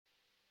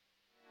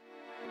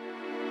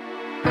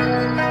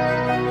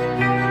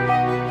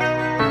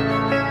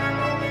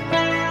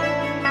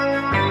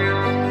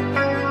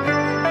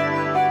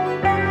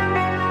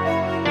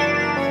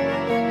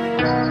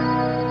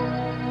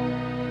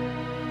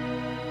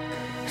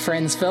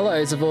Friends,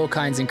 fellows of all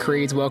kinds and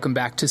creeds, welcome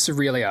back to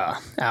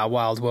Cerealia, our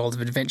wild world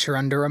of adventure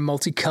under a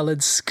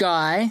multicoloured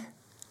sky.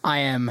 I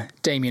am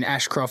Damien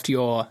Ashcroft,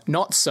 your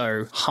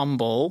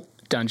not-so-humble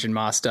Dungeon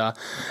Master.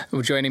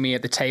 Well, joining me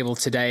at the table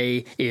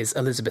today is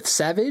Elizabeth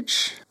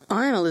Savage.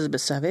 I'm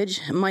Elizabeth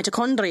Savage.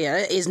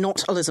 Mitochondria is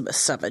not Elizabeth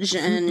Savage,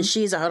 and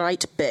she's a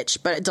right bitch,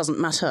 but it doesn't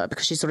matter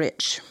because she's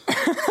rich.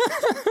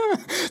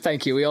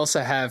 Thank you. We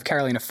also have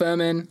Carolina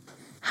Furman.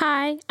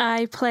 Hi,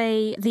 I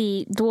play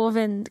the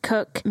dwarven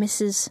cook,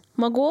 Mrs.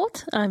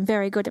 Mugwort. I'm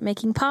very good at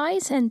making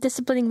pies and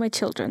disciplining my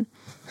children.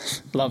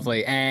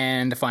 Lovely.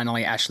 And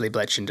finally, Ashley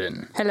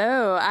Bletchenden.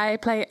 Hello, I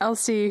play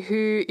Elsie,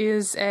 who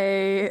is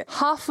a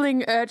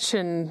halfling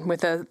urchin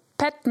with a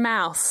pet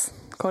mouse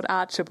called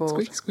Archibald.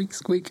 Squeak, squeak,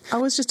 squeak. I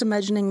was just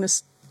imagining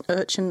this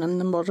urchin in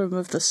the bottom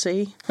of the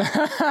sea.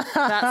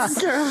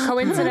 That's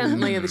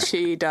coincidentally,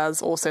 she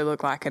does also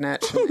look like an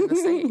urchin in the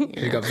sea.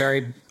 You've got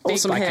very Big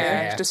awesome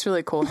hair, just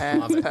really cool hair.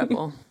 It's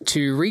purple.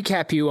 To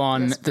recap you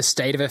on the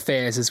state of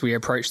affairs as we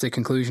approach the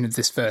conclusion of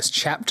this first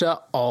chapter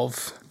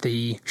of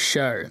the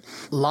show.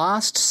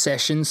 Last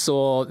session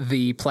saw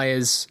the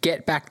players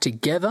get back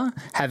together,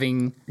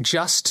 having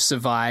just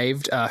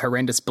survived a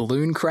horrendous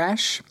balloon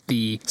crash.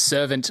 The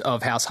servant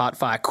of House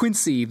Heartfire,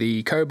 Quincy,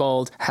 the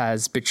kobold,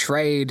 has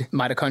betrayed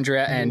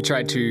Mitochondria and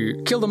tried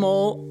to kill them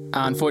all.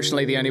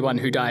 Unfortunately, the only one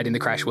who died in the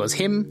crash was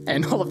him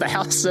and all of the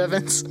house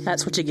servants.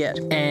 That's what you get.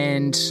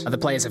 And the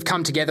players have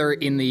come together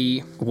in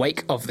the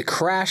wake of the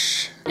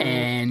crash,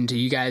 and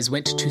you guys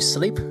went to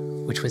sleep,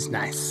 which was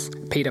nice.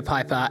 Peter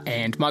Piper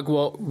and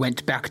Mugwort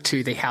went back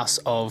to the house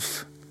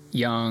of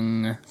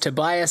young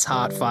Tobias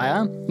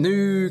Heartfire,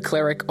 new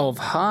cleric of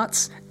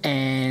hearts,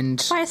 and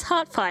Tobias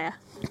Heartfire.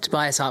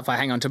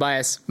 Hang on,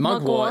 Tobias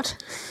Mugwort,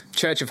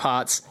 Church of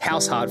Hearts,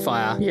 House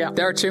Heartfire. Yeah.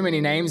 There are too many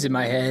names in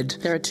my head.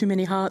 There are too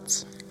many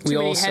hearts. Too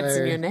many heads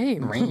in your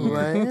name.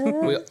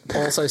 We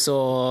also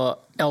saw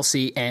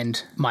Elsie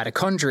and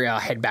Mitochondria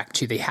head back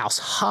to the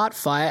House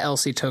Heartfire.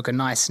 Elsie took a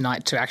nice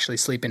night to actually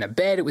sleep in a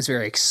bed. It was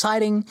very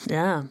exciting.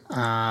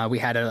 Yeah. We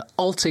had an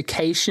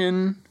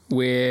altercation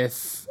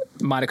with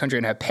Mitochondria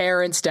and her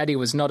parents. Daddy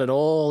was not at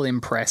all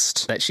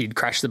impressed that she'd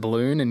crashed the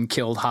balloon and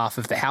killed half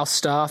of the house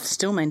staff.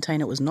 Still maintain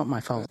it was not my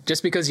fault.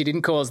 Just because you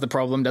didn't cause the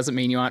problem doesn't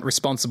mean you aren't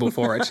responsible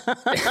for it.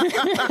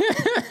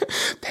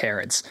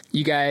 Parents.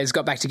 You guys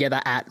got back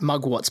together at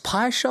Mugwort's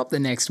pie shop the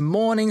next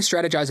morning,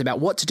 strategized about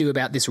what to do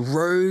about this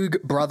rogue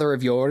brother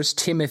of yours,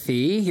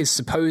 Timothy, his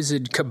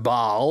supposed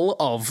cabal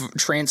of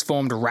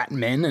transformed rat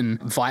men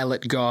and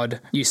violet god.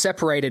 You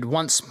separated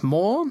once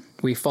more.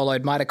 We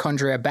followed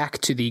Mitochondria back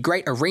to the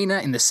great arena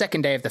in the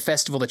second day of the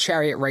festival. The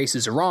chariot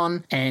races are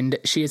on, and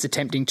she is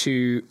attempting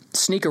to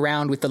sneak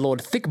around with the Lord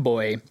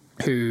Thickboy,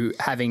 who,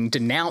 having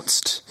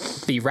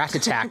denounced the rat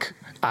attack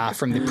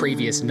from the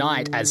previous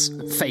night as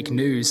fake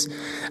news,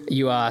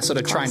 you are sort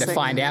of trying to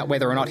find out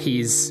whether or not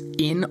he's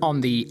in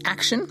on the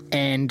action.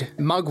 And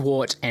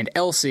Mugwort and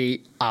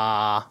Elsie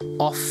are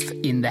off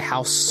in the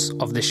house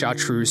of the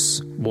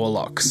Chartreuse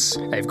Warlocks.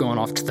 They've gone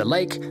off to the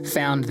lake,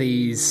 found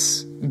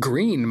these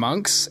green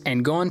monks,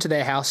 and gone to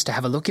their house to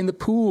have a look in the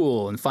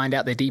pool and find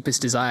out their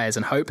deepest desires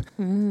and hope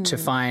to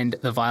find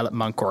the violet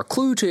monk or a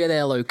clue to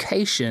their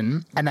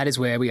location. And that is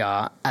where we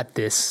are at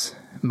this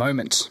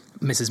moment.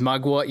 Mrs.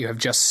 Mugwort, you have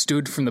just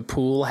stood from the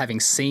pool, having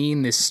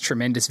seen this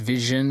tremendous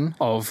vision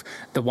of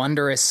the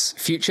wondrous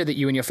future that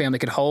you and your family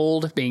could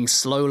hold being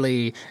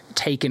slowly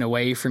taken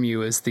away from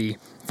you as the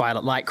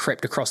violet light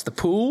crept across the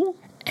pool.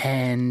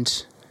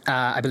 And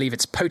I believe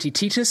it's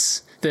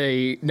Potititus,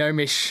 the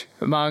gnomish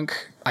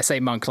monk, I say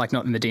monk like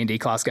not in the D&D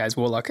class, guys,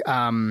 warlock,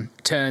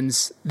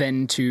 turns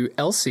then to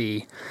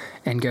Elsie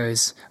and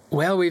goes,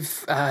 well,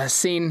 we've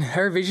seen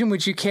her vision.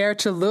 Would you care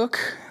to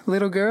look,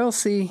 little girl,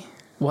 see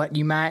what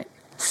you might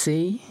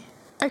see?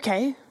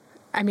 Okay.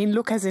 I mean,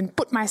 look as in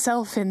put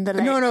myself in the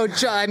lake. No,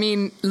 I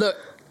mean, look,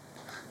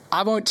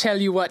 I won't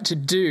tell you what to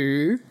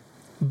do,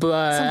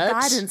 but some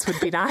guidance would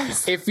be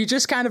nice. If you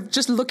just kind of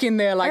just look in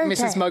there like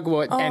Mrs.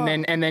 Mugwort,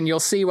 and then you'll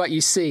see what you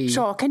see.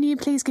 Sure. Can you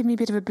please give me a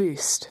bit of a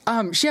boost?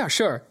 Yeah,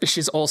 sure.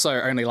 She's also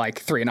only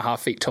like 3.5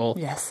 feet tall.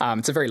 Yes.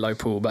 It's a very low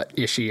pool, but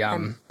she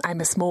I'm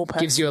a small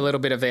person. Gives you a little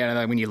bit of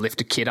there when you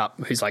lift a kid up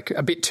who's like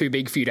a bit too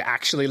big for you to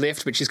actually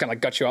lift, but she's kind of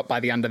like got you up by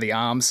the under the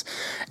arms,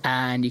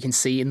 and you can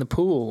see in the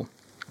pool.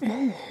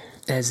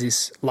 There's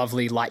this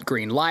lovely light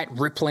green light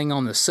rippling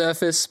on the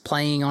surface,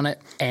 playing on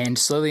it, and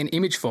slowly an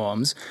image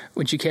forms.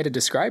 Would you care to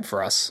describe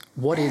for us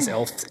what is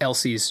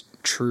Elsie's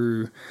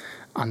true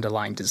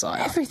underlying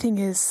desire? Everything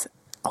is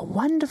a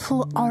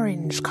wonderful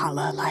orange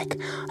colour, like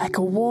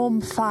a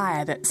warm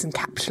fire that's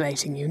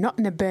encapsulating you, not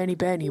in a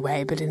burny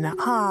way, but in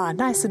a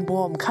nice and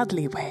warm,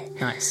 cuddly way.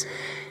 Nice.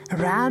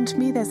 Around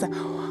me there's a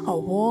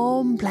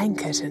warm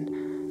blanket,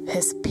 and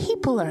there's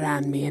people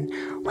around me, and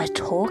we're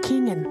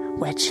talking and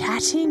we're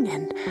chatting,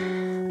 and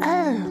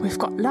we've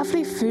got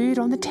lovely food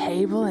on the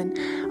table, and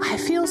I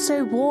feel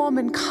so warm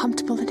and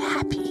comfortable and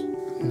happy.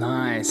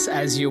 Nice.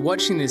 As you're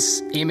watching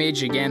this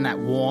image, again, that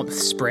warmth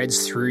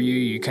spreads through you.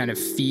 You kind of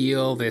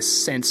feel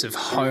this sense of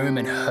home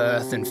and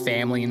hearth and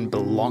family and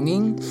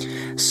belonging.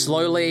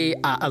 Slowly,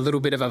 a little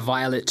bit of a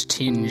violet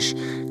tinge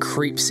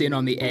creeps in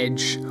on the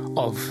edge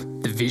of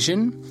the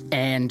vision,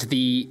 and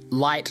the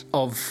light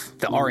of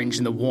the orange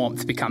and the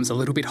warmth becomes a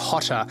little bit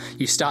hotter.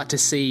 You start to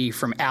see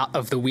from out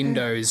of the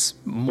windows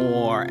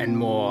more and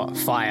more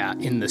fire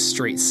in the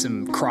streets,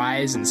 some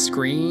cries and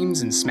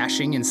screams and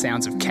smashing and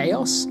sounds of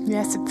chaos.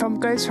 Yes, it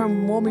goes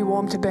from warmy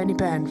warm to burny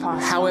burn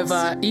fast.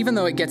 However, even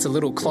though it gets a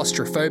little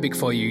claustrophobic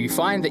for you, you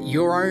find that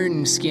your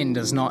own skin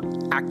does not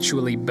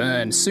actually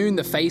burn. Soon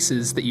the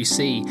faces that you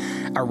see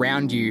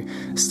around you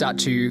start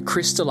to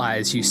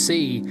crystallize. You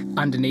see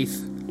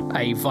underneath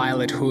a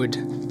violet hood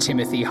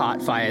Timothy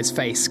Heartfire's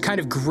face, kind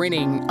of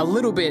grinning, a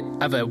little bit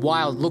of a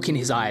wild look in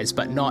his eyes,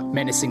 but not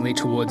menacingly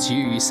towards you.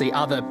 You see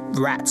other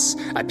rats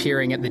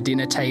appearing at the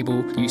dinner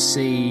table. You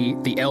see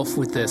the elf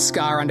with the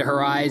scar under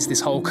her eyes, this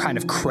whole kind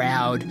of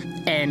crowd.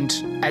 And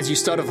as you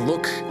sort of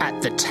look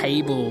at the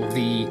table,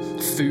 the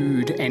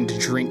food and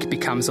drink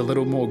becomes a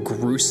little more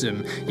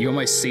gruesome. You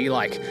almost see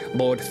like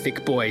Lord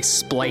Thickboy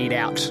splayed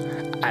out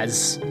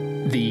as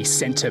the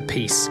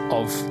centerpiece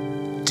of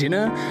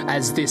dinner,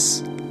 as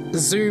this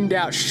zoomed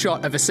out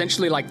shot of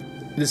essentially like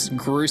this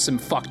gruesome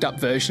fucked up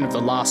version of the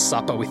Last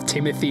Supper with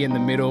Timothy in the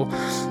middle,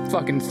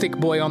 fucking Thick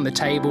Boy on the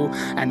table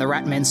and the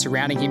rat men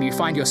surrounding him. You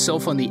find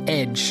yourself on the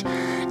edge,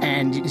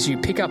 and as you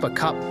pick up a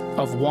cup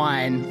of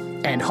wine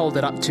and hold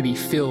it up to be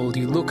filled,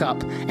 you look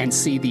up and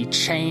see the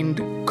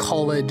chained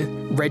collared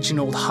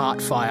Reginald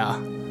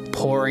Heartfire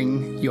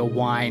pouring your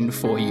wine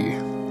for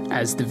you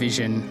as the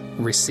vision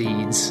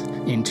recedes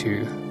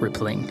into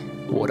rippling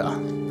water.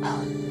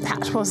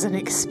 That was an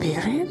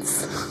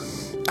experience.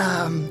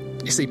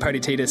 You see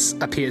Podatitas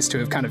appears to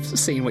have kind of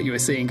seen what you were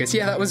seeing, goes,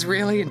 yeah, that was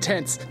really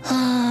intense.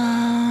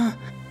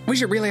 We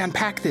should really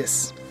unpack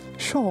this.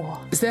 Sure.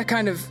 Is there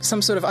kind of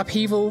some sort of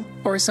upheaval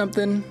or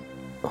something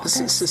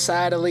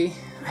societally?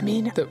 I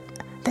mean,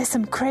 there's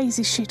some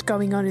crazy shit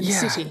going on in the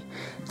city.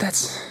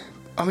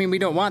 We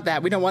don't want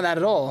that. We don't want that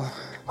at all.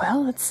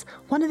 Well, it's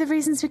one of the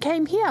reasons we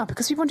came here,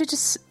 because we wanted to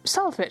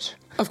solve it.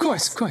 Of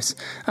course, of course.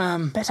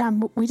 But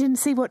we didn't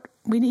see what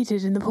we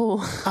needed in the pool.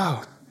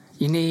 Oh,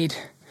 we need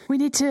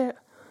to...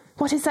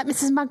 What is that,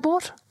 Mrs.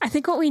 Mugwort? I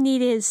think what we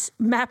need is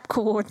map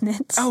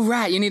coordinates. Oh,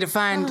 right. You need to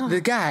find the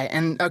guy.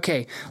 And,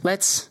 okay,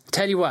 let's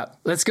tell you what.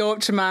 Let's go up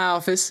to my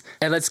office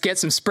and let's get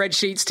some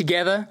spreadsheets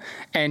together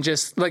and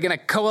we're going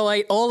to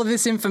collate all of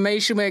this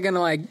information. We're going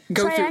to,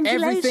 go through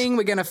everything.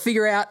 We're going to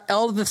figure out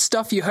all of the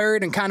stuff you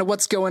heard and kind of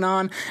what's going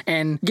on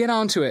and get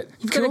onto it.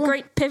 You've got a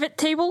great pivot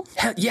table?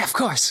 Hell, yeah, of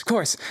course.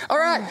 All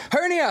right,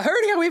 Hernia,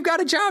 we've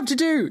got a job to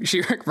do.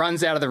 She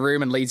runs out of the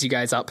room and leads you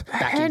guys up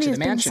back into the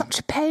mansion. Hernia's been such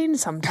a pain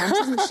sometimes,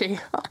 isn't she?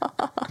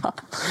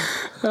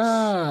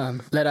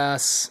 Let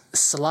us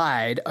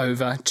slide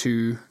over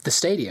to the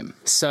stadium.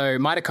 So,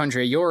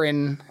 Mitochondria, you're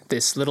in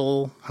this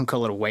little, I'll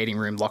call it a waiting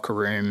room, locker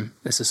room.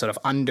 This is sort of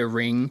under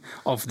ring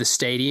of the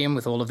stadium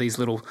with all of these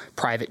little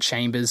private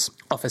chambers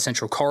off a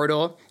central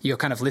corridor. You're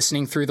kind of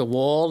listening through the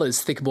wall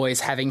as Thick Boy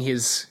is having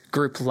his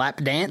group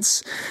lap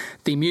dance.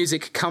 The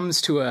music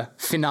comes to a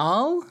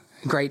finale.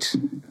 Great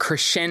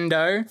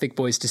crescendo. Thick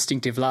Boy's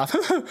distinctive laugh.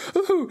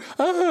 Ooh,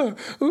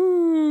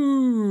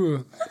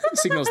 ooh.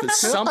 Signals that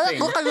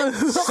something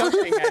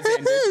has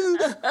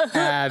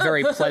ended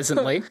very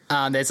pleasantly.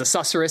 There's a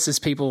susurrus as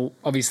people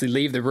obviously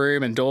leave the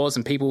room and doors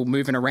and people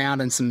moving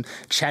around and some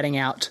chatting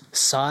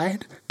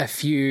outside. A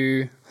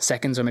few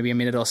seconds or maybe a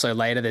minute or so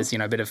later, there's,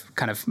 a bit of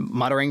kind of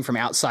muttering from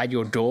outside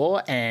your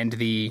door, and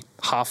the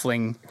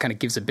halfling kind of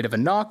gives a bit of a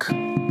knock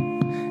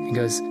and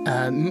goes,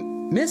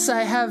 Miss,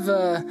 I have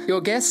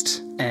your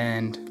guest,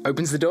 and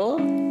opens the door,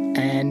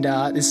 and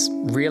this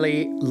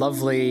really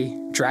lovely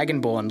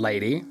dragonborn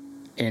lady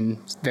in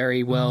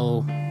very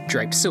well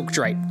draped, silk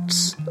draped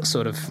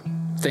sort of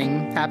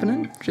thing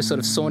happening, just sort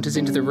of saunters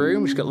into the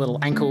room. She's got little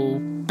ankle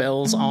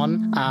bells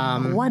on.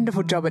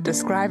 Wonderful job at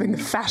describing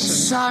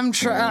fashion.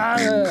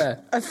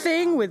 A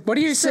thing with what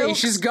do you silk.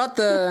 see? She's got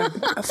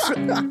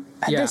the...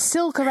 The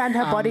silk around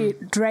her body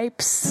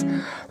drapes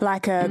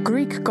like a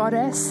Greek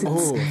goddess.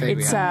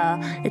 It's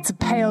a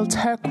pale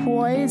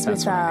turquoise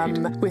with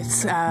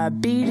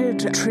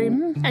beaded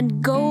trim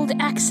and gold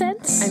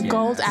accents.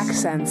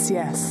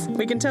 Yes.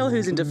 We can tell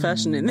who's into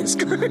fashion in this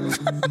group.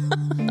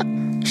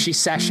 She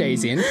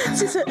sachets in.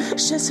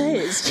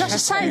 Chasses.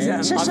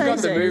 I've got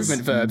the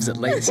movement verbs at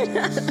least.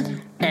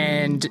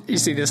 And you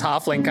see this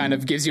halfling kind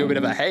of gives you a bit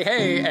of a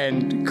hey,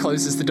 and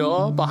closes the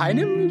door behind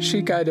him.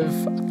 She kind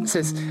of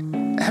says,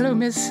 hello,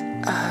 miss.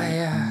 I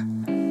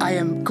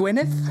am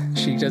Gwyneth.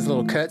 She does a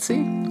little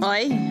curtsy.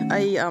 Hi,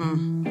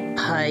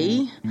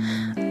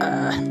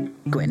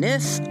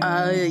 Gwyneth.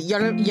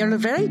 You're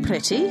very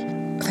pretty.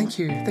 Thank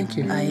you.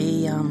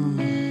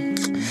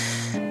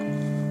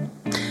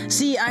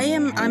 See,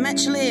 I'm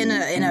actually in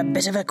a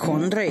bit of a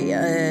quandary.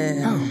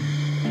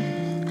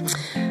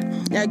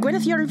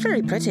 Gwyneth, you're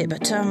very pretty,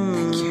 but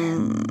Thank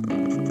you.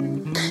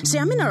 See,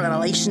 I'm in a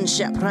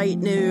relationship right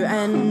now,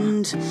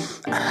 and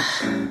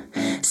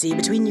see,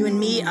 between you and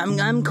me, Can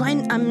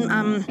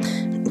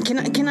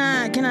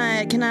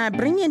I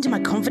bring you into my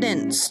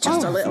confidence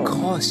just a little? Of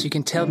course, you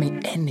can tell me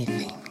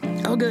anything.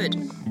 Oh, good.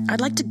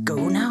 I'd like to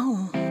go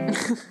now.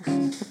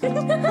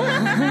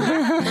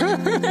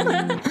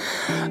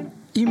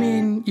 You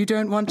mean you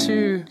don't want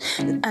to?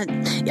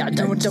 Yeah, You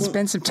don't want to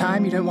spend some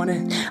time? You don't want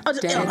to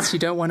dance? You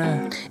don't want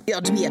to? Yeah,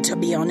 to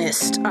be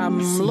honest,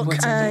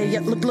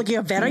 look,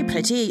 you're very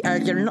pretty.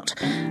 You're not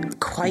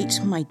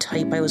quite my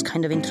type. I was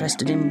kind of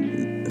interested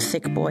in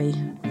thick boy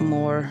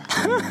more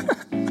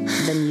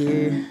than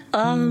you.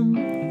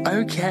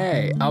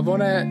 Okay, I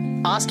want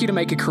to ask you to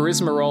make a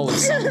charisma roll of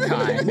some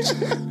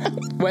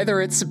kind.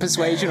 Whether it's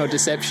persuasion or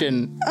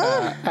deception.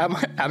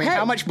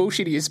 How much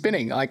bullshit are you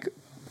spinning? Like,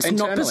 It's not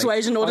internally,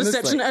 persuasion or honestly.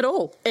 deception at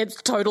all. It's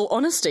total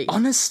honesty.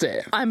 Honesty.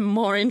 I'm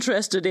more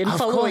interested in Of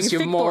following course, you're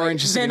Thick more Boy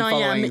interested than in I am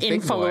following in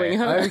Thick following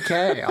Boy. her.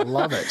 Okay, I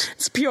love it.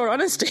 It's pure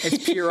honesty.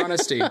 It's pure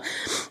honesty.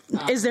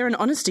 Is there an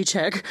honesty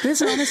check?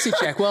 There's an honesty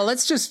check. Well,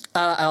 let's just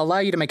I'll allow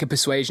you to make a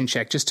persuasion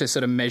check just to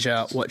sort of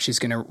measure what she's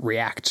going to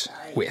react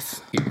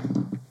with.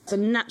 It's a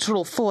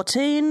natural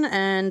 14,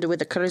 and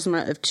with a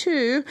charisma of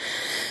 2,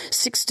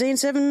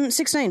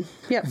 16.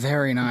 Yep.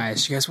 Very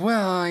nice. She goes,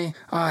 well,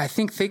 I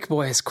think Thick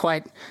Boy is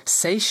quite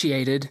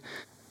satiated.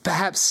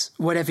 Perhaps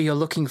whatever you're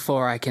looking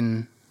for, I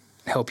can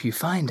help you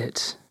find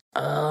it.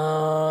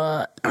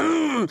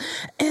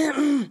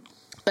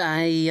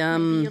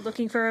 You're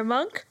looking for a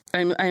monk?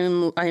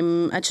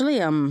 I'm actually,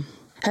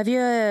 have you,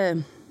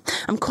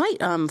 I'm quite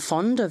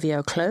fond of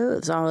your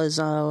clothes. I was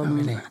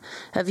really?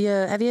 Have you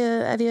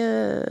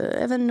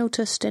ever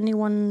noticed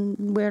anyone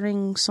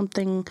wearing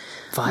something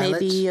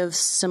Violet? maybe of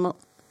similar?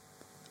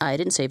 I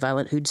didn't say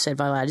Violet. Who'd said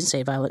Violet? I didn't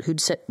say Violet. Who'd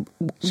said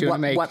you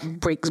wanna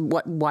make-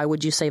 why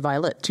would you say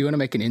Violet? Do you want to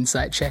make an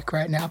insight check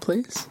right now,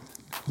 please?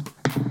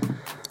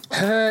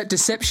 Her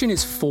deception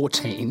is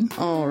 14.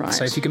 All right.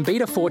 So if you can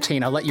beat a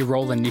 14, I'll let you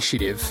roll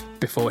initiative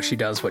before she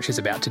does what she's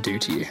about to do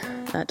to you.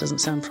 That doesn't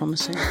sound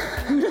promising.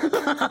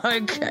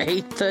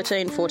 Okay.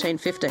 13, 14,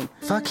 15.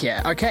 Fuck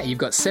yeah. Okay, you've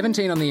got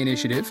 17 on the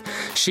initiative.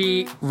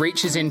 She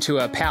reaches into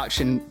a pouch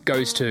and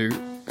goes to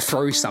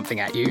throw something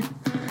at you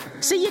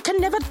See, you can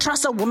never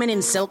trust a woman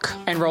in silk.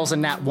 and rolls a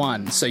nat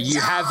 1. So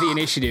you have the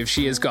initiative.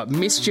 She has got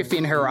mischief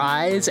in her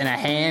eyes and a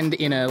hand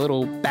in a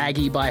little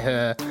baggie by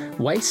her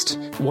waist.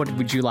 What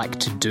would you like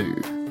to do?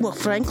 Well,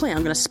 frankly, I'm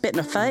going to spit in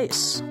her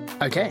face.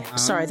 Okay.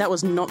 Sorry, that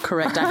was not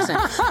correct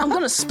accent. I'm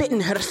going to spit in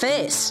her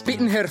face.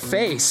 Spit in her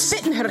face.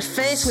 Spit in her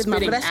face with my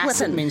Spitting breath acid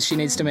weapon. means she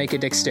needs to make a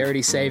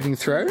dexterity saving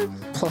throw.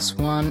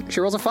 +1.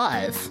 She rolls a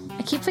 5.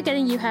 I keep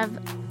forgetting you have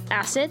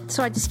acid,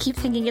 so I just keep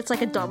thinking it's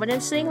like a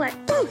dominance thing, like,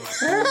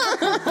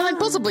 It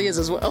possibly is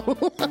as well.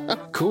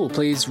 Cool.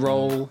 Please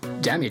roll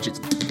damage. It's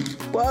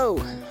Whoa.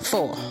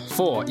 4.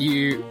 4.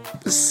 You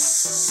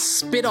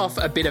spit off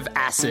a bit of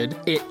acid.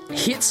 It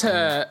hits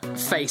her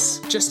face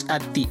just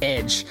at the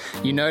edge.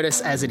 You notice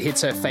as it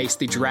hits her face,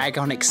 the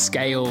dragonic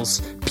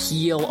scales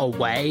peel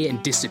away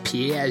and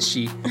disappear as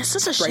she It's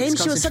such a breaks shame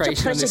she was such a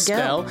concentration on pretty this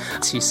girl.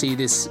 spell. So you see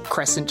this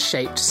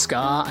crescent-shaped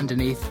scar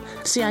underneath.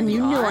 See, I knew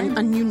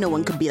no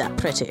one could be that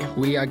pretty.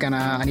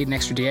 I need an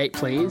extra d8,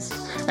 please.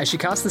 As she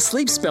casts the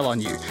sleep spell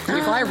on you.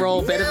 If I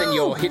roll better than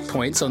your hit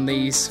points on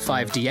these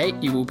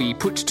 5d8, you will be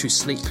put to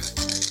sleep.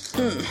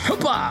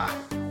 Hoppa!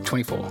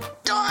 24.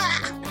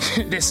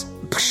 This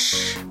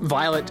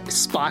violet,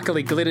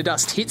 sparkly glitter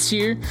dust hits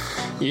you.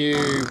 You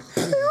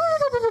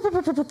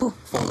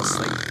fall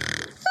asleep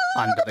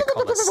under the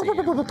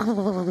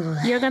Colosseum.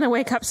 you're gonna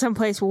wake up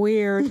someplace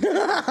weird.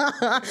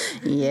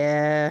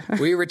 Yeah.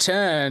 We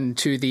return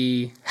to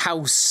the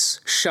House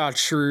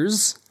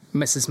Chartreuse.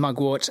 Mrs.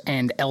 Mugwort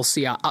and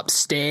Elsie are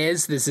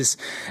upstairs. There's this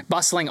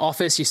bustling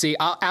office. You see,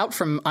 out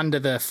from under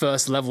the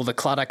first level, the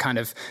clutter kind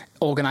of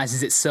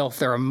organizes itself.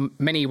 There are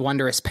many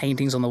wondrous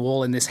paintings on the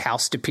wall in this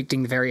house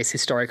depicting the various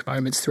historic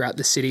moments throughout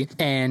the city.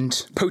 And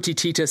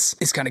Potititus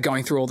is kind of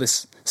going through all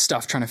this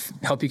stuff, trying to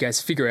help you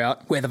guys figure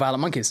out where the Violet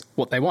Monk is,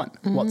 what they want,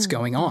 what's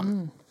going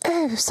on.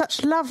 Oh,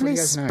 such lovely you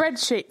guys know?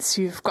 spreadsheets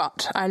you've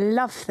got. I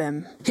love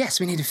them.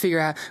 Yes, we need to figure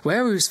out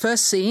where we was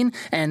first seen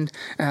and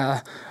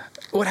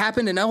what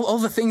happened and all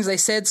the things they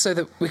said so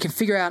that we can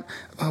figure out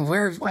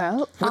where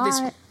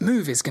this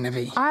move is going to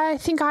be. I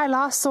think I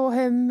last saw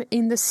him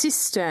in the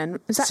cistern.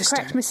 Is that Cistern.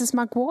 correct, Mrs.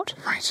 Mugwort?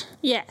 Right.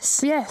 Yes.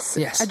 Yes.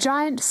 Yes. A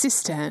giant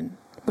cistern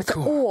with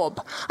Cool. the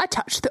orb. I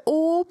touched the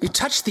orb. You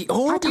touched the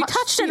orb? You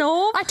touched an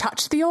orb? I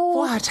touched the orb.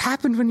 What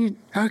happened when you...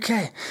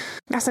 Okay.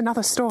 That's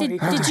another story.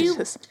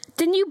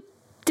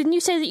 Didn't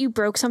you say that you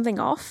broke something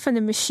off from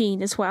the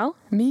machine as well?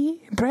 Me?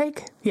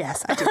 Break?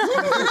 Yes, I did.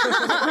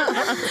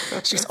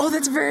 She goes, oh,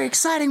 that's very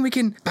exciting. We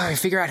can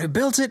figure out who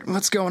built it,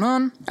 what's going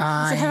on.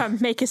 Does it have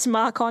a Maker's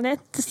mark on it,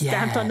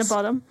 stamped on the Yes.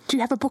 bottom? Do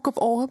you have a book of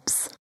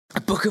orbs?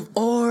 A book of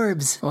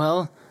orbs.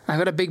 Well, I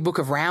got a big book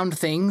of round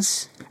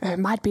things. It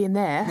might be in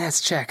there.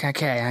 Let's check.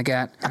 Okay, I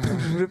got I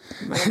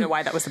don't know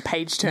why that was the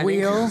page turning.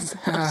 wheel,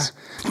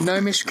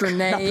 gnomish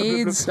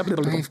grenades.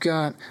 We've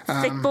got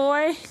Thick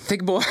boy.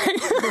 thick boy.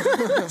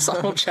 It's a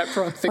whole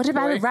chapter on thick What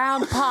about boy. a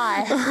round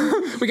pie?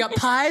 We got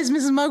pies,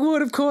 Mrs.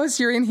 Mugwort. Of course,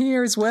 you're in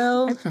here as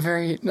well.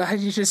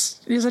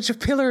 You're such a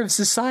pillar of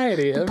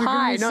society.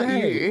 Pie, not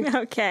you.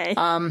 Okay.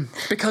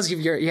 Because of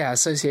your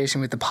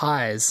association with the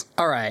pies.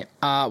 All right.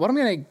 What I'm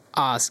going to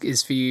ask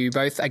is for you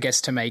both, I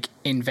guess, to make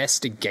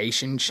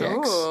investigation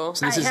checks. Ooh.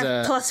 So this I is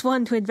have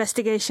 +1 to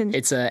investigation.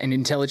 it's an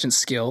intelligence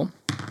skill.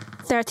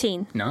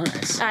 13.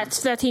 Nice. It's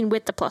 13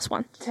 with the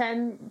 +1.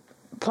 10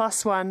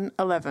 plus 1,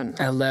 11.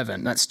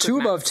 11. That's 2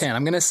 above maths. 10.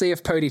 I'm going to see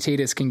if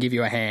Potitis can give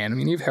you a hand. I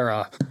mean, you've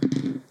her.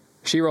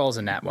 She rolls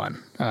a nat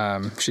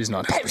 1. She's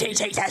not.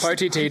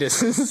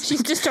 Potitis.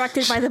 She's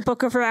distracted by the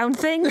book of round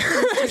things.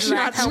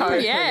 Not helpful.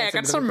 Yeah, I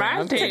got some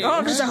round things.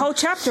 Oh, there's a whole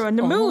chapter on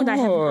the moon I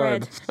haven't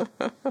read.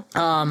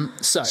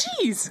 So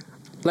Jeez.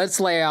 let's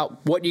lay out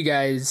what you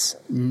guys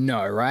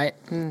know, right?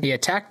 He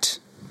attacked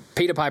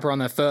Peter Piper on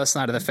the first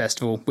night of the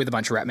festival with a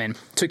bunch of rat men,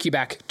 took you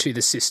back to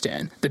the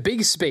cistern. The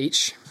big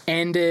speech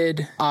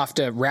ended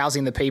after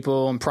rousing the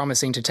people and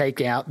promising to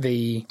take out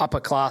the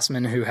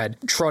upperclassmen who had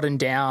trodden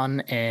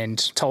down and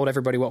told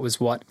everybody what was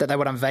what, that they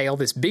would unveil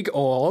this big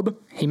orb.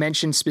 He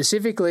mentioned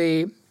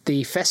specifically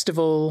the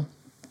festival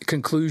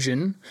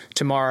conclusion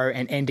tomorrow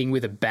and ending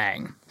with a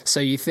bang. So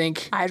you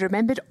think... I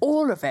remembered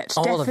all of it.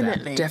 all definitely.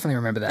 of that. Definitely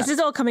remember that. This is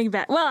all coming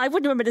back. Well, I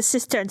wouldn't remember the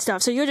cistern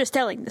stuff, so you're just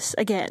telling this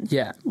again.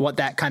 Yeah. What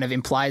that kind of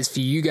implies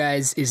for you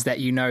guys is that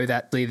you know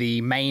that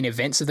the main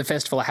events of the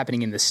festival are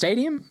happening in the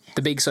stadium.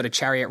 The big sort of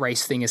chariot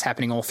race thing is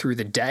happening all through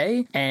the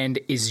day and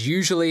is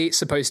usually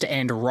supposed to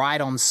end right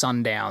on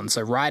sundown.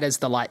 So right as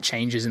the light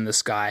changes in the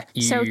sky,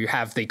 you So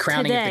have the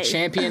crowning of today. the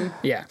champion.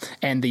 Yeah.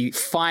 And the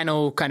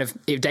final kind of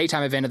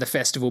daytime event of the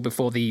festival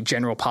before the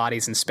general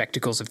parties and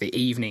spectacles of the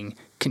evening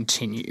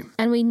continue.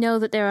 And we know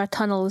that there are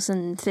tunnels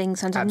and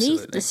things underneath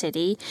Absolutely. the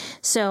city,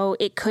 so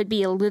it could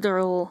be a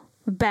literal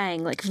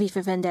bang, like V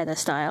for Vendetta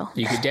style.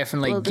 You could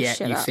definitely Blow this get,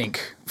 shit you up.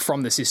 think,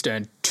 from the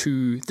cistern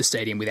to the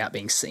stadium without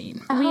being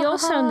seen. We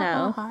also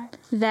know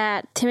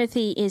that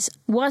Timothy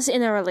was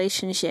in a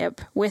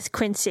relationship with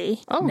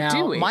Quincy. Oh, Now,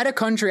 do we?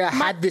 Mitochondria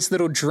had this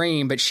little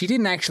dream, but she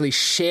didn't actually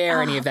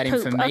share any of that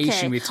Poop. information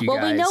Okay. with you well,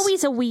 guys. we know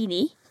he's a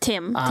weenie,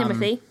 Timothy.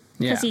 yeah.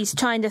 Because he's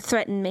trying to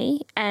ththreaten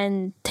me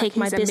and take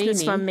my He's a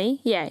business meanie. from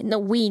me. Yeah,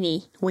 no,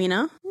 weenie.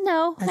 Wiener.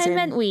 No, I in-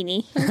 meant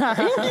weenie.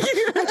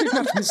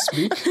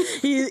 Speak.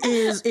 He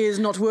is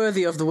not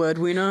worthy of the word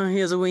wiener. He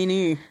is a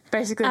weenie.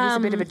 Basically, he's a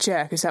bit of a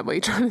jerk. Is that what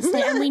you're trying to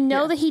say? And we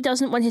know that he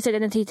doesn't want his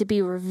identity to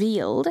be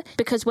revealed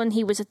because when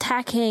he was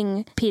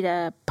attacking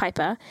Peter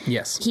Piper,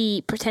 Yes.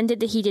 he pretended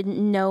that he didn't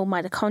know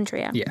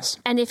mitochondria. Yes.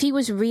 And if he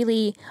was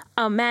really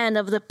a man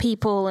of the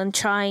people and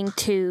trying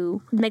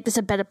to make this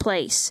a better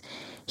place,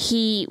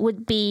 he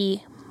would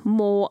be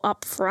more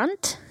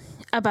upfront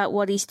about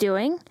what he's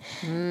doing.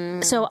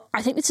 So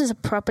I think this is a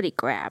property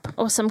grab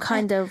or some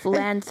kind of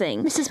land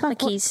thing. Mrs. Like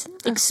Buck, he's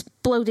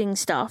exploding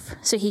stuff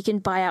so he can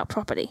buy out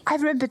property. I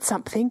remembered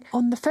something.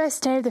 On the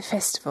first day of the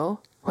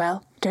festival,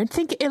 well, don't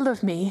think ill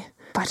of me,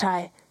 but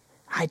I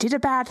did a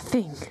bad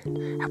thing.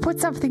 I put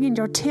something in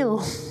your till.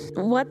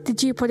 What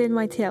did you put in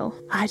my till?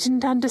 I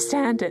didn't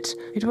understand it.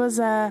 It was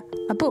a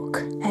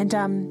book, and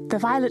the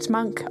violet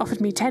monk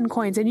offered me 10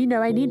 coins, and you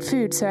know I need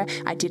food, so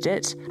I did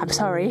it. I'm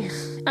sorry.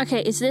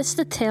 Okay, is this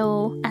the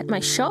till at my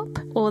shop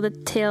or the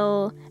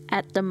till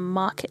at the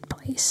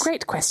marketplace?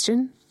 Great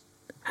question.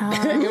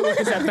 It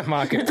was at the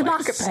marketplace. The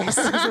marketplace.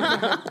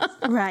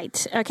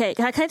 Right. Okay.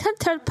 Can I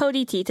turn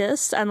Pody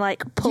Titus and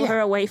pull her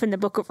away from the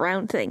Book of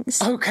Round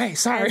Things? Okay,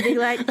 sorry. And be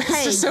like, There's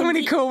hey, just so can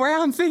many you- cool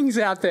round things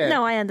out there.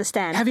 No, I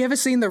understand. Have you ever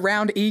seen the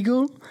round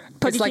eagle?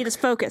 Pody It's like- Titus,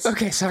 focus.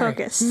 Okay, sorry.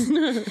 Focus.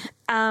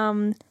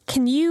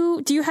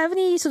 Do you have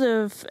any sort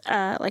of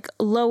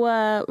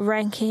lower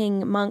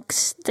ranking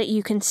monks that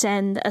you can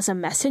send as a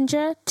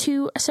messenger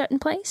to a certain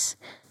place?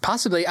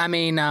 Possibly. I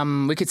mean,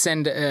 we could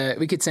send a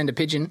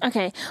pigeon.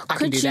 Okay. I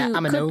can do that.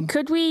 I'm a gnome.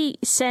 Could we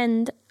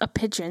send a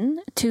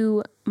pigeon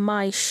to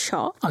my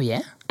shop? Oh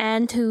yeah.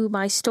 And to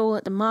my stall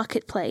at the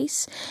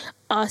marketplace,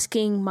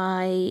 asking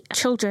my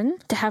children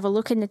to have a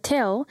look in the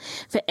till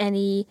for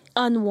any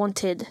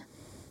unwanted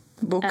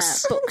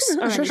Books. books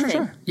or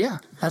anything. Yeah,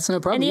 that's no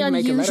problem. Any you can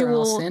make a letter and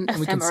I'll unusual send, and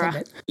we can send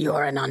ephemera. it.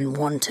 You're an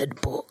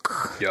unwanted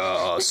book.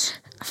 Yes.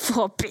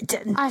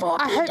 Forbidden. I hope,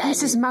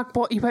 Mrs.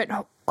 Mugwort, you won't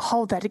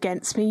hold that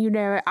against me. You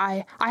know,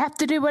 I have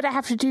to do what I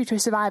have to do to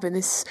survive in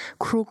this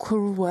cruel,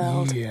 cruel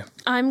world. Yeah.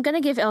 I'm going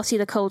to give Elsie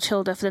the cold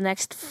shoulder for the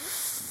next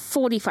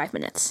 45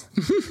 minutes.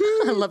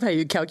 I love how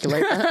you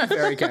calculate that.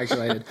 Very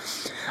calculated.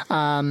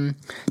 Tell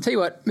you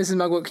what, Mrs.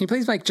 Mugwort, can you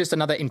please make just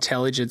another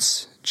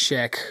intelligence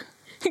check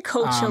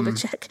Cold shoulder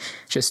check.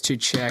 just to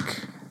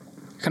check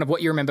kind of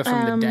what you remember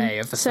from the day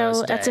of the first day.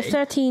 So that's a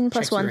 13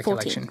 plus Check your 1, 14.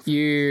 recollection.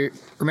 You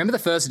remember the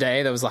first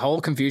day, there was the whole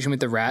confusion with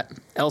the rat.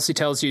 Elsie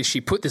tells you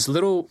she put this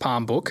little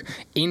palm book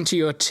into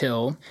your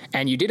till,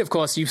 and you did, of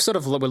course, you sort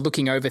of were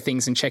looking over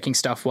things and checking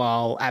stuff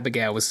while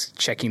Abigail was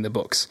checking the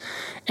books.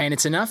 And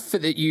it's enough for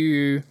that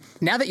you,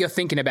 now that you're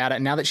thinking about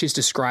it, now that she's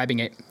describing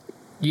it,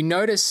 you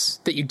notice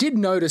that you did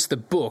notice the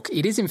book.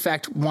 It is, in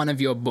fact, one of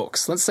your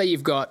books. Let's say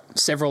you've got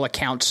several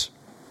account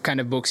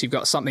kind of books. You've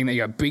got something that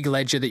you're a big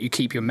ledger that you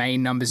keep your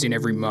main numbers in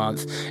every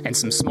month, and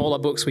some smaller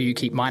books where you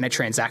keep minor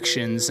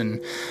transactions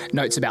and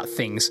notes about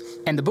things.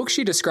 And the book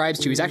she describes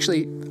to you is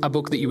actually a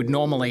book that you would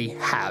normally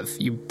have.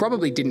 You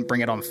probably didn't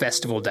bring it on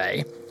festival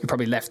day. You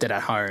probably left it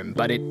at home,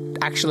 but it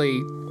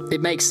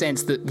makes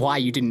sense that why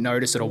you didn't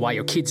notice it, or why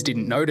your kids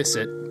didn't notice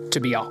it to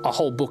be a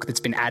whole book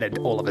that's been added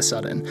all of a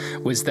sudden,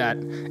 was that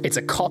it's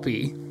a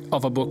copy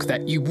of a book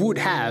that you would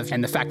have,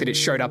 and the fact that it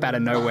showed up out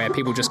of nowhere,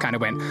 people just kind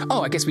of went,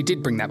 oh, I guess we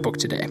did bring that book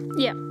today.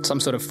 Yeah. Some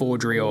sort of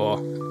forgery or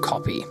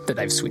copy that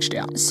they've switched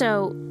out.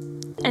 So,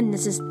 and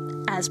this is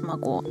as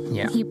Mugwort.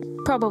 Yeah. He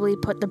probably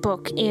put the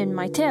book in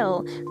my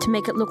till to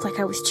make it look like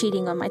I was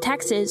cheating on my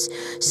taxes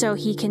so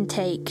he can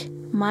take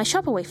my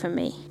shop away from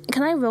me.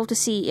 Can I roll to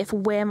see if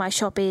where my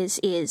shop is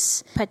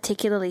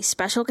particularly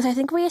special? Because I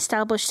think we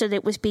established that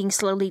it was being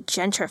slowly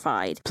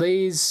gentrified.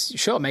 Please,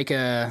 sure, make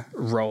a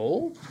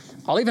roll.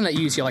 I'll even let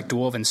you use your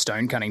dwarven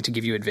stone cutting to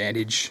give you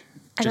advantage.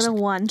 I got a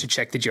 1. To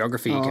check the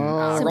geography. You can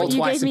So, roll but you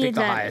twice gave and me pick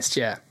the advantage. highest,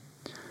 yeah.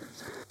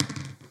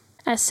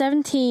 A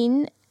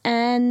 17,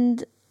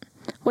 and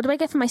what do I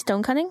get for my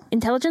stone cutting?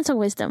 Intelligence or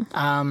wisdom?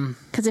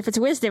 Because if it's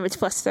wisdom, it's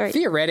plus 3.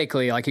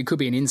 Theoretically, it could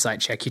be an insight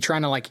check. You're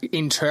trying to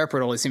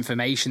interpret all this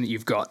information that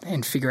you've got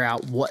and figure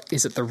out what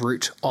is at the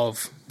root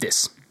of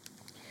this.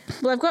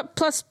 Well, I've got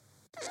plus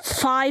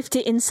 5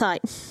 to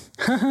insight.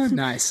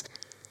 Nice.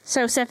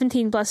 So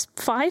 17 plus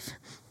 5?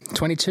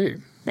 22.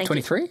 Thank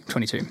 23?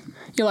 22.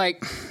 You're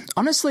like,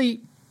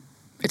 honestly,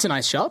 it's a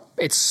nice shop.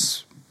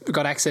 It's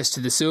got access to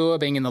the sewer,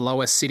 being in the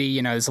lower city.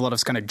 There's a lot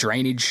of kind of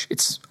drainage.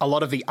 It's a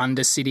lot of the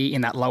undercity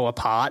in that lower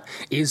part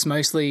is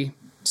mostly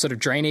sort of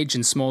drainage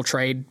and small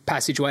trade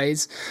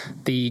passageways.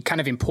 The kind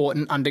of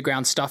important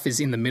underground stuff is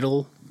in the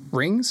middle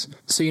rings.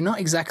 So you're not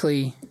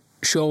exactly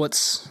sure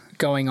what's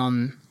going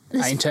on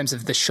in terms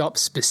of the shop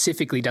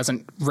specifically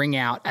doesn't ring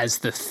out as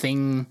the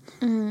thing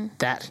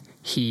that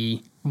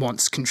he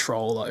wants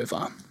control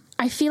over.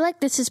 I feel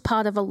like this is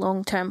part of a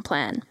long-term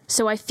plan.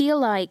 So I feel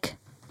like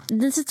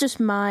this is just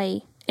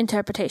my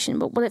interpretation,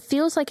 but what it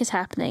feels like is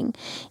happening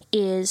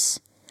is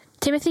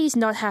Timothy's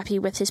not happy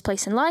with his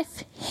place in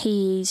life.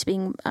 He's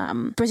being,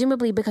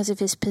 presumably because of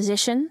his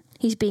position,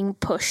 he's being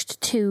pushed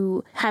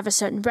to have a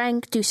certain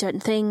rank, do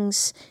certain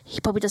things.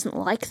 He probably doesn't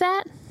like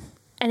that.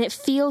 And it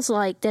feels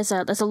like there's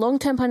a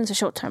long-term plan and there's a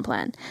short-term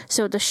plan.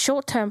 So the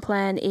short-term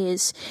plan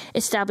is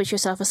establish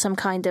yourself as some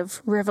kind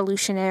of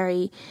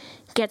revolutionary,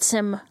 get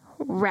some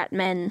rat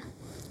men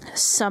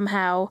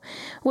somehow,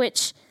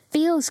 which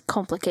feels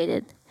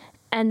complicated.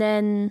 And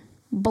then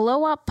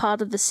blow up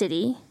part of the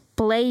city,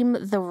 blame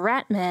the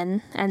rat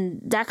men and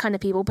that kind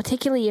of people,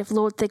 particularly if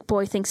Lord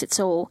Thickboy thinks it's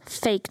all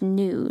fake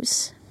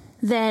news.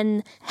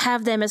 Then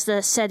have them as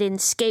the set-in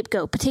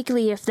scapegoat,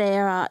 particularly if they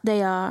are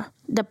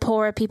the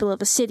poorer people of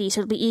the city,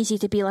 so it'll be easy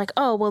to be like,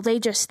 oh, well, they're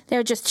just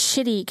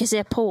shitty because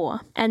they're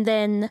poor. And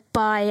then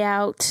buy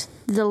out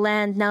the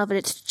land now that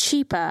it's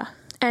cheaper,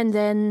 and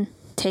then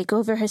take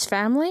over his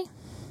family?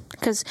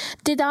 Because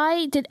did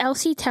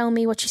Elsie tell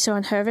me what she saw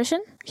in her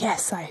vision?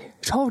 Yes, I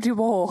told you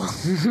all.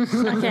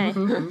 Okay.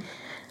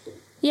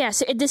 Yeah,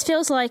 so this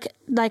feels like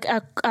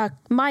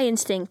my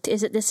instinct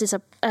is that this is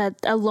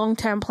a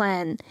long-term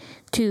plan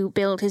to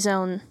build his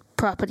own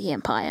property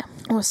empire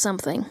or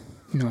something.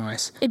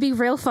 Nice. It'd be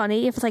real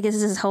funny if this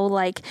is this whole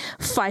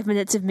 5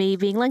 minutes of me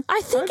being like,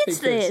 I think it's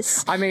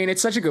this. I mean,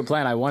 it's such a good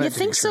plan. I want it to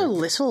think be so true.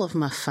 little of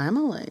my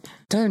family.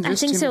 I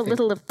think so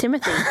little of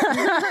Timothy.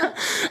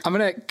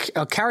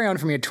 I'll carry on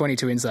from your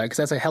 22 insight because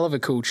that's a hell of a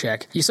cool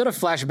check. You sort of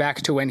flash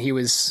back to when he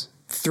was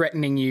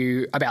threatening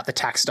you about the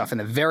tax stuff in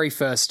the very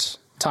first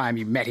time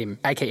you met him,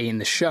 aka in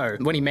the show,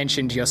 when he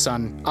mentioned your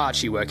son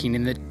Archie working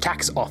in the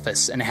tax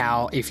office and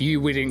how if you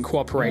didn't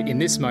cooperate in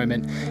this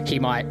moment, he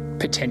might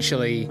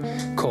potentially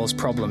cause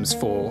problems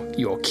for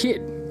your kid.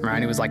 Right?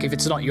 And it was like, if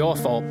it's not your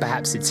fault,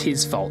 perhaps it's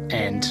his fault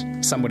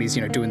and somebody's,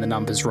 doing the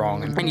numbers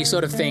wrong. And you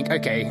sort of think,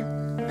 okay,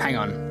 hang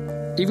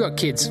on. You've got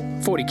kids,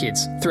 40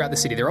 kids throughout the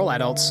city. They're all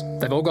adults.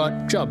 They've all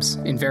got jobs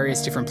in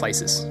various different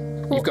places.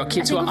 You've got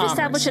kids who are we've armorers.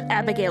 established that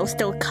Abigail's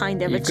still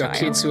kind of You've a child. got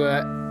kids who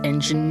are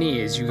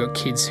engineers. You've got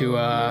kids who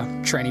are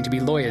training to be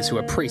lawyers, who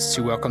are priests,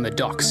 who work on the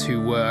docks,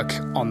 who work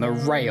on the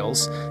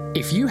rails.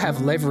 If you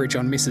have leverage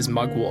on Mrs.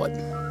 Mugwort,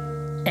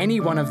 any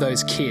one of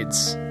those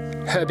kids,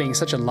 her being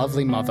such a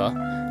lovely mother,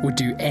 would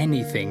do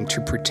anything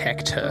to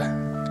protect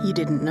her. You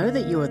didn't know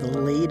that you were the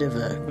lead of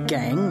a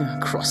gang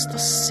across the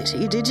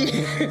city, did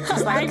you?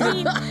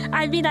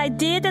 I mean, I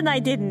did and I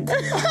didn't.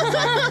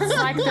 It's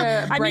like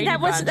the I mean, Brady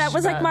that was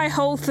Bunch, like but- my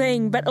whole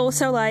thing, but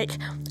also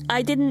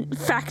I didn't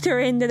factor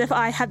in that if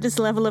I have this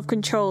level of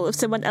control, if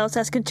someone else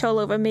has control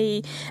over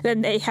me,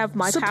 then they have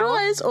my power.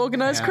 Surprise!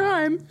 Organised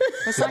crime.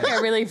 It's like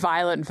a really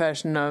violent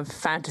version of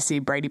fantasy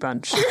Brady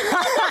Bunch.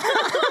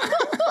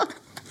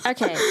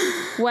 Okay,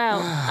 well,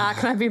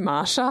 Can I be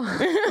Marsha?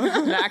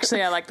 No,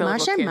 actually, I like the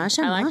little kid.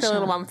 Marsha, I like the Marsha.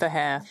 little one with the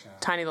hair,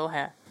 tiny little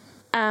hair.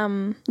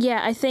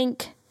 yeah, I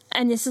think,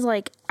 and this is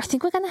like, I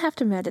think we're going to have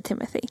to murder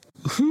Timothy.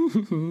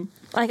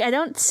 Like, I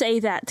don't say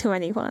that to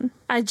anyone.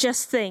 I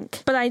just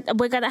think, but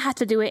we're going to have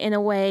to do it in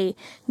a way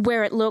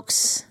where it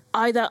looks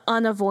either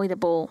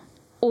unavoidable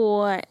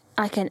or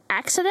like an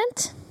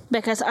accident,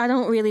 because I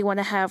don't really want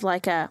to have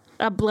like a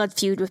blood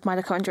feud with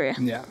mitochondria.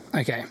 Yeah.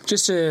 Okay.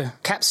 Just to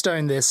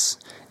capstone this,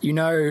 you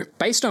know,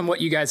 based on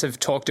what you guys have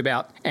talked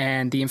about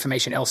and the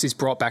information Elsie's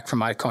brought back from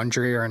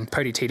mitochondria and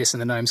Podiotitus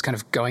and the gnomes kind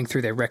of going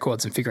through their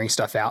records and figuring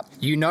stuff out,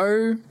 you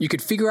know, you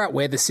could figure out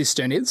where the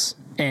cistern is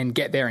and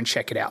get there and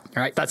check it out,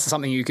 right? That's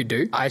something you could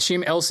do. I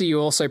assume, Elsie, you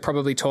also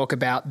probably talk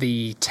about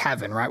the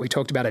tavern, right? We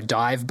talked about a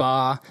dive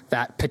bar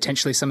that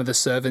potentially some of the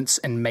servants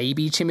and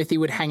maybe Timothy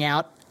would hang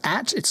out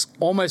at. It's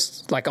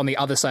almost like on the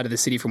other side of the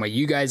city from where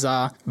you guys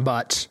are,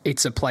 but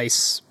it's a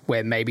place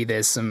where maybe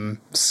there's some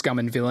scum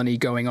and villainy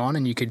going on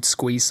and you could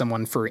squeeze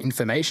someone for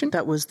information.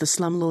 That was the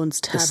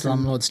Slumlord's Tavern. The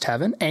Slumlord's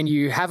Tavern. And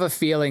you have a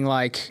feeling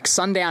like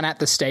sundown at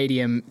the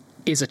stadium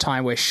is a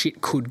time where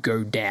shit could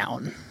go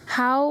down.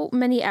 How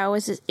many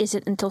hours is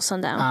it until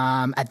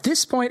sundown? At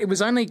this point, it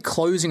was only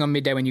closing on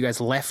midday when you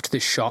guys left the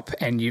shop,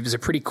 and it was a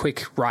pretty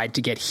quick ride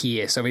to get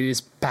here. So it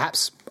is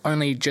perhaps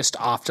only just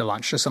after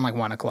lunch, just on like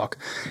 1 o'clock.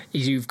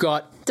 You've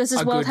got... Does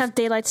this world have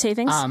daylight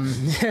savings?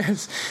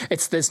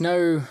 Yes. There's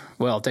no...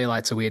 Well,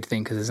 daylight's a weird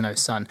thing because there's no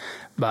sun,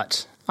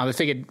 but I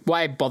figured,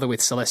 why bother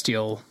with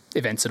celestial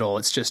events at all?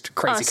 It's just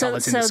crazy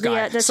colours in the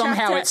sky.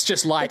 Somehow it's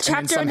just light, and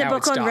then The chapter in the somehow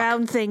it's book on dark.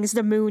 round things,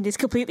 the moon, is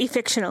completely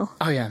fictional.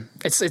 Oh, yeah.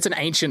 It's an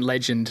ancient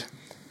legend.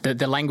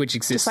 The language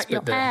exists, like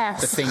your but ass.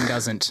 the thing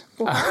doesn't.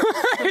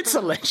 It's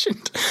a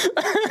legend.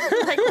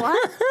 Like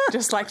what?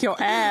 Just like your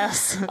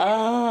ass.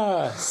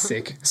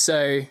 Sick.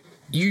 So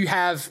you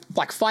have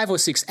like 5 or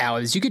 6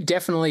 hours. You could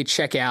definitely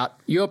check out.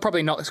 You're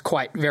probably not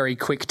quite very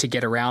quick to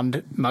get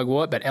around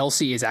Mugwort, but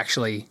Elsie is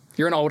actually...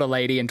 You're an older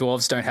lady and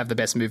dwarves don't have the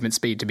best movement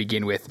speed to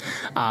begin with.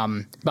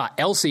 But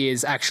Elsie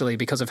is actually,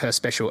 because of her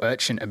special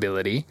urchin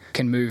ability,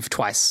 can move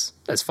twice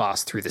as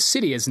fast through the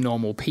city as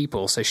normal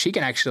people. So she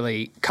can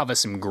actually cover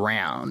some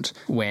ground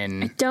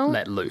when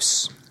let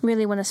loose.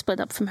 Really want to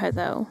split up from her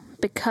though,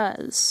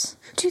 because...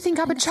 Do you think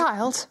I'm a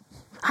child?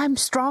 I'm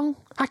strong.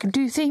 I can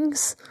do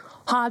things.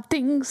 Hard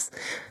things.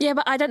 Yeah,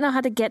 but I don't know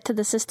how to get to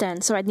the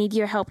cistern, so I need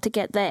your help to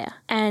get there.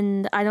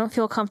 And I don't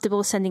feel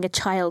comfortable sending a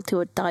child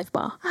to a dive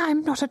bar.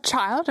 I'm not a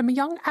child. I'm a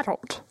young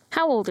adult.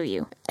 How old are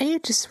you?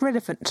 Age is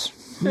relevant.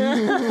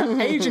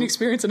 Age and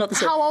experience are not the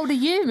same. How old are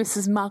you,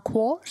 Mrs.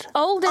 Mugwort?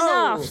 Old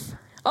enough.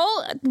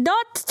 Oh,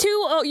 not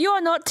too old. You're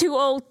not too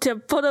old to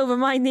put over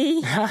my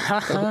knee.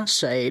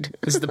 Shade.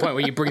 This is the point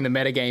where you bring the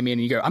metagame in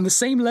and you go, I'm the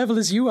same level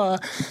as you are.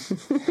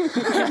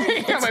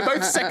 Yeah, we're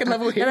both second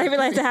level here. And I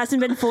realized it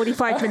hasn't been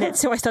 45 minutes,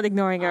 so I start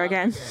ignoring her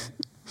again.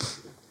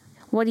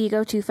 What do you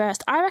go to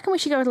first? I reckon we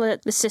should go to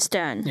the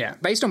cistern. Yeah,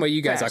 based on where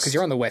you guys are, First. because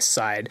you're on the west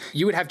side,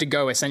 you would have to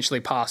go essentially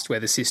past where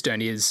the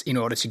cistern is in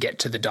order to get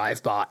to the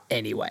dive bar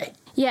anyway.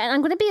 Yeah, and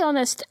I'm going to be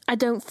honest, I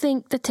don't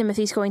think that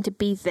Timothy's going to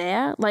be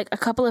there. Like, a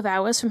couple of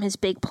hours from his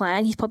big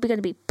plan, he's probably going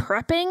to be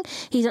prepping.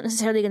 He's not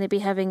necessarily going to be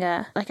having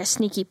a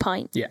sneaky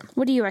pint. Yeah.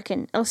 What do you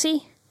reckon?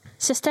 Elsie?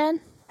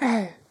 Cistern?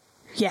 Oh,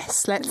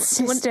 yes. Let's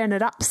cistern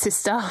it up,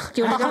 sister.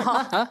 Do you want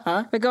to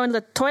go? We're going to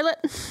the toilet?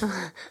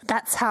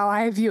 That's how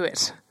I view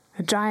it.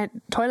 A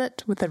giant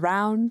toilet with a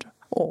round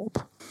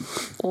orb.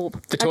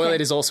 The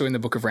toilet is also in the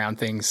Book of Round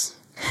Things.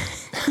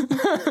 Check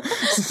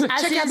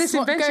out this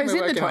what invention goes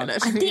we're in the working on.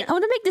 toilet. I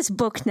want to make this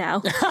book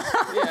now.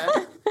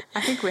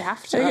 I think we have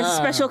I think to. it's a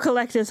special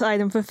collector's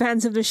item for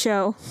fans of the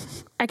show.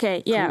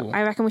 Okay, yeah, Cool.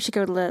 I reckon we should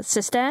go to the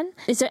cistern.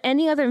 Is there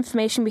any other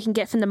information we can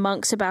get from the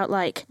monks about,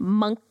 like,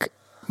 Monk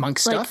like,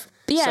 stuff?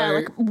 yeah, So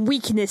like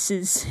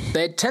weaknesses?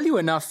 they tell you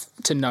enough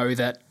to know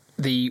that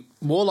the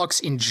warlocks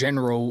in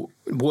general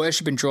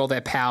worship and draw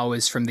their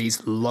powers from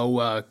these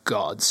lower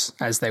gods,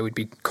 as they would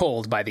be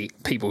called by the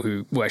people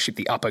who worship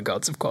the upper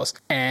gods, of course.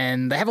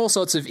 And they have all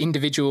sorts of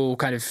individual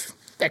kind of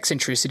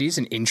eccentricities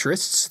and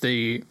interests.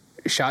 The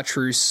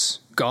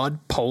chartreuse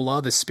god,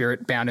 Polar, the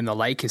spirit bound in the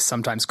lake, is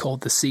sometimes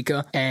called the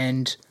Seeker,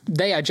 and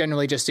they are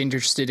generally just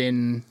interested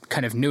in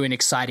kind of new and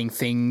exciting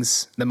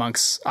things. The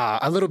monks are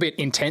a little bit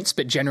intense,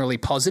 but generally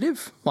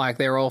positive. Like,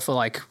 they're all for,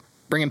 like,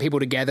 bringing people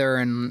together,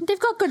 and They've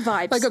got good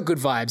vibes. they got good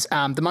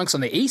vibes. The monks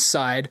on the east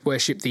side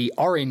worship the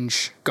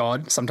orange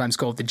god, sometimes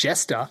called the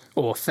Jester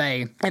or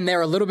Fae, and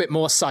they're a little bit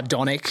more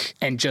sardonic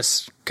and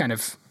just kind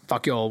of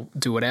fuck y'all,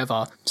 do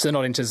whatever. So they're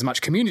not into as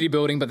much community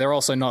building, but they're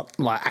also not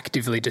like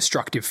actively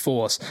destructive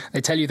force. They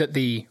tell you that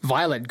the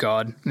violet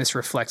god, and this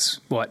reflects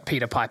what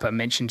Peter Piper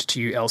mentioned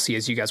to you, Elsie,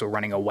 as you guys were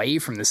running away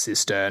from the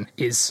cistern,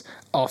 is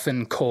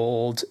often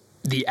called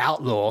the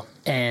outlaw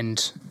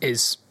and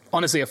is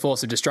honestly a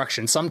force of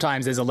destruction.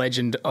 Sometimes there's a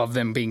legend of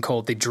them being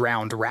called the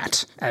drowned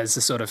rat as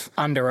a sort of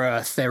under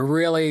earth. They're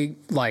really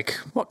like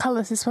What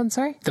colour is this one,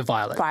 sorry? the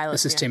violet. Violet,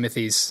 This is yeah.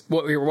 Timothy's.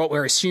 What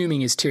we're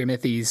assuming is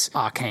Timothy's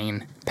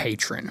arcane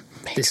patron.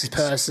 This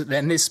is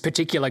and this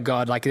particular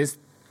god, like this,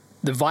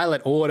 the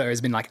Violet Order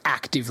has been like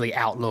actively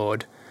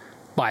outlawed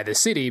by the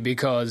city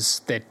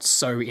because they're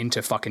so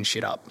into fucking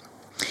shit up.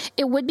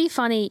 It would be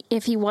funny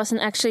if he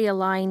wasn't actually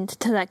aligned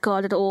to that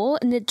god at all,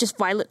 and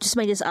Violet just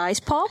made his eyes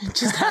pop.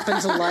 Just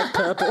happens to like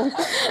purple.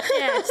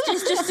 Yeah, it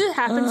just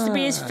happens to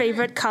be his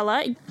favorite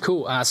color.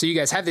 Cool. So you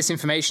guys have this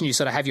information. You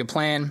sort of have your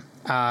plan.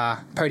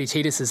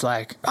 Protetitus is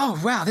like, oh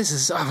wow, this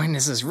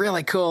is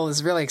really cool. This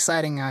is really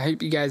exciting. I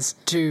hope you guys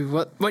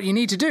do what you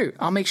need to do.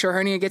 I'll make sure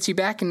Hernia gets you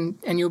back, and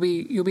you'll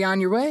be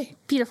on your way.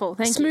 Beautiful,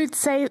 thank you.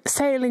 Smooth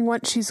sailing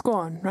once she's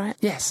gone, right?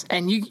 Yes,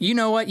 and you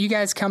know what? You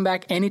guys come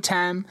back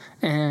anytime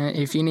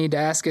if you need to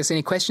ask us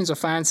any questions or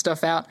find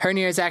stuff out.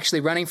 Hernia is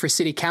actually running for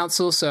city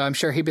council, so I'm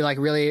sure he'd be like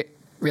really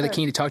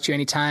keen to talk to you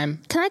anytime.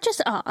 Can I just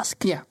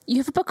ask? Yeah. You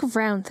have a book of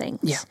round things.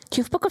 Yeah. Do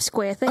you have a book of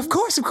square things? Of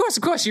course.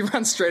 You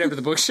run straight over to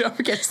the bookshop,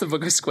 gets the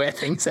book of square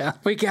things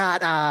out. We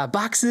got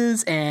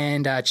boxes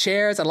and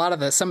chairs. Some of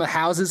the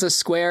houses are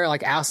square,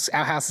 like our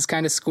house is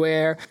kind of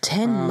square.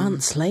 10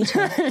 months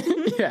later.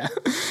 Yeah.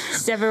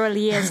 Several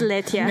years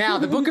later. Now,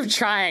 the book of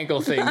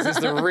triangle things is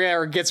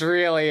gets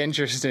really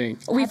interesting.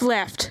 We've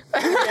left.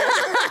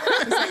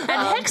 And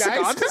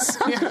hexagons.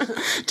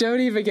 Guys, don't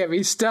even get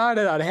me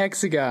started on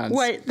hexagons.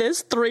 Wait,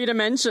 there's 3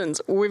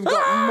 dimensions. We've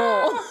got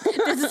more.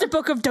 This is a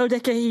book of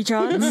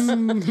dodecahedrons.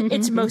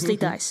 It's mostly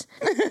dice.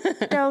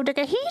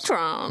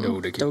 Dodecahedron.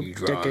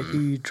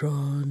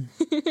 Dodecahedron.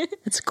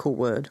 It's a cool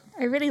word.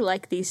 I really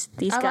like these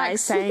I like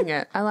guys. saying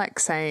it. I like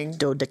saying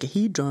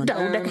Dodecahedron.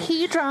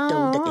 dodecahedron.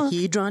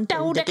 Dodecahedron.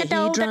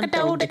 Dodecahedron.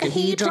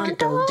 Dodecahedron. Dodecahedron.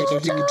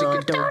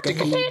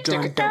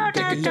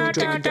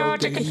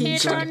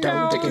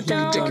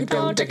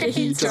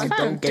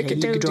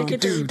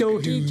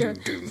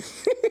 Dodecahedron.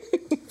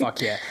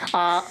 Fuck yeah.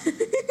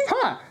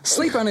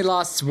 Sleep only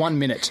lasts 1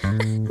 minute. So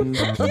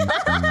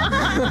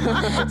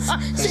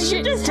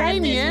you just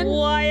have this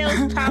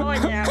wild power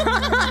now.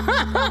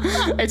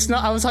 It's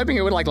not. I was hoping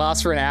it would like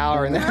last for an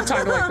hour and then have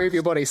time to like move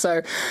your body.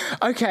 So,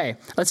 okay,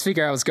 let's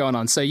figure out what's going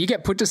on. So you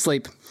get put to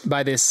sleep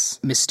by this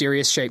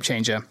mysterious shape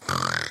changer.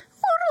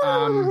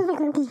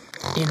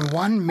 In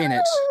 1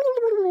 minute,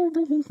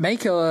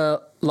 make a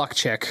luck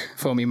check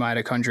for me,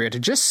 mitochondria, to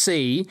just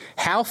see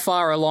how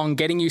far along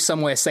getting you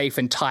somewhere safe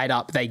and tied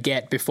up they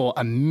get before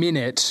a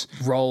minute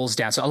rolls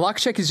down. So a luck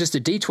check is just a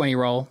d20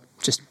 roll,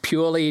 just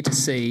purely to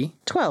see.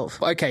 12.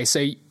 Okay,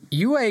 so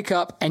you wake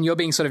up and you're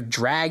being sort of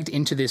dragged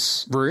into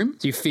this room.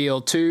 You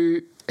feel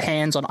 2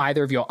 hands on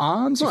either of your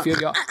arms. You feel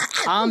your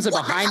arms are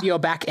behind your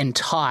back and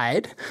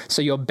tied.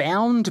 So you're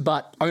bound,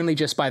 but only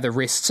just by the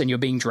wrists, and you're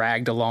being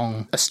dragged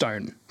along a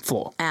stone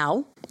floor.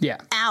 Ow. Yeah.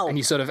 Ow. And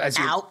you sort of, as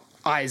your Ow.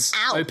 eyes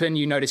Ow. open,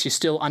 you notice you're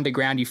still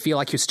underground. You feel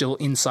like you're still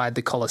inside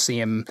the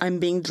Colosseum. I'm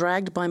being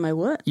dragged by my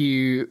what?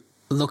 You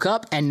look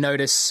up and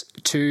notice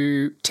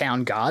 2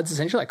 town guards,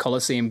 essentially like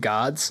Colosseum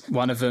guards.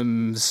 One of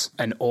them's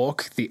an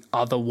orc. The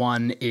other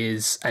one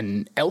is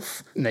an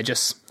elf. And they're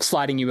just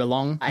sliding you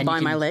along. And By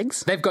my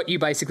legs? They've got you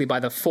basically by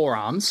the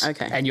forearms.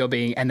 Okay. And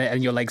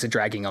and your legs are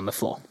dragging on the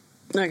floor.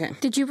 Okay.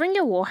 Did you bring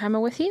your Warhammer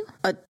with you?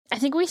 I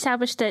think we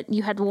established that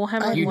you had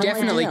Warhammer. You Well,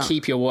 definitely yeah.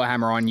 keep your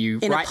Warhammer on you.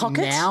 In a right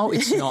pocket? now,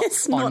 it's not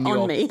It's on not on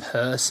your me.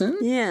 person.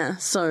 Yeah,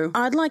 so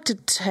I'd like to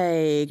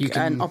take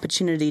an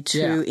opportunity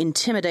to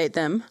intimidate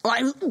them.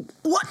 Like,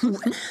 what?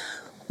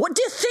 What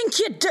do you think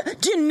you do?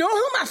 Do you know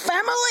who my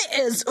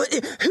family is? Who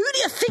do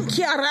you think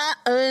you're at?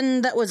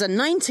 And that was a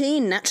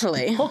 19,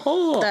 naturally.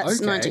 That's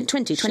okay. 19,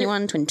 20,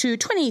 21, 22,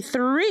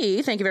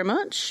 23. Thank you very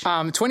much.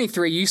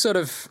 23, you sort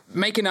of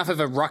make enough of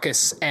a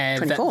ruckus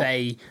and that 24.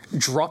 they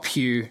drop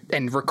you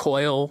and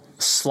recoil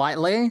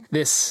slightly.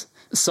 This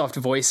soft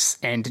voice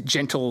and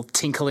gentle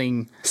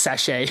tinkling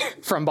sachet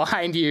from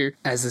behind you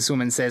as this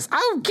woman says,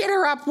 "Oh, get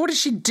her up. What is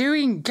she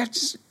doing?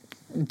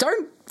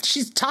 Don't.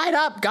 She's tied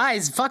up,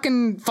 guys.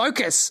 Fucking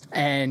focus."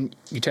 And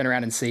you turn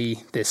around and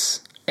see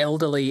this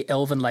elderly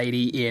elven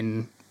lady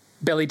in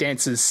belly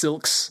dancer's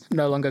silks,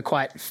 no longer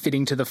quite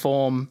fitting to the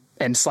form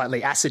and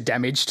slightly acid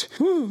damaged,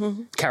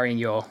 carrying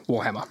your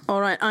Warhammer.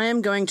 All right, I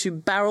am going to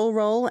barrel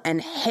roll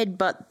and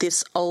headbutt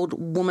this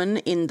old woman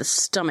in the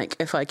stomach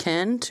if I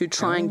can to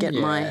try and get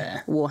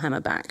my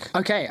Warhammer back.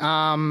 Okay,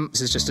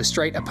 this is just a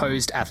straight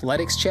opposed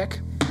athletics check.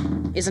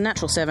 Is a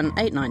natural 7,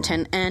 8, 9,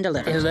 10, and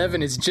 11.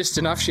 11 is just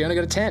enough. She only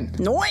got a 10.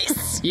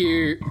 Nice!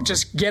 You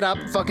just get up,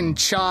 fucking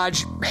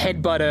charge,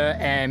 headbutt her,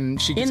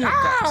 and she gets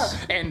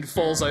and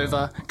falls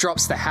over,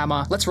 drops the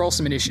hammer. Let's roll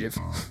some initiative.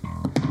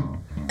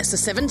 It's a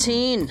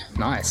 17.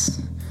 Nice.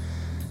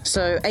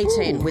 So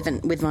 18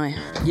 with my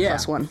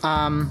plus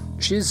 1.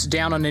 She's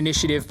down on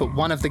initiative, but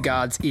one of the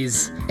guards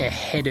is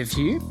ahead of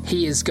you.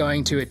 He is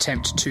going to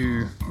attempt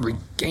to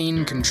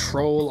regain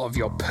control of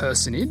your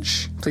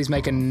personage. Please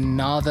make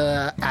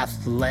another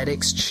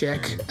athletics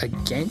check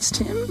against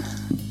him.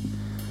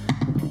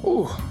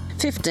 Ooh,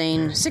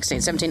 15, 16,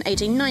 17,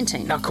 18,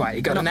 19. Not quite.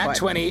 You got a nat quite.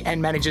 20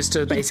 and manages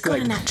to basically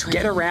got a nat 20.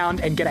 get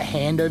around and get a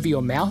hand over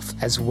your mouth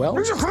as well.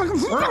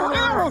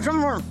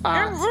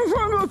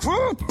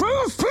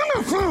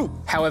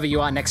 However, you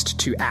are next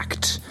to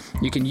act.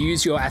 You can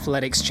use your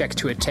athletics check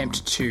to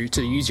attempt to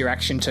use your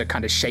action to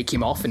kind of shake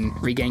him off and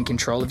regain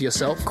control of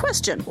yourself.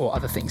 Question. Or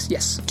other things.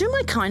 Yes. Do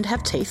my kind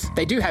have teeth?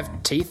 They do have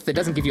teeth. That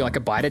doesn't give you like a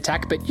bite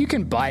attack, but you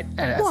can bite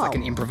as like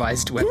an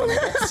improvised weapon, I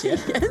guess. Yeah.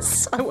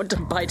 Yes, I want to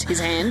bite his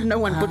hand. No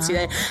one puts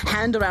their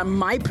hand around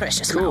my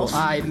precious Cool.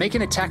 mouth. Make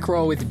an attack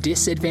roll with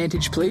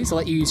disadvantage, please. I'll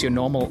let you use your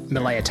normal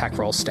melee attack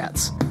roll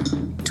stats.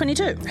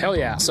 22. Hell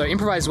yeah. So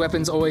improvised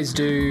weapons always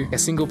do a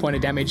single point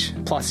of damage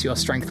plus your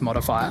strength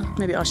modifier.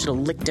 Maybe I should have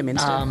licked him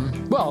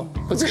instead. Well,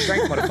 what's your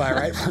strength modifier,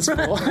 right? Plus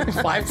 4.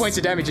 5 points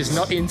of damage is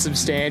not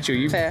insubstantial.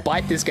 You Fair.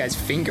 bite this guy's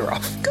finger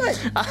off. Good.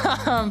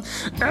 Fuck.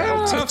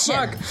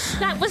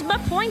 That was my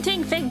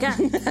pointing finger.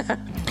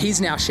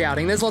 He's now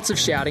shouting. There's lots of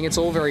shouting. It's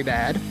all very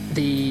bad.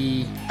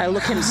 I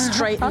look him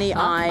straight in the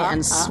eye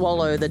and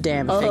swallow the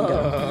damn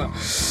finger.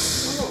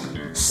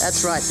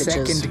 That's right,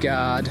 bitches. Second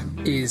guard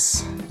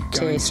is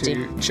going Tasty.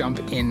 to jump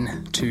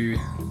into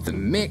the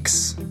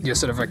mix. You're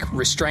sort of like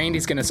restrained.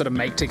 He's going to sort of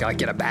make to like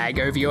get a bag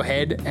over your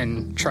head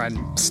and try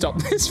and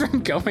stop this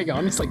from going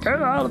on. He's like,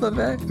 get out of the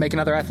bag. Make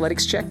another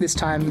athletics check. This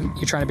time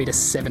you're trying to beat a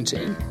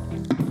 17.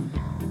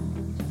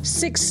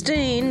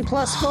 16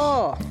 plus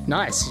 4.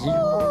 Nice.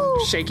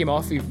 You shake him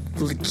off. You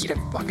get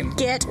a fucking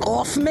Get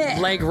off me.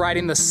 leg right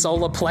in the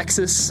solar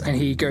plexus, and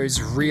he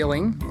goes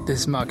reeling,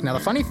 this mug. Now, the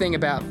funny thing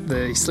about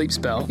the sleep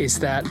spell is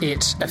that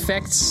it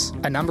affects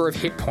a number of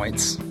hit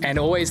points, and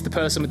always the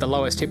person with the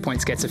lowest hit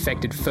points gets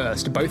affected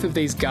first. Both of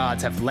these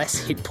guards have less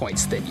hit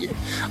points than you.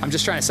 I'm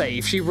just trying to say,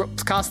 if she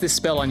casts this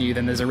spell on you,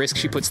 then there's a risk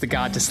she puts the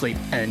guard to sleep,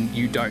 and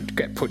you don't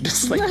get put to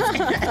sleep.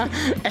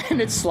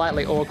 And it's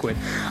slightly awkward.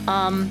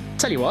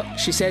 Tell you what,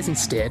 she says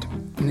instead,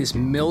 in this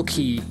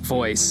milky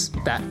voice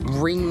that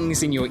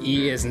rings in your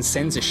ears and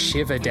sends a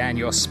shiver down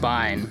your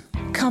spine.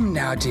 Come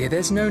now, dear,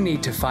 there's no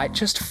need to fight,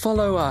 just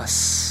follow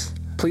us.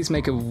 Please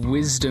make a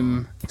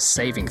wisdom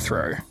saving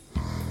throw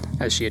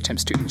as she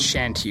attempts to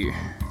enchant you.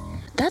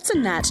 That's a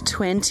nat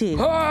 20.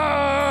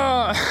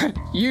 Ah!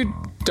 You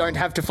don't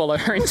have to follow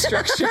her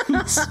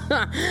instructions.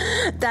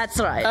 That's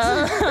right.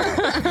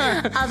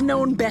 I've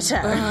known better.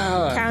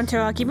 Counter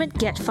argument,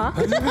 get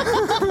fucked.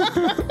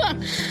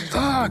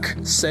 Fuck.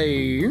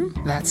 So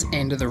that's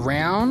end of the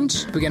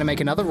round. We're going to make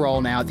another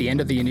roll now at the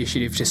end of the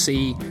initiative to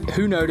see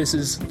who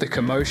notices the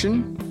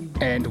commotion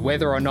and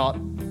whether or not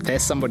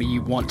there's somebody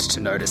you want to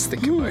notice the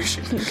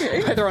commotion.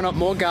 Whether or not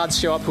more guards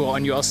show up who are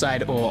on your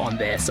side or on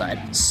their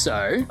side.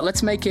 So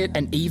let's make it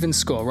an even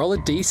score. Roll a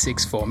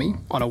d6 for me.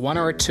 On a 1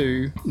 or a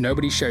 2,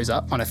 nobody shows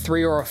up. On a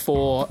 3 or a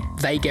 4,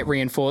 they get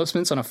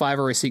reinforcements. On a 5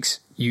 or a 6,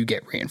 you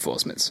get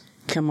reinforcements.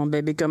 Come on,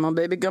 baby. Come on,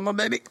 baby. Come on,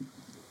 baby.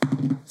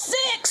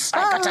 6!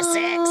 I got a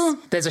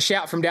 6. There's a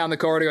shout from down the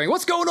corridor going,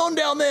 "What's going on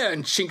down there?"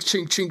 And chink,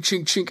 chink, chink,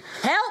 chink, chink.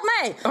 Help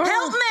me!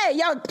 Help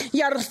me!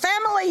 Your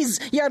families,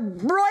 your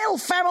royal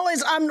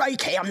families. I'm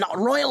not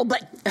royal,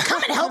 but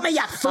come and help me,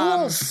 you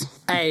fools!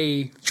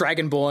 A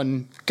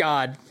dragonborn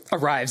guard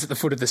arrives at the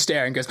foot of the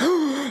stair and goes,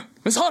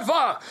 "Miss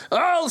Hotfire,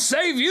 I'll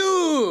save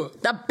you!"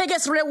 The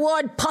biggest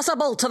reward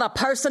possible to the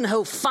person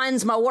who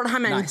finds my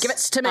warhammer and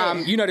gives it to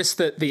me. You notice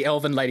that the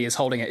elven lady is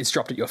holding it. It's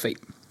dropped at your feet.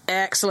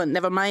 Excellent.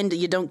 Never mind.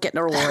 You don't get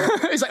the reward.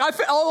 He's like,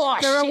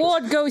 The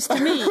reward goes to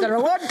me. The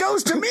reward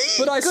goes to me.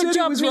 But I said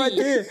job, it was me. right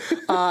there.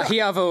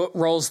 Hiavo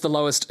rolls the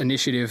lowest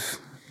initiative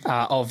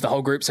of the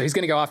whole group, so he's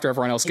going to go after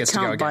everyone else gets to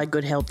go Can't again. buy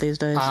good help these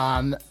days.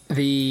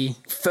 The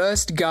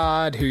first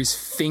guard whose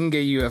finger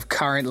you have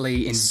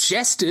currently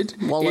ingested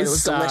Swallowed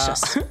was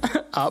delicious.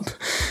 Up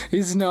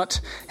is not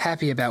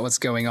happy about what's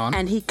going on.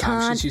 and he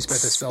can't she's used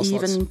both her spell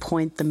slots. even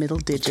point the middle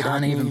digit.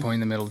 Can't at even me. point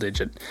the middle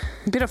digit.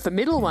 Bit off the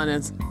middle one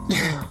is.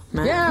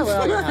 Man. Yeah,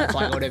 well, it's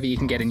like whatever you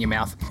can get in your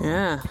mouth.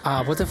 Yeah.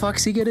 What the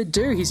fuck's he gonna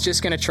do? He's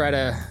just gonna try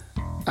to.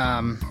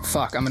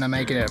 Fuck, I'm gonna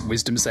make a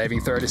wisdom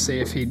saving throw to see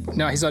if he.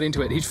 No, he's not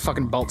into it. He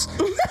fucking bolts.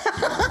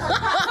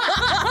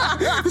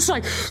 It's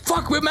like,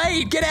 fuck, we're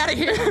made. Get out of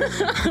here.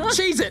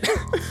 Cheese it.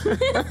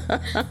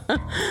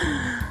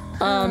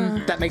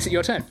 That makes it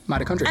your turn,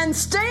 mitochondria. And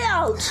stay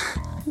out.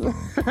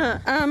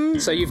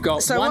 So you've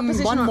got So what one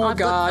position more I've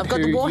got- guard I've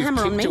got the who Warhammer you've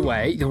on kicked me.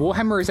 away. The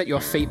Warhammer is at your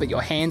feet, but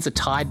your hands are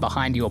tied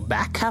behind your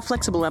back. How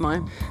flexible am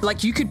I?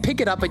 Like, you could pick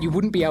it up, but you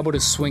wouldn't be able to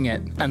swing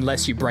it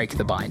unless you break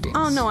the bindings.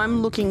 Oh no,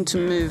 I'm looking to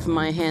move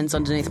my hands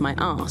underneath my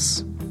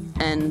arse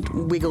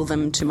and wiggle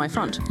them to my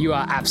front. You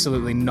are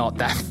absolutely not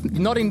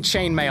in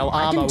chainmail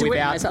armor do it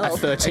without a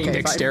myself. 13 Okay,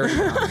 dexterity.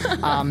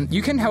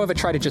 You can, however,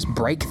 try to just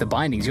break the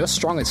bindings. You're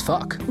strong as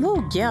fuck.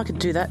 Well, yeah, I could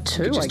do that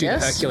too, Just I do the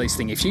guess. Hercules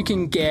thing. If you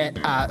can get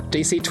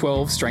DC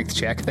 12 strength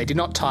check, they did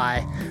not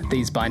tie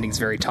these bindings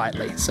very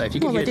tightly. So if you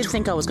can Well, I get did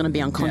think I was going to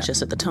be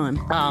unconscious at the time.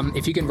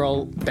 if you can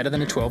roll better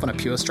than a 12 on a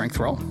pure strength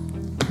roll.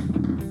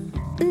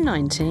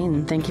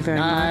 19, thank you very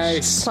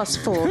Nice. much. Plus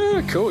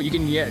 4. Cool, you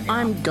can,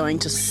 I'm going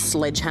to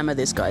sledgehammer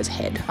this guy's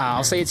head.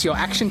 I'll say it's your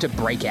action to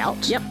break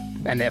out. Yep.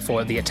 and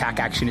therefore the attack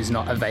action is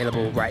not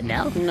available right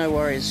now. No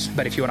worries.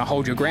 But if you want to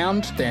hold your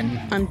ground,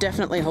 then I'm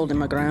definitely holding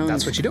my ground.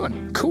 that's what you're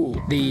doing.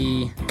 Cool.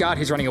 The guard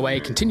who's running away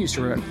continues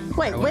to run.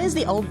 Wait, where's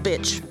the old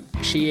bitch?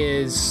 She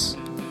is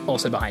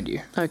also behind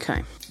you.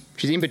 Okay.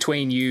 She's in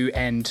between you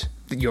and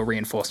your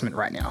reinforcement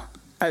right now.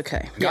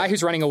 Okay. The guy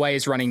who's running away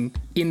is running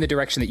in the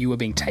direction that you were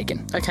being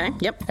taken. Okay,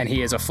 yep. And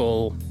he has a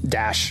full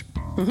dash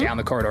down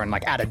the corridor and,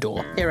 like, at a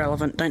door.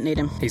 Irrelevant, don't need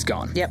him. He's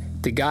gone. Yep.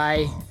 The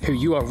guy who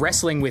you are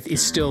wrestling with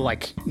is still,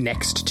 like,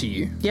 next to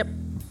you. Yep.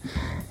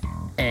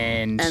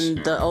 And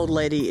the old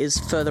lady is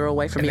further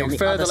away from me on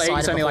the other side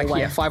lady's of the only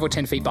hallway. 5 or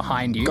 10 feet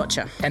behind you.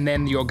 Gotcha. And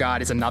then your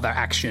guard is another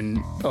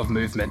action of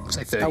movement,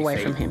 say 30 Away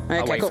feet. from him. Okay,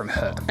 away cool. from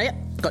her. Oh, yep,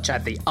 gotcha.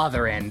 At the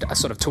other end,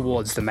 sort of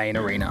towards the main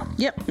arena.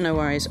 Yep, no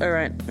worries. All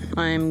right.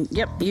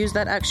 Use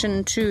that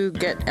action to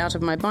get out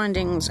of my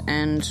bindings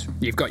and...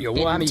 You've got your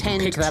warhammer, you can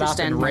intend pick that to up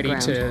stand and my ready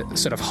ground. to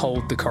sort of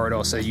hold the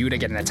corridor so you to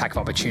get an attack of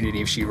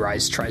opportunity if she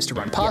tries to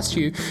run past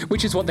you,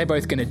 which is what they're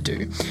both going to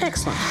do.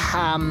 Excellent.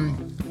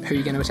 Who are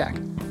you going to attack?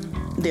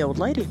 The old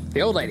lady.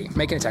 The old lady.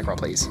 Make an attack roll,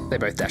 please. They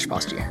both dash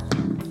past you.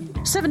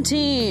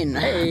 17.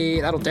 Hey,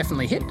 that'll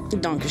definitely hit.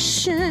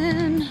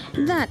 Dankeschön.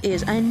 That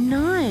is a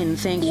 9,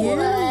 thank you.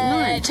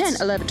 9, 10,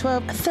 11,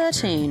 12,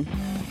 13.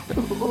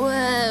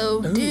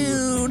 Whoa,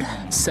 dude.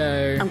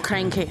 So, I'm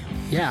cranky.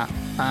 yeah.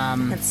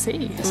 Let's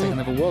see. The second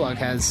level warlock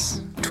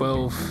has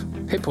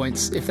 12 hit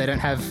points if they don't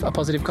have a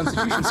positive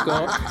constitution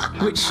score,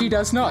 which she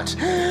does not.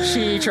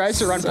 She tries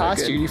to run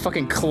past you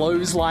fucking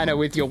clothesline her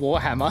with your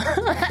warhammer,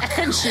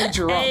 and she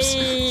drops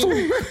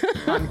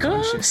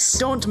unconscious.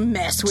 Don't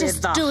mess with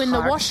Just the doing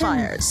the heart washing.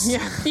 fires.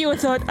 Yeah. You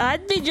thought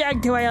I'd be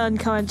dragged away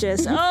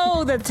unconscious.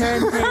 Oh, the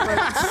turntables.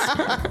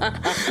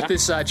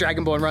 This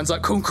Dragonborn runs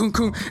like, coom, coom,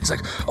 coom. He's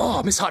like,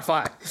 oh, Miss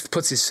Heartfire.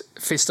 Puts his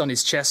fist on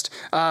his chest.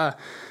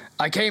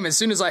 I came as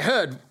soon as I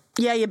heard.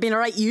 Yeah, you've been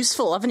right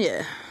useful, haven't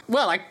you?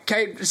 Well, I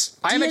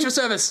am at your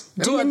service.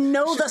 Do you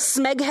know the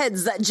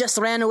smegheads that just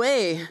ran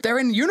away? They're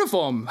in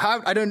uniform.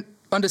 How? I don't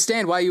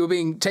understand why you were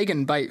being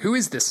taken by... Who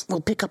is this?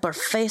 We'll pick up her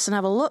face and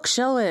have a look,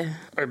 shall we?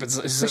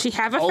 Does she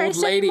have a old face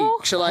lady?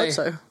 anymore? Shall I I? hope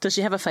so. Does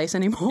she have a face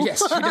anymore? Yes,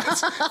 she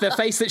does. The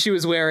face that she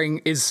was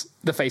wearing is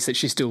the face that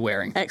she's still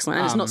wearing. Excellent.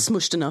 And it's not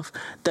smushed enough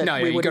that No,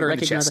 we you wouldn't got her in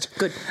the recognise chest. it.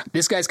 Good.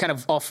 This guy's kind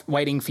of off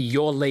waiting for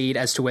your lead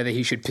as to whether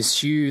he should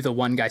pursue the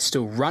one guy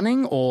still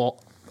running or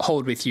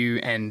hold with you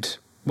and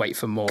wait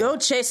for more. Go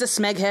chase a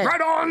smeghead.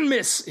 Right on,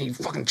 miss! He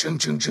fucking chung,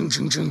 chung, chung,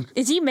 chung, chung.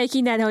 Is he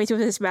making that noise with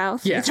his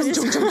mouth? Yeah. It's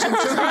just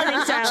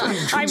running sound.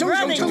 I'm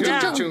running chung, chung, now.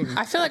 chung, chung.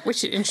 I feel like we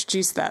should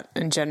introduce that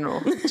in general.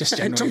 Just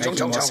generally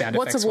making more sound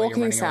What's effects a while you're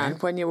walking running sound? away.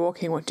 When you're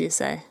walking, what do you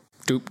say?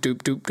 Doop,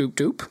 doop, doop, doop,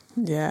 doop.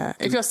 Yeah.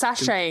 If you're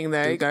sashaying,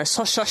 though, you go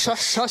sosh, sosh, sosh,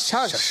 sosh,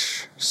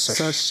 sosh.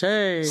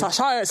 Sashay.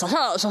 Sashay,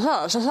 sashay,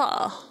 sashay,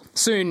 sashay.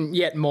 Soon,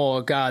 yet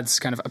more guards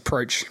kind of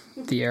approach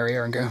the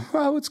area and go,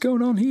 oh, what's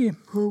going on here?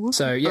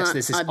 So, yes,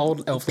 there's this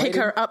old elf Pick lady.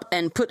 her up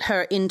and put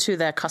her into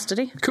their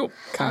custody. Cool.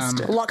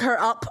 Lock her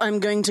up. I'm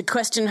going to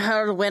question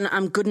her when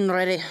I'm good and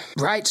ready.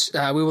 Right,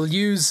 we will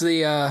use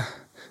the...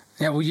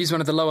 we'll use one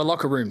of the lower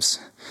locker rooms.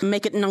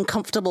 Make it an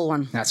uncomfortable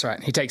one. That's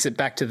right. He takes it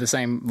back to the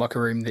same locker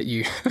room that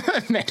you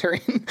met her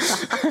in.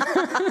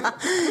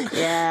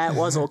 Yeah, it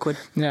was awkward.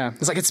 Yeah.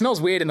 It's like, it smells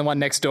weird in the one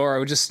next door. I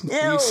would just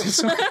use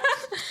this one.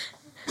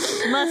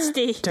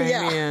 Musty.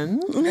 Damien.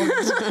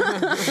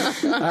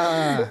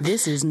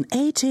 This is an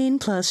 18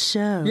 plus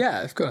show.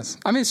 Yeah, of course.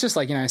 I mean, it's just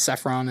like,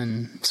 saffron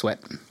and sweat.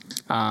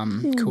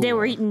 Cool. They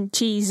were eating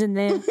cheese in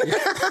there.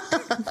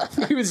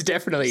 He was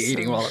definitely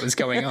eating while it was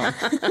going on.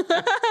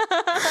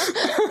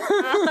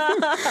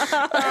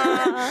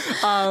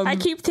 I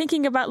keep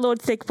thinking about Lord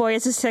Thickboy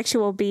as a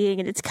sexual being,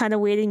 and it's kind of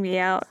weirding me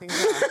out.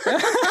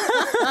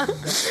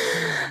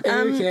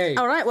 Okay.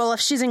 All right, well, if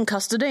she's in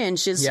custody and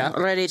she's Yeah.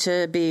 ready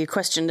to be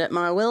questioned at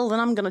my will, then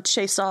I'm going to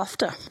chase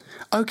after.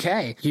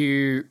 Okay.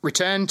 You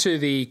return to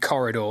the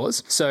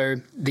corridors. So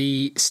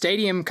the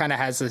stadium kind of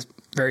has a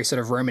very sort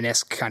of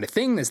Romanesque kind of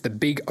thing. There's the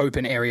big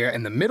open area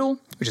in the middle,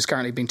 which is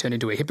currently being turned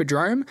into a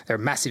hippodrome. There are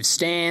massive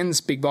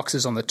stands, big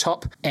boxes on the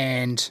top,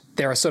 and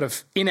there are sort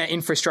of inner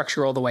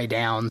infrastructure all the way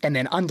down. And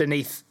then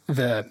underneath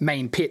the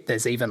main pit,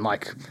 there's even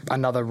like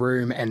another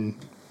room and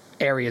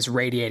areas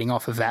radiating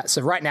off of that.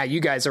 So right now you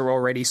guys are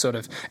already sort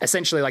of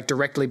essentially like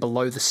directly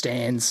below the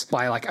stands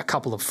by like a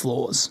couple of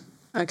floors.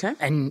 Okay.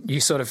 And you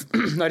sort of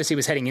notice he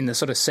was heading in the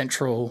sort of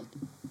central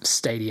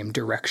stadium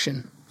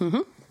direction.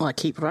 Well, I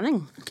keep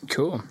running.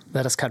 Cool.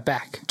 Let us cut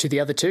back to the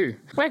other two.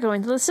 We're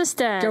going to the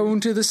sister.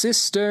 Going to the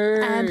sister.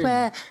 And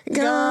we're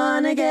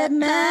gonna get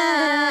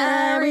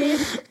married.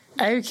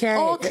 Okay.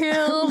 All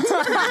killed.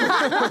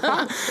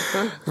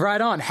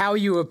 Right on. How are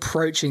you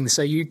approaching?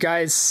 So you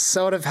guys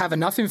sort of have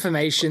enough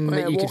information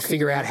that you can walking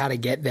figure out how to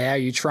get there. Are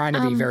you trying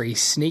to be very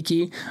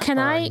sneaky? Can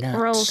or I not?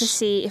 roll to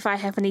see if I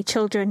have any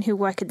children who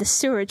work at the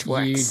sewage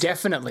works? You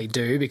definitely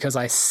do, because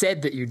I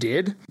said that you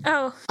did.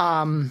 Oh,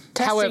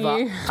 However,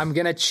 you. I'm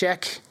going to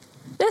check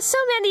There's so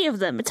many of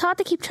them. It's hard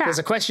to keep track. There's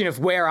a question of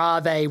where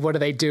are they? What are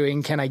they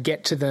doing? Can I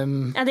get to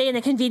them? Are they in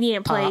a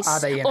convenient place? Are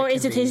they in a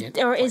is it convenient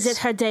is it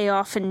her day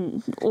off?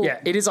 Yeah,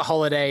 it is a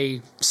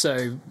holiday.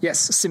 So yes,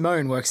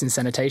 Simone works in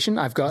sanitation.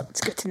 I've got.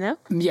 It's good to know.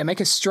 Yeah, make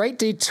a straight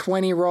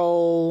D20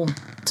 roll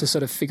to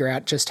sort of figure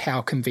out just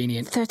how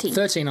convenient.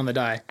 13 on the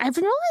die. I've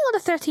been rolling a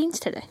lot of 13s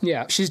today.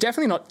 Yeah, she's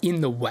definitely not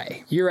in the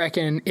way. You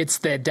reckon it's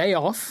their day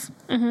off,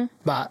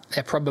 but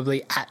they're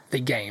probably at the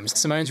games.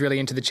 Simone's really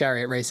into the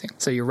chariot racing,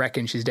 so you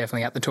reckon she's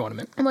definitely at the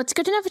tournament. Well, it's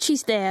good to know that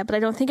she's there, but I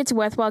don't think it's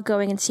worthwhile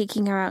going and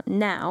seeking her out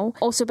now.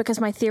 Also because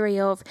my theory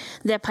of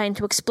they're planning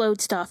to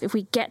explode stuff, if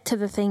we get to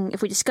the thing,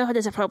 if we discover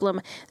there's a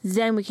problem,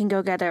 then we can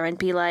go get her and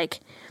be like,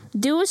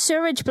 do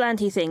sewage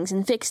planty things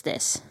and fix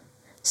this.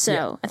 So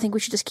Yeah. I think we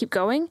should just keep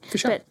going. For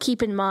sure. But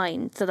keep in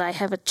mind that I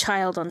have a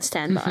child on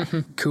standby.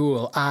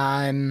 Cool.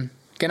 I'm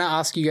going to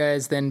ask you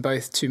guys then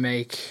both to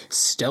make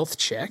stealth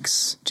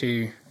checks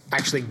to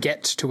actually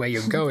get to where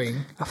you're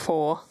going A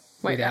 4.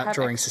 Wait, I without have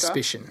drawing extra.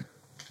 suspicion.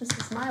 This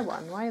is my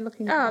one. Why are you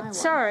looking at my Oh, one?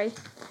 sorry.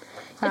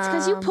 It's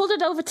because you pulled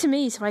it over to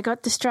me, so I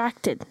got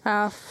distracted.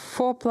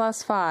 4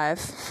 plus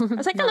 5. I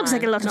was like, that looks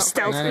like a lot of Not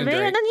stealth great. for me,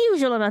 Not an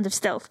unusual amount of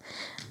stealth.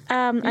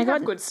 I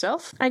got good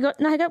stealth. I got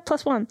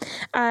 +1.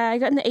 I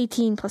got an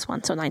 18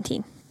 +1, so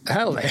 19.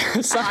 Hell,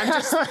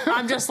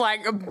 I'm just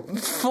like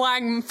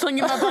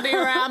flinging my body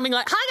around, being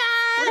like,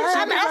 "Hi guys,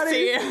 I'm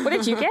Essie." What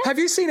did you get? have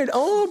you seen an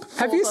orb?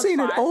 Have you plus seen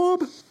an 5.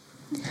 orb?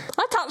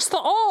 I touched the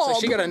orb.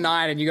 So she got a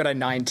 9 and you got a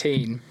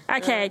 19.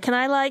 Okay, can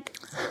I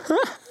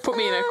Put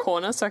me in a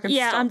corner so I can.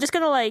 Yeah, stop. I'm just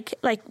gonna like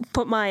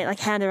put my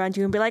hand around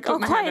you and be like, Put "Oh,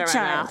 my hand quiet around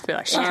child." her mouth, be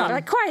like, yeah, "Shut up."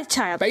 like quiet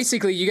child.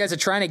 Basically, you guys are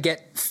trying to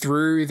get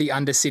through the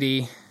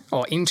Undercity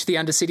or into the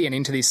Undercity and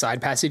into these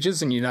side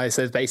passages, and you notice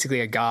there's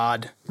basically a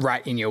guard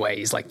right in your way.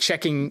 He's like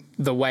checking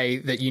the way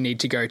that you need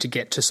to go to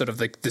get to sort of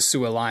the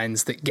sewer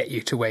lines that get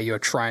you to where you're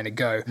trying to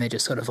go. And they're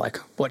just sort of like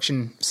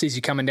watching, sees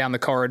you coming down the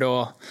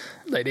corridor.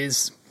 It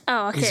is.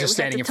 Oh, okay. He's just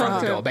we have standing to in front talk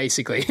of the to door, him.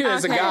 basically.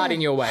 There's a Okay. guard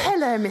in your way.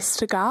 Hello,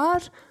 Mr.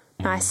 Guard.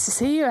 Nice to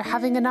see you.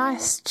 Having a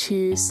nice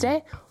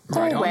Tuesday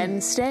Right or on.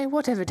 Wednesday,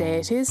 whatever day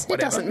it is. Whatever.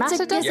 It doesn't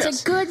matter, does it?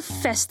 It's a good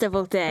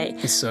festival day.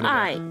 It's sort of a-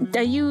 Alright,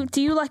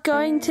 do you like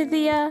going to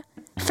the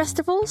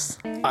festivals?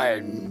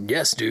 I,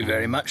 yes, do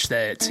very much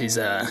that. He's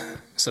a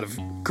sort of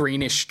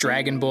greenish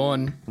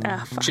dragonborn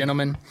Fuck.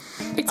 gentleman.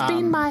 It's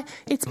been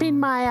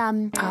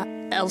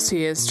my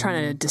Elsie is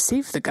trying to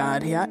deceive the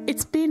guard here.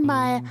 It's been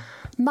my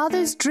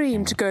mother's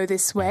dream to go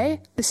this way.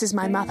 This is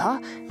my mother,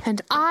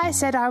 and I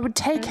said I would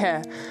take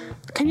her.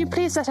 Can you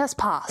please let us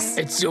pass?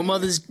 It's your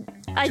mother's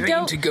I dream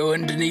don't- to go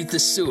underneath the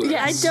sewers.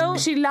 Yeah, I don't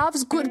She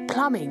loves good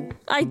plumbing.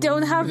 I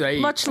don't have Right.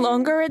 much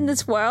longer in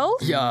this world.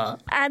 Yeah.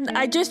 And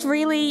I just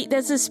really,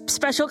 there's this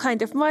special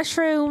kind of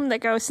mushroom that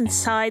goes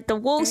inside the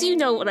walls. You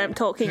know what I'm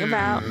talking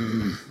about.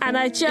 And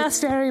I It's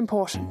just, very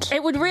important.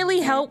 it would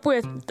really help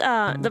with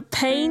the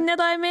pain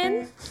that I'm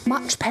in.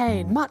 Much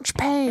pain, much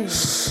pain.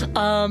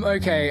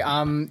 Okay,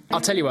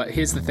 I'll tell you what,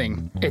 here's the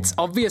thing. It's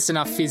obvious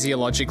enough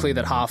physiologically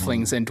that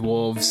halflings and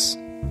dwarves...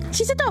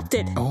 She's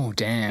adopted. Oh,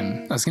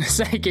 damn. I was going to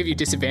say, give you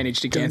disadvantage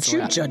to Don't cancel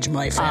you out. judge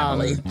my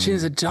family.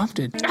 She's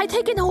adopted. I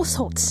take in all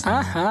sorts.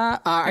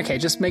 Okay,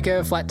 just make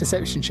a flat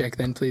deception check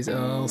then, please.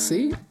 I'll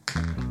see.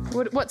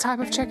 What type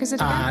of check is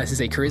it again? This is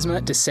a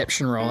charisma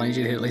deception roll. I need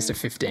you to hit at least a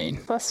 15.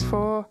 Plus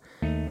 4.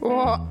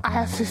 Oh, I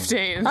have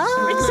 15.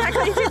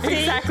 Exactly 15.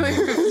 Exactly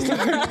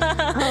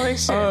 15. Holy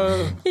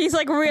shit. He's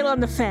like real on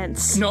the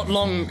fence. Not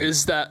long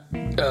is that,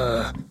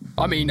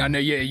 I mean, I know,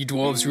 yeah, you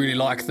dwarves really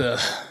like the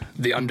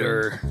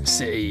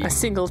Undercity. A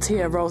single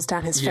tear rolls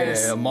down his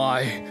face. Yeah,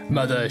 my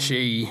mother,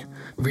 she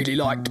really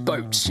liked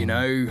boats, you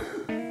know?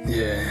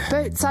 Yeah.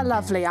 Boats are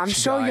lovely. I'm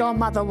sure died. your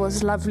mother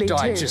was lovely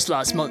Died too. just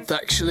last month,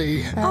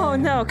 actually. Oh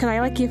no, can I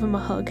like give him a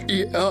hug?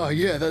 Yeah, oh,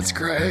 yeah, that's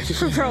great.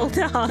 Roll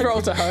to hug.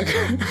 Roll to hug.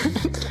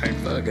 Don't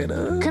fuck it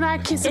up. Can I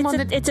kiss him on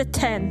the... It's a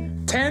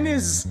 10. 10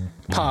 is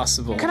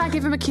passable. Can I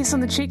give him a kiss on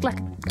the cheek like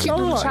a cute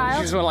little You just child?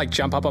 want to, like,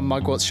 jump up on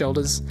Mugwort's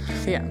shoulders?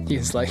 Yeah.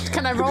 He's like...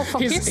 Can I roll for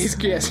kiss?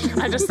 Yes.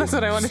 That's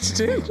what I wanted to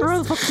do.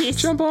 Roll for kiss.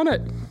 Jump on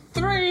it.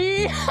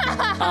 3.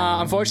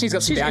 Unfortunately, he's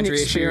got some boundary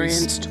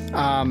issues.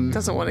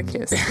 Doesn't want to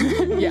kiss.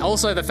 Yeah,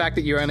 also the fact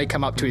that you only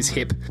come up to his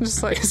hip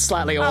Just like... is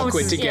slightly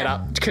awkward to get yeah.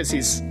 up because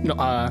he's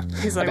not.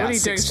 He's like, about "What are you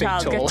doing, 6 feet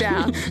child? Get tall."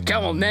 down.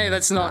 Come on, no,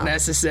 that's not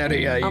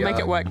necessary. I'll make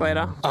it work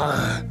later.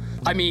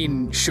 I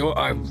mean, sure.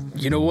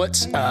 You know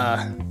what?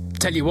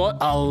 Tell you what,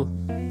 I'll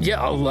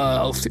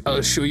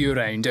show you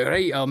around. All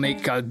right, I'll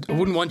make. I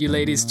wouldn't want you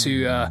ladies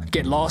to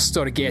get lost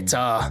or get,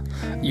 So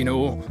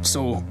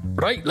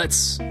right,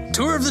 let's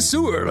tour of the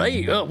sewer.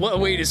 Right, what a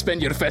way to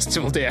spend your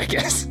festival day, I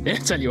guess. Yeah,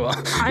 tell you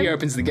what, he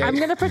opens the gate. I'm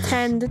gonna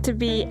pretend to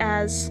be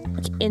as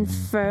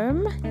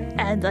infirm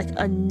and like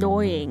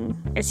annoying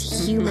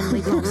as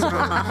humanly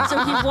possible.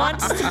 So he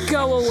wants to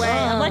go away.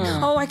 I'm like,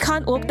 oh, I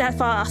can't walk that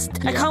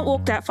fast. I can't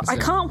walk that fast. I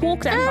can't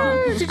walk that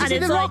fast. Did you And see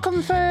it's the like, rock on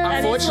first? and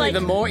it's Unfortunately, like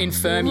the more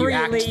infirm you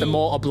act, really- the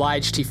more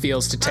obliged he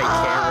feels to take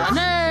care of.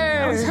 No!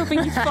 I was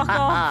hoping you'd fuck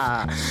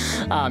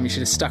off. You should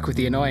have stuck with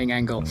the annoying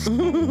angle.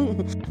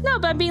 No,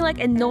 but I'm being like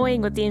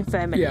annoying with the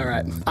infirmity. Yeah,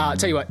 right.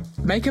 Tell you what,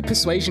 make a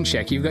persuasion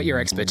check. You've got your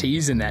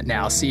expertise in that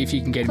now. See if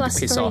you can get him to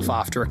piss +3. off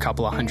after a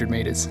couple of 100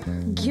 meters.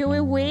 Go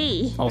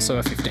away. Also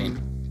a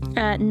 15.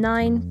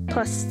 9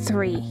 plus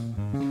 3.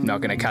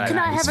 Not going to cut it Can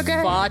out. I have a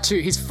go?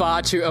 He's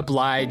far too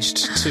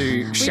obliged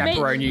to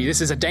chaperone you. This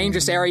is a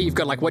dangerous area. You've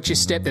got, like, watch your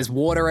step. There's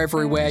water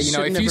everywhere. You know,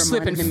 Shouldn't if you have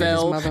slip and reminded him of his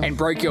fell mother. and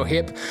broke your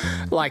hip,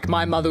 like,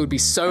 my mother would be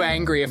so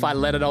angry if I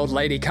let an old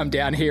lady come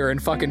down here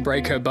and fucking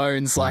break her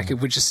bones. Like, it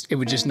would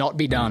just not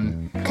be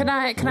done. Can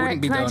I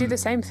Wouldn't be do done. the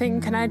same thing?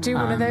 Can I do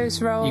one of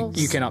those rolls?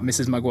 You cannot.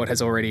 Mrs. Mugwort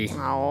has already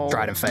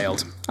tried and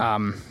failed.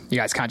 You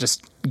guys can't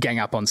just gang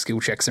up on skill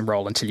checks and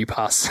roll until you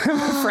pass.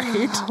 I'm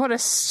afraid. What a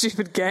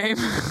stupid game.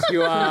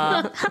 You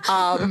are.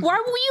 Why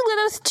will you let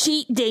us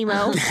cheat,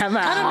 Damo? Come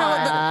on.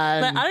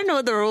 I don't know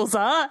what the rules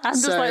are. I'm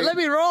just So- like, let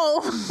me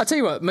roll. I'll tell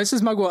you what,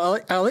 Mrs.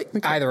 Mugwort, I'll let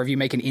either of you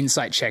make an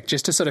insight check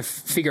just to sort of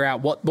figure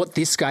out what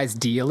this guy's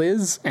deal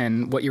is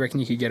and what you reckon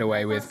you could get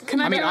away with.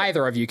 Can I mean, do it?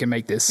 either of you can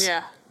make this.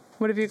 Yeah.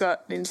 What have you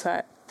got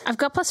insight? I've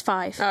got plus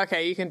 5.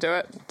 Okay, you can do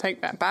it.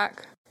 Take that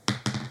back.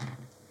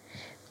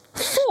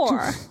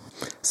 4.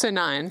 So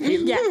 9.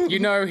 Yeah. You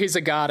know he's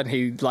a guard and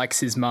he likes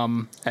his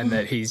mum and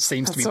that he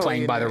seems to be That's all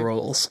playing you by the know.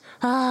 rules.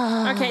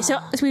 Okay, so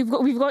we've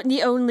got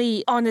the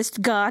only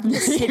honest guard in the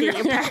city,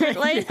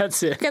 apparently.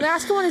 That's it. Can I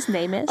ask him what his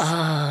name is?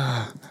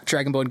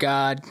 Dragonborn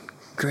guard,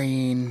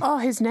 green. Oh,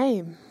 his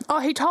name. Oh,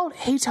 he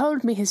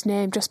told me his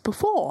name just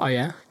before. Oh,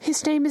 yeah?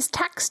 His name is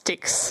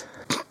Taxtix.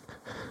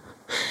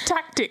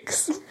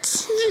 Tactics.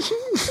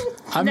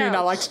 I mean, No.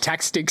 I liked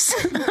tactics.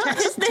 His name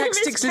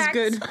Tactics is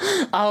good.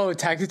 Oh,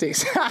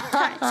 tactics.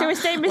 So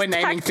his name is We're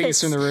naming things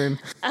from the room.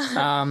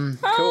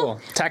 Cool.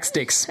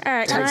 Tactics. All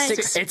right, can I-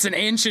 It's an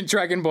ancient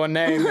Dragonborn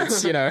name.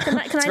 It's, you know, can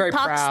it's I- very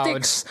proud.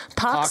 Parksticks.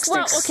 Parksticks.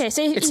 Well, okay,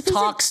 so if it's he's a-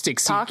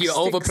 Talksticks. You Talksticks.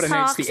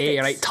 overpronounce the A,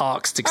 right?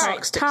 Talksticks. All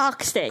right,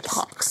 Talksticks.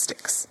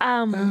 Talksticks.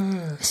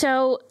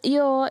 So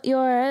you're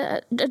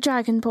a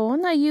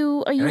dragonborn. Are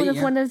you Right, one of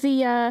yeah. one of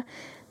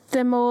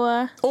the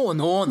more? Oh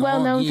no,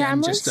 Well-known yeah,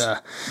 I'm families? just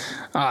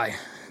I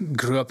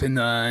grew up in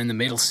the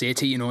middle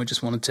city. You know,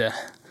 just wanted to,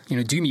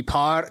 do me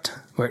part.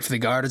 Worked for the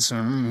guards for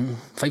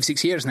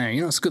 5-6 years now.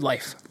 You know, it's a good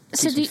life.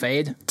 So Keeps me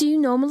fed. do you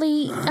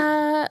normally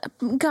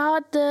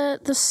guard the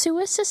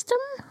sewer system,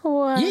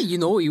 or Yeah,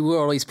 you were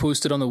always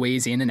posted on the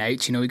ways in and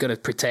out. You know, we got to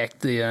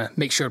protect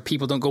make sure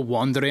people don't go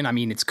wandering. I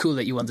mean, it's cool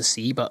that you want to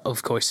see, but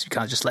of course you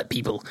can't just let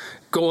people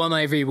go on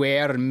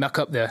everywhere and muck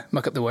up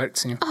the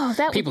works. You know. Oh,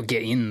 that would- people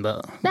get in,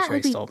 but I'm that sure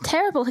would be stop.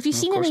 terrible. Have you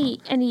seen course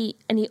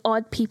any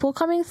odd people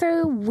coming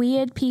through?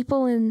 Weird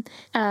people in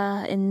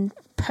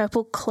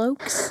purple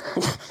cloaks.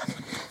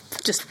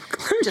 Just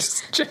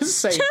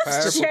say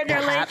purple,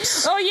 Generally,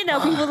 perhaps.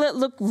 people that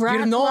look rat.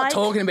 You're not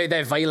talking about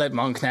that Violet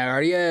Monk now,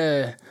 are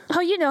you? Oh,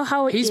 you know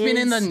how it is. He's been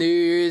in the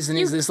news, and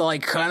he's this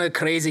like kind of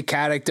crazy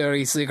character.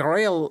 He's like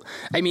real.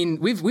 I mean,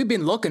 we've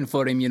been looking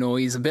for him. You know,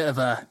 he's a bit of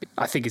a.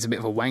 I think he's a bit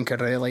of a wanker,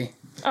 really.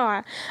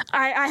 Oh,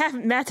 I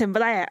haven't met him,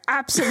 but I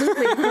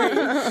absolutely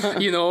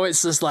agree. You know,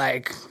 it's just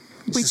like.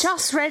 We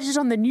just read it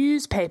on the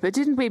newspaper,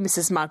 didn't we,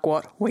 Mrs.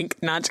 Mugwort? Wink,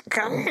 nudge.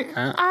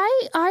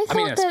 I thought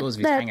mean, I suppose if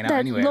he's hanging out that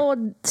anywhere.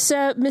 Lord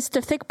Sir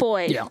Mr.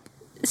 Thickboy Yeah.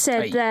 said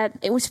Right. that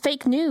it was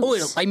fake news.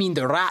 Oh, I mean,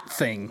 the rat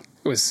thing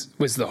was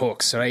the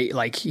hoax, right?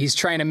 Like, he's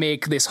trying to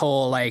make this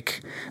whole,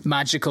 like,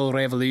 magical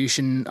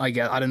revolution. I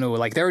don't know,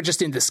 like, they were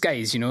just in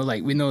disguise, you know?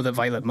 Like, we know that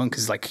Violet Monk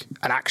is, like,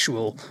 an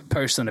actual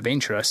person of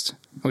interest.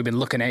 We've been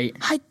looking out.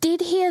 I did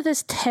hear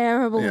this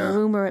terrible Yeah.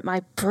 rumor at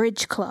my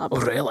bridge club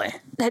Oh, really?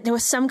 that there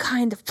was some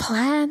kind of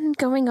plan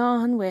going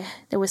on where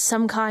there was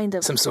some kind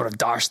of Some sort of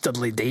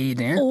dastardly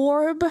deed, eh?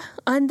 orb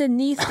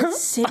underneath the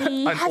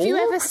city. An Have you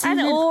orb? ever seen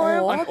An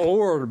orb? An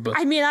orb.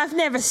 I mean, I've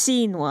never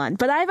seen one,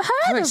 but I've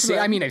heard of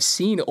them. I've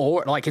seen orb.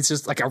 Like, it's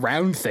just like a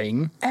round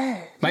thing.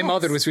 My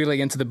mother was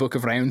really into the Book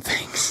of Round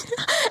Things.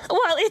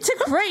 Well, it's a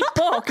great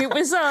book. It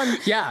was on,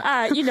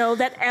 Yeah.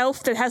 that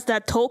elf that has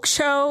that talk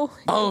show.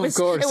 Oh, it was,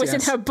 of course, It was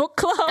yes. in her book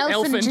club.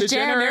 Elfin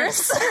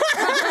DeGeneres.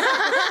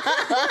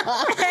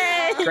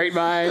 Hey. Great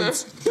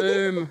minds.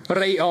 Boom.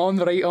 Right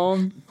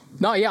on.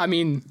 No, yeah, I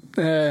mean,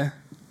 do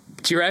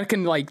you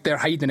reckon, like, they're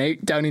hiding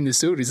out down in the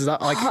sewers? Is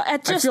that, like, I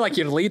feel like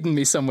you're leading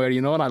me somewhere,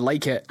 you know, and I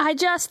like it. I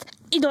just,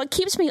 it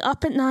keeps me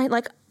up at night.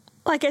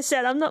 Like I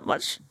said, I'm not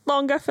much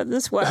longer for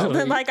this world.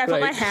 And like I put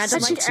my Right. hand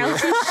on She like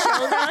Elsie's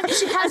shoulder.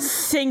 She has a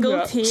single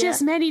Yeah. tear. She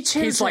has many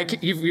children.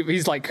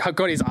 He's like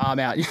got his arm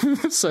out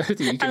so that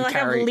you can and like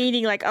carry. I'm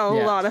leaning like a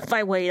Yeah. lot of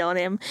my weight on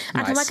him.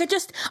 And I'm Nice. like,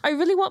 I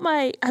really want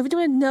I really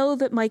want to know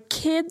that my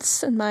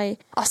kids and my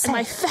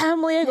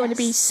family are going to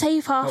be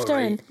safe after.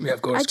 right. And Yeah,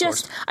 of course,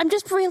 I'm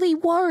just really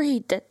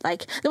worried that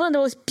like one of the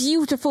most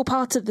beautiful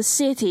parts of the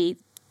city,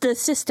 the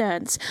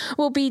cisterns,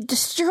 will be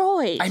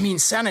destroyed. I mean,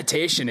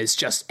 sanitation is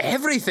just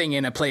everything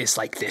in a place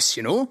like this,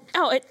 you know?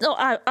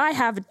 I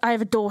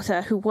have a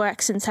daughter who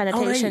works in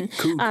sanitation,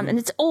 Cool. and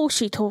it's all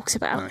she talks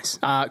about.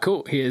 Nice.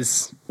 Cool.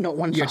 Here's Not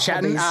one you're for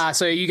chatting. hobbies.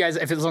 So you guys,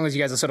 as long as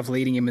you guys are sort of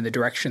leading him in the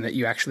direction that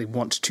you actually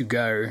want to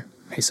go,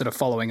 He's sort of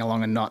following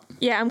along and not.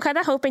 Yeah, I'm kind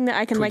of hoping that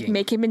I can Twigging.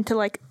 make him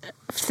into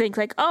think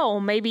oh,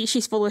 maybe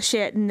she's full of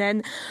shit, and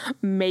then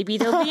maybe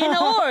there'll be an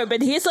orb,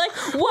 and he's like,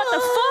 what the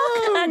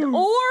fuck, an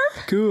orb?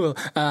 Cool.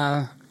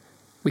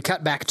 We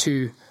cut back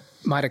to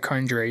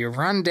Mitochondria. You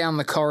run down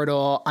the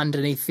corridor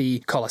underneath the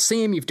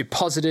Colosseum. You've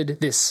deposited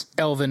this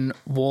elven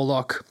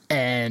warlock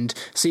and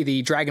see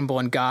the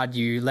Dragonborn guard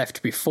you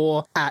left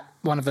before at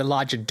one of the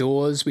larger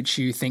doors, which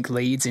you think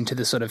leads into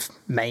the sort of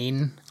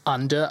main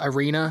under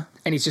arena.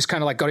 And he's just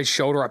kind of got his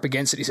shoulder up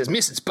against it. He says,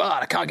 "Miss, it's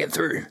barred. I can't get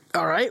through."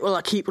 All right, well,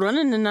 I keep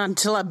running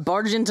until I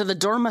barge into the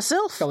door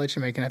myself. I'll let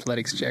you make an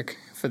athletics check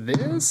for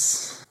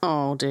this.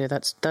 Oh dear,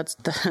 that's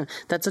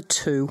a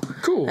 2.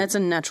 Cool. That's a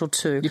natural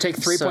 2. You take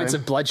 3 points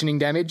of bludgeoning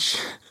damage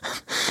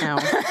Ow.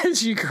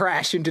 as you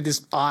crash into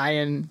this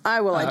iron I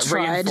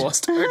tried.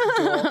 reinforced oak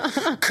door.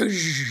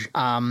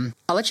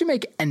 I'll let you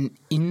make an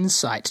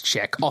insight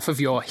check off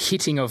of your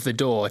hitting of the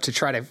door to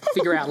try to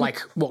figure out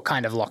what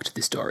kind of locked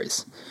this door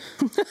is.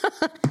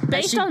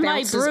 Based on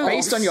my brew.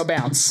 Based on your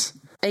bounce.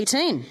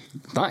 18.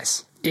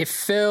 Nice. It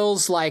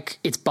feels like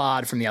it's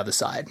barred from the other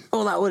side.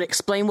 Oh, that would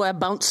explain why I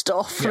bounced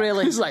off,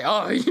 really. It's the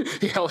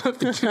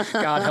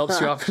guard helps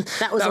you up.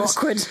 That was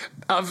awkward.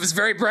 I was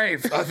very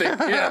brave, I think.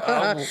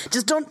 Yeah.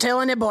 Just don't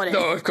tell anybody.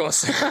 No, of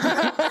course. All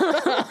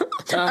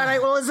right,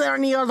 well, is there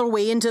any other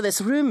way into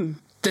this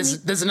room?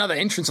 There's another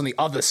entrance on the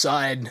other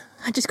side.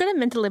 I just got a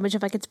mental image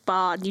of it's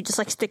barred. You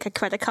just stick a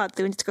credit card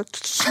through and just go,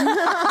 just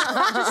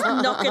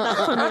knock it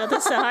up on the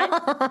other side.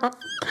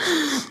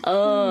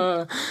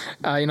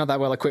 You're not that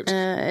well equipped.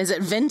 Is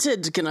it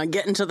vented? Can I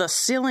get into the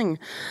ceiling?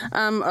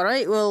 All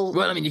right, well...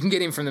 Well, I mean, you can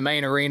get in from the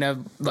main arena,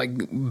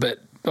 but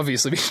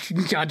obviously we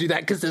can't do that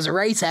because there's a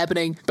race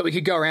happening. But we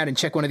could go around and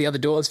check one of the other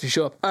doors for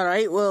sure. All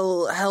right,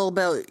 well, how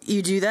about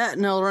you do that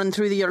and I'll run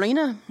through the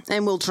arena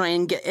and we'll try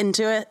and get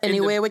into it any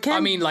way we can.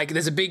 I mean,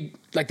 there's a big...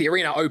 the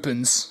arena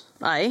opens...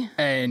 Aye.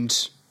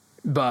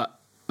 But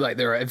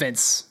there are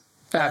events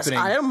happening.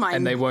 I don't mind.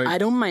 And they won't. I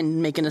don't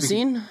mind making a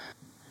scene.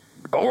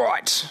 All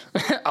right.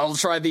 I'll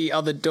try the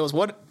other doors.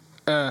 What?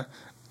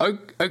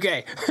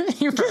 Okay.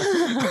 He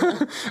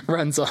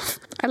runs off.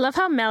 I love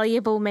how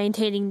malleable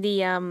maintaining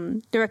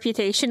the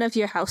reputation of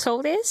your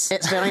household is.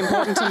 It's very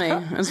important to me.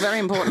 It's very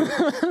important.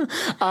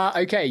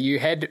 Okay, you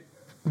head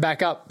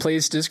back up.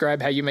 Please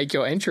describe how you make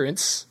your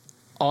entrance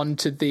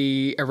onto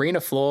the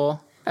arena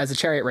floor as a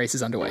chariot race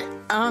is underway.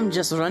 I'm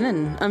just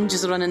running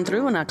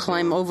through and I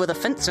climb over the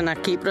fence and I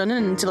keep running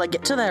until I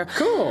get to there.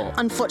 Cool.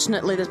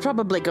 Unfortunately, there's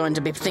probably going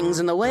to be things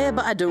in the way,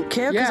 but I don't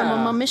care because I'm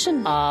on my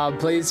mission.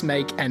 Please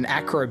make an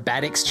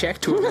acrobatics check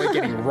to avoid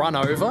getting run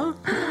over.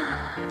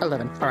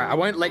 11. All right, I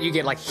won't let you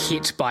get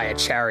hit by a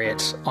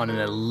chariot on an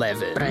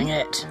 11. Bring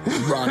it.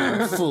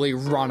 Fully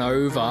run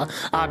over.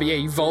 But yeah,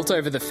 you vault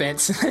over the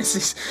fence. There's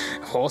these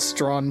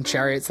horse-drawn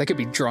chariots. They could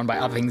be drawn by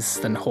other things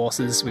than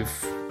horses. We've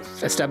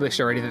established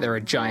already that there are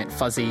giant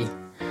fuzzy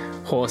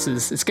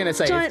horses. It's going to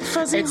say it's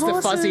the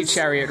fuzzy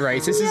chariot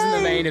race. This isn't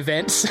the main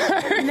event. So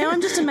now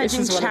I'm just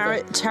imagining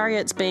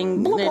chariots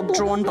being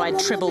drawn by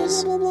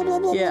tribbles.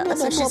 Yeah.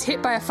 So she's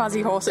hit by a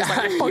fuzzy horse. It's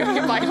hit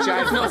by a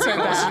giant, not so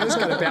bad. You just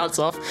got to bounce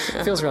off.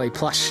 It feels really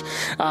plush.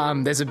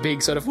 There's a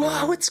big sort of,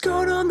 whoa, what's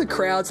going on? The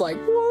crowd's like,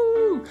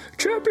 whoa,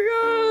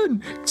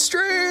 champion,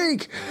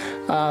 streak.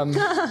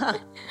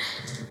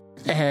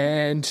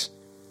 And...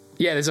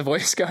 yeah, there's a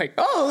voice going,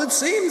 "Oh, it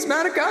seems,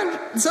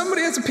 Matochondria,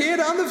 somebody has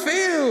appeared on the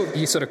field."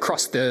 You sort of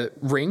cross the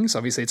rings.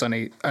 Obviously, it's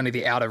only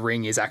the outer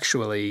ring is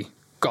actually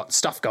got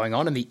stuff going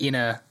on, and the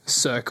inner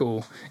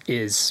circle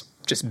is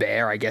just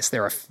bare. I guess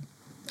there are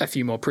a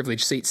few more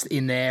privileged seats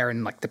in there,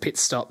 and the pit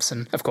stops,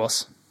 and of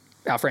course,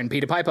 our friend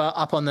Peter Piper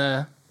up on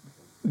the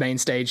main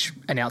stage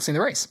announcing the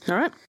race. All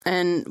right.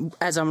 And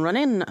as I'm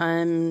running,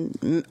 I'm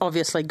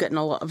obviously getting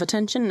a lot of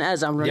attention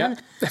as I'm running.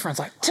 Yeah. Everyone's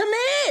like, "To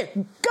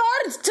me!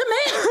 Guards, to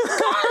me!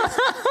 Guards!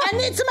 I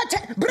need some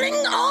attention! Bring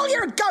all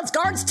your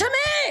guards to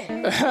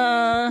me!"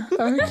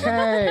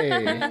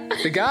 Okay.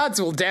 The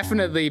guards will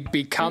definitely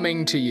be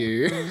coming to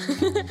you.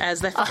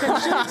 As they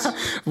fucking should.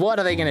 What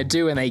are they going to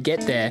do when they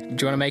get there? Do you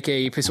want to make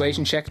a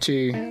persuasion check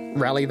to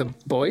rally the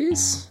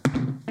boys?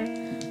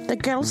 The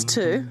girls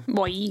too.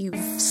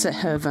 Boys.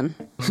 Heaven.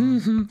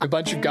 A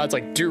bunch of guards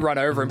do run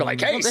over and be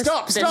like, "Hey,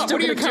 stop! What are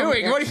you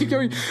doing? What are you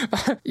doing?"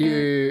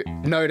 You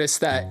notice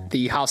that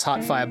the House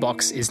Heartfire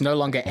box is no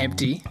longer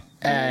empty,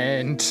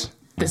 and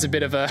there's a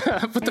bit of a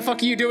 "what the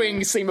fuck are you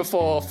doing?"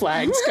 semaphore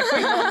flags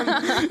going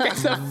on. Get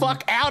the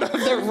fuck out of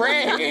the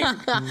ring!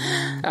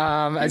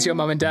 As your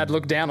mum and dad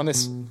look down on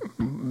this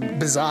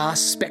bizarre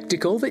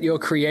spectacle that you're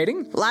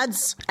creating.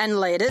 Lads and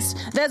ladies,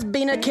 there's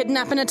been a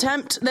kidnapping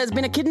attempt. There's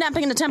been a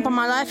kidnapping attempt on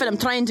my life, and I'm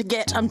trying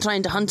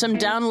to hunt him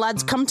down.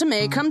 Lads, come to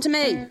me.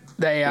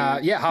 They,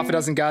 half a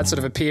dozen guards sort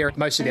of appear.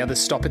 Most of the others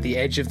stop at the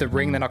edge of the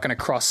ring. They're not going to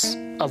cross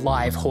a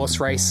live horse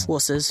race.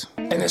 Horses.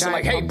 And they're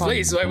like, hey,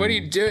 please, what are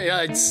you doing?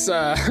 It's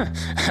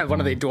one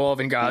of the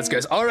dwarven guards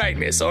goes, all right,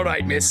 miss,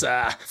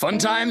 fun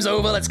time's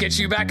over. Let's get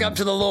you back up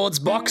to the Lord's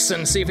box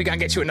and see if we can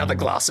get you another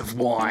glass of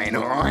wine,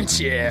 all right?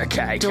 Yeah,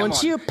 okay,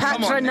 Don't you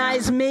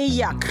patronize me,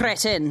 you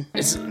cretin.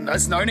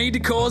 There's no need to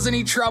cause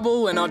any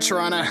trouble. We're not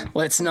trying to...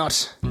 Let's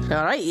not...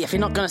 All right, if you're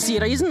not going to see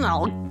a reason,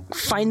 I'll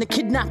find the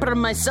kidnapper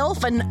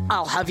myself and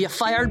I'll have you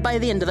fired by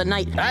the end of the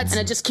night. And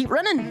I just keep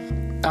running.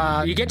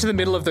 You get to the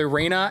middle of the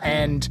arena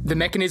and the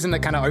mechanism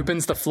that kind of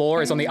opens the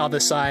floor is on the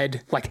other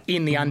side, like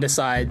in the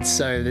underside.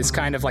 So there's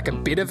kind of like a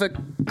bit of a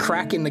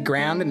crack in the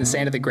ground, in the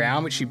sand of the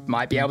ground, which you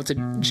might be able to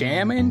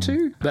jam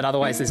into. But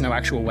otherwise, there's no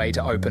actual way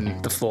to open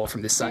the floor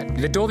from this side.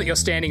 The door that you're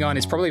standing on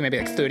is probably maybe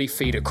like 30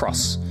 feet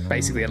across.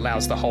 Basically, it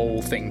allows the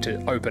whole thing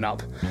to open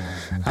up.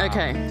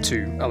 Okay.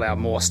 To allow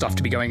more stuff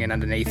to be going in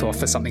underneath or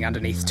for something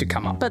underneath to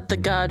come up. But the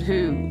guard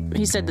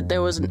he said that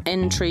there was an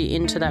entry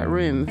into that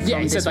room from Yeah,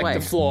 he said like way.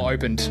 the floor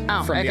opened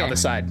from the okay. other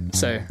side.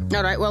 So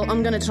all right, well,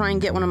 I'm going to try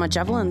and get one of my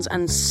javelins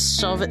and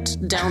shove it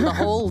down the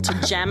hole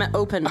to jam it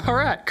open. all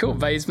right, cool.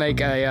 Vase, make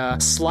a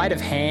sleight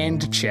of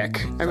hand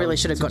check. I really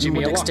should have gotten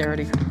more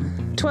dexterity.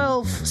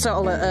 12,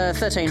 so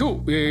 13.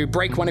 Cool. You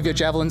break one of your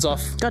javelins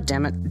off. God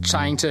damn it.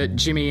 Trying to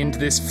jimmy into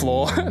this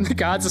floor, and the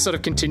guards are sort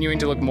of continuing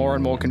to look more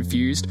and more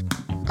confused.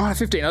 Oh,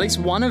 15. At least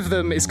one of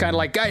them is kind of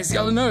like, guys,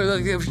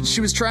 no, she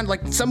was trying,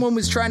 like, someone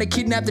was trying to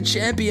kidnap the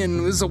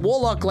champion. There's a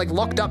warlock, like,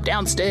 locked up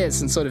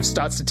downstairs, and sort of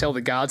starts to tell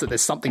the guards that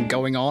there's something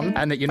going on,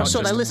 and that you're not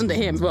So they listen to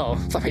him. Well,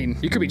 I mean,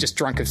 you could be just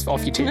drunk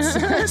off your tits,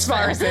 as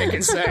far as they're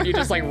concerned. You're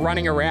just, like,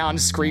 running around,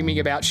 screaming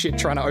about shit,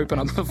 trying to open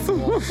up the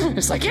floor.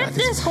 It's like, Get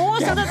this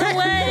horse out of the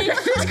way!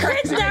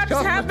 Kidnaps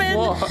happen!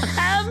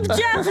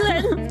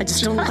 Javelin! I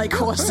just don't like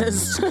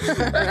horses.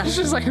 It's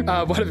just like,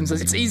 one of them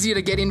says, it's easier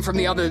to get in from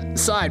the other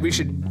side. We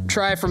should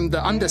try from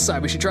the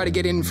underside. We should try to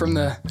get in from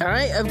the... All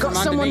right, I've got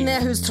someone there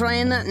who's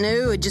trying that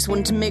now. I just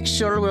want to make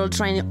sure we're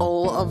trying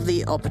all of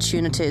the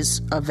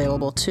opportunities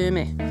available to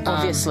me,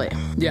 obviously.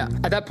 Yeah.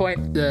 At that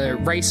point, the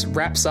race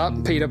wraps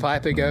up. Peter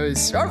Piper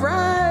goes, all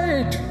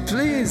right,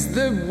 please,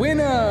 the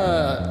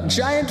winner,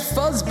 Giant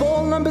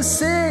Fuzzball number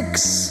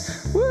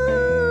 6.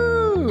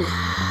 Woo!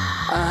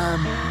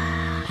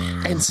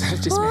 And so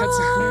it dismounts.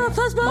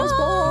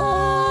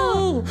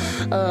 Fuzzball!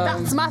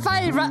 That's my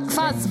favourite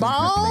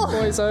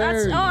fuzzball.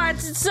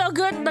 It's so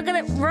good. Look at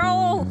it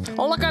roll.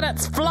 Oh, look at it.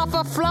 It's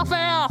fluffy.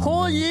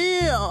 Oh,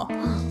 yeah.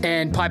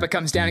 And Piper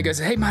comes down and goes,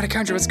 hey,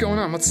 Mitochondria, what's going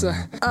on? What's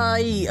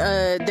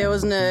there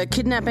was a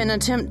kidnapping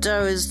attempt.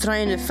 I was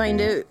trying to find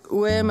out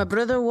where my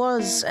brother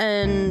was,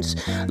 and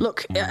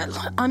look,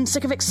 I'm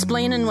sick of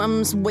explaining.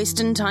 I'm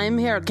wasting time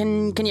here.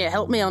 Can you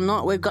help me or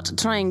not? We've got to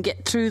try and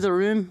get through the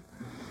room.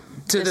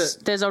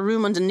 There's a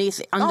room underneath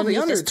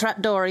this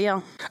trapdoor, yeah.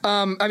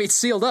 I mean, it's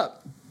sealed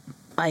up.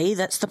 Aye,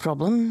 that's the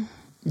problem.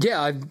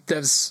 Yeah,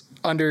 there's...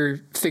 Under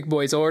Thick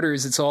Boy's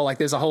orders, it's all like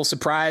there's a whole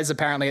surprise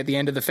apparently at the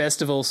end of the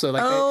festival, so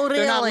like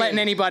they're not letting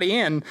anybody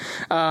in.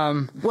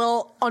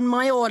 Well, on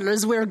my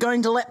orders, we're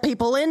going to let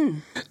people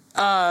in.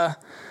 I'm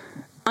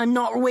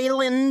not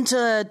willing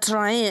to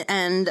try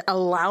and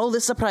allow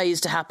the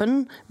surprise to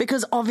happen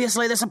because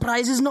obviously the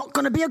surprise is not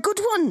going to be a good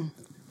one.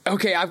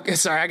 Okay,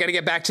 sorry, I got to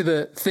get back to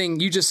the thing.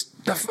 You just...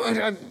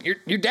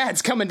 your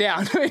dad's coming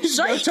down. Go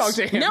talk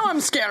to him. Now I'm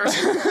scared.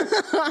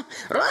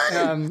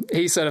 Run!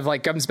 He sort of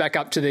like comes back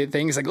up to the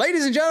thing. He's like,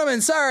 ladies and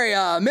gentlemen, sorry,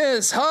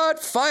 Miss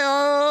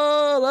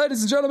Heartfire,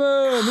 ladies and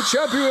gentlemen, the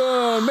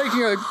champion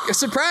making a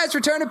surprise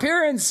return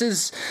appearance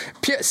is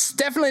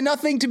definitely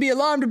nothing to be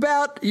alarmed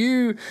about.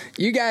 You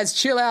guys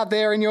chill out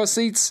there in your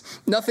seats.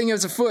 Nothing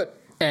is afoot.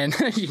 And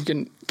you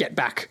can get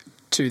back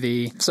to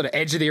the sort of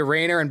edge of the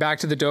arena and back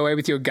to the doorway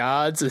with your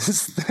guards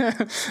as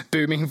the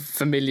booming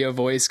familiar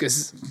voice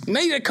goes,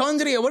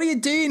 Mitochondria, what are you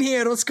doing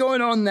here? What's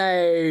going on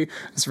there?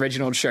 As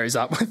Reginald shows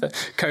up with a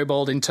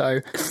kobold in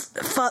tow.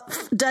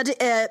 Daddy,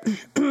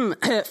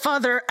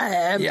 Father,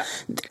 yeah.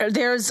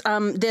 There's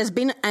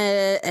been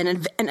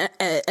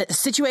a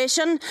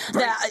situation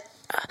that...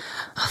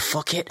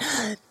 fuck it.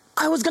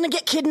 I was going to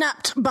get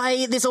kidnapped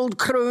by this old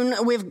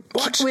crone.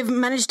 We've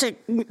managed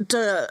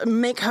to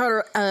make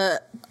her...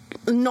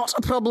 not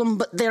a problem,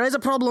 but there is a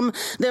problem.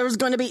 There is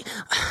going to be...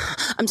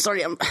 I'm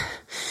sorry,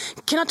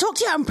 can I talk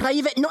to you in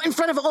private, not in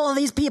front of all of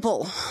these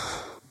people?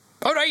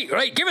 All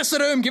right, give us the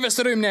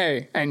room now.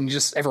 And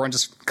everyone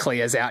just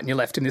clears out and you're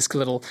left in this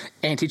little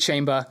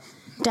antechamber.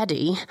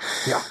 Daddy?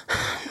 Yeah.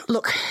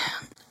 Look,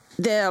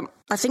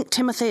 I think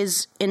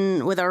Timothy's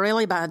in with a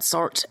really bad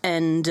sort,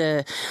 and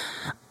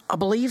I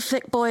believe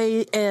Thick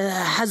Boy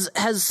has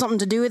something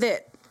to do with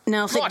it.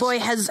 Now, Thick Boy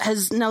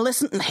has... Now,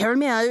 listen, hear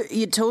me out.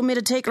 You told me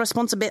to take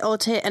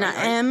responsibility, and I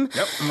am.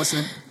 Yep, I'm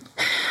listening.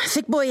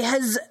 Thick Boy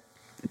has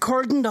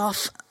cordoned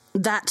off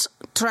that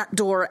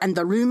trapdoor, and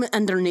the room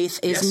underneath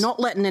is not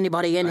letting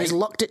anybody in. Right. He's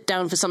locked it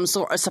down for some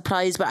sort of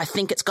surprise, but I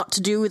think it's got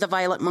to do with the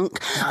Violet Monk.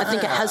 I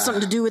think it has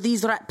something to do with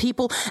these rat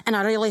people, and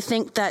I really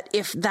think that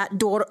if that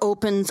door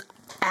opens...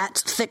 At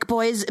Thick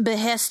Boy's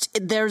behest,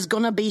 there's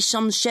gonna be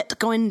some shit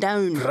going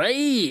down.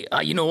 Right.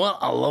 You know what?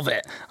 I love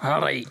it.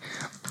 All right.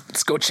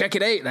 Let's go check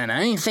it out then,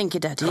 eh? Thank you,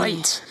 Daddy.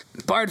 Right.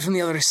 Barred from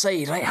the other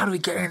side, right? How do we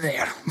get in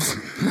there?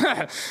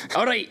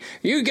 All right.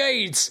 You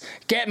guys,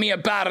 get me a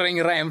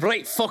battering ram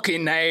right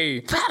fucking now.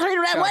 Battering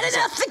ram? Why did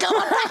I think of a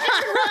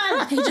battering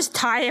ram? You just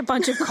tie a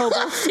bunch of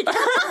kobolds together.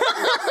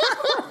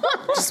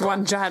 Just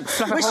one giant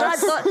fluffy Wish I'd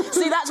horse. thought.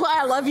 See, that's why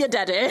I love you,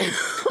 Daddy.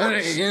 All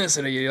right, yes,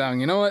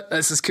 you know what?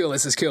 This is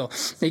cool.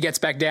 He gets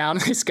back down.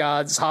 His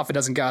guards, half a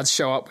dozen guards,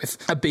 show up with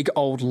a big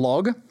old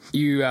log.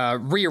 You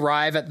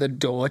re-arrive at the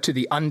door to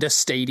the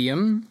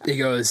understadium. He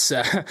goes,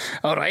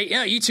 all right,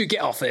 yeah, you two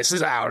get off this. This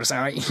is ours. All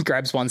right. He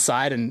grabs one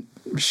side and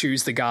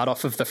shoos the guard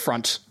off of the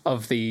front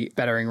of the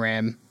battering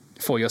ram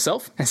for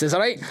yourself and says, all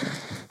right,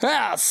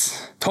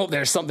 yes, hope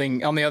there's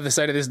something on the other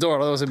side of this door.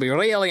 Those would be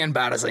really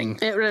embarrassing.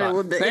 It really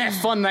would be. Yeah,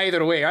 fun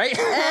either way, right?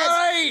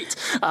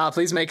 Yes. All right.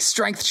 Please make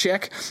strength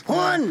check.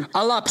 1,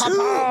 A la 2,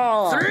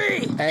 Papa. 3,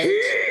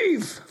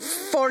 Heave.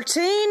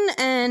 14,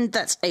 and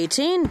that's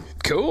 18.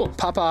 Cool.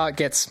 Papa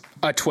gets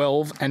a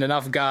 12 and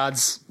enough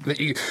guards that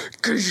you...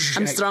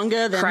 I'm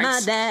stronger than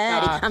my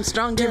daddy. I'm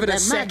stronger give it than a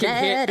second my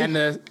hit daddy.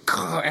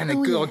 and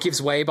the door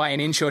gives way by an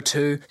inch or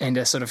two and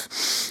a sort of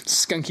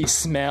skunky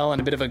smell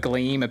and a bit of a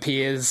gleam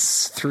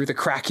appears through the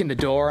crack in the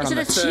door. And Is on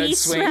it the a third cheese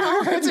swing,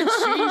 smell?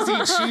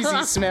 it's a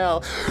cheesy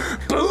smell.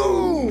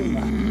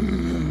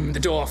 Boom! The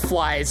door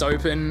flies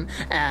open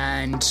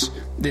and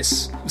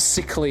this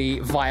sickly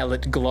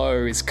violet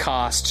glow is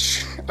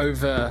cast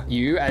over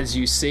you as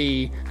you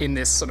see in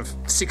this sort of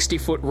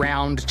 60-foot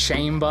round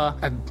chamber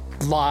a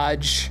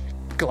large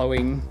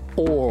glowing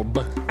orb.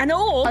 An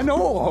orb? An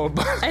orb!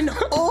 An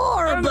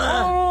orb! An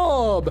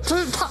orb!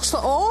 Don't touch the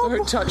orb.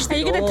 Don't touch the Are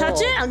you going to touch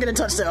it? I'm going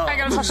to touch the orb. I'm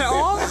going to touch the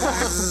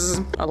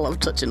orb. I love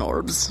touching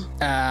orbs.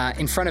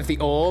 In front of the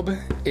orb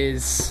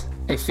is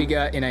a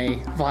figure in a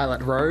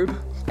violet robe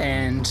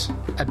and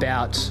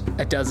about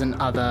a dozen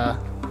other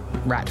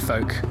rat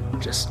folk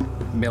just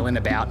milling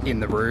about in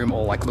the room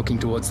or like looking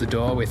towards the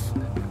door with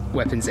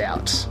weapons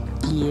out.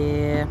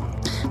 Yeah.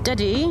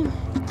 Daddy,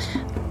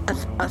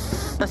 I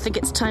think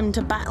it's time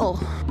to battle.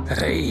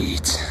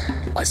 Right.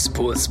 I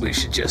suppose we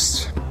should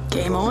just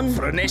Game on.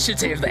 for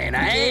initiative then,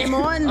 eh? Game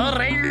on.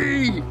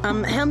 Alright.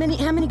 How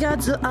many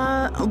guards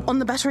are on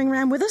the battering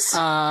ram with us?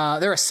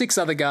 There are 6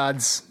 other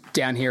guards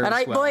down here All as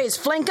right, well. boys,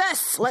 flank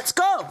us. Let's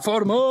go.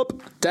 Form up.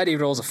 Daddy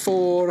rolls a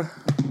 4.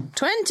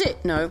 20.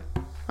 No,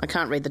 I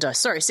can't read the dice.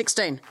 Sorry,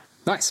 16.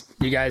 Nice.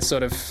 You guys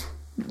sort of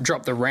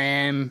drop the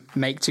ram,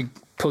 make to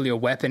pull your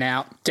weapon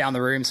out down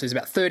the room. So it's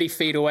about 30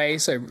 feet away,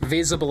 so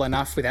visible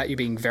enough without you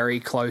being very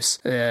close.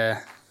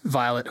 The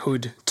violet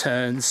hood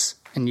turns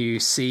and you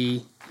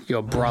see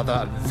your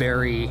brother, a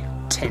very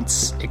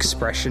tense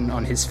expression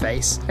on his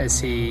face as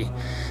he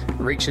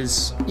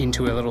reaches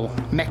into a little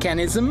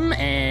mechanism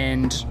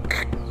and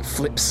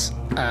flips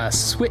a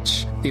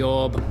switch. The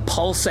orb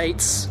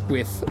pulsates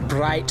with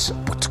bright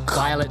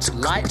violet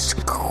light.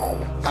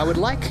 I would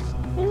like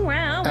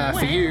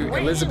for you,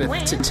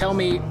 Elizabeth, to tell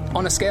me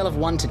on a scale of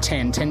 1 to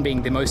 10, 10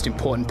 being the most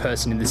important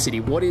person in the city,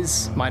 what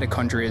is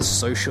Mitochondria's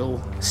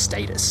social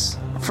status?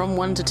 From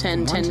 1 to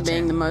 10, 10 being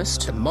 10. the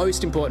most. The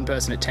most important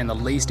person at 10, the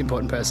least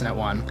important person at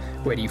 1.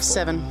 Where do you fall?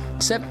 7.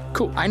 7.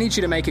 Cool. I need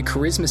you to make a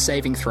charisma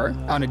saving throw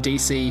on a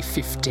DC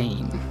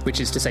 15,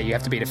 which is to say you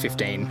have to beat a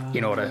 15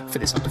 in order for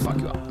this not to fuck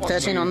you up.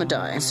 13 on the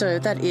die. So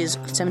that is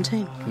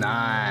 17.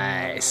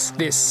 Nice.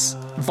 This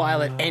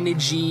violet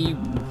energy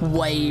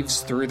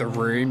waves through the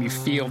room. You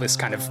feel this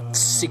kind of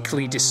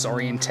sickly,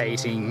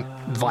 disorientating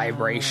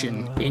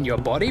vibration in your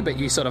body, but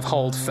you sort of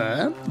hold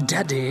firm.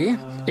 Daddy,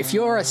 if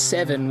you're a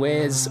 7,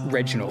 where's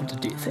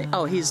Reginald, do you think?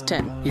 Oh, he's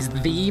 10. Is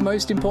the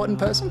most important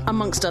person?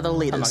 Amongst other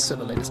leaders. Amongst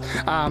other leaders.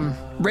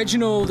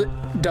 Reginald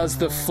does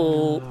the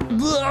full,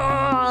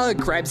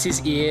 grabs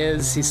his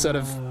ears, he sort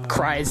of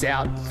cries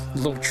out, a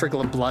little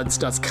trickle of blood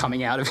starts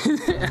coming out of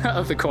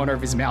of the corner of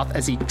his mouth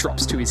as he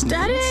drops to his knees.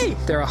 Daddy!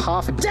 There are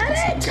half a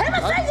Daddy,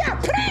 Timothy, you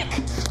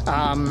prick!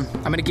 I'm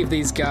going to give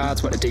these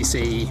guards, a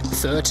DC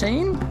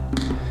 13?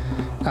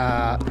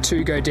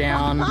 2 go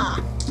down,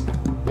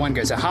 1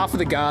 goes. So half of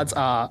the guards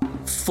are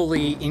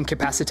fully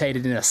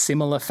incapacitated in a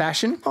similar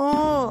fashion.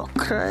 Oh,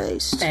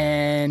 Christ.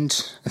 And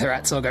the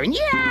rats all going,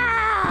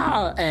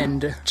 yeah!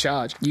 And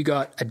charge. You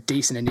got a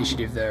decent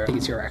initiative there. I think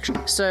it's your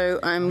action. So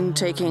I'm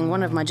taking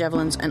one of my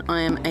javelins and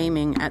I am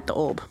aiming at the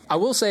orb. I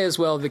will say as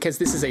well, because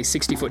this is a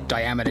 60-foot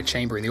diameter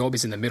chamber and the orb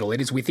is in the middle,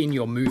 it is within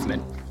your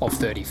movement of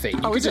 30 feet.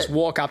 You could is just it?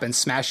 walk up and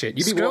smash it.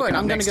 You'd be Screw walking it,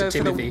 up I'm going next to go to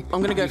for the Timothy.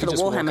 I'm going to go You for could the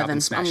just walk warhammer up then.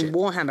 and smash I'm it.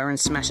 warhammer and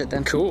smash it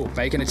then. Cool.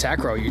 Make an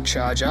attack roll. You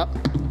charge up.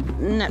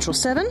 Natural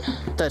 7,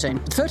 13.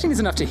 13 is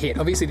enough to hit.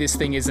 Obviously, this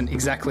thing isn't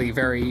exactly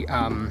very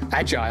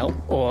agile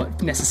or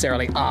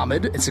necessarily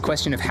armoured. It's a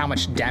question of how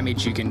much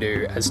damage you can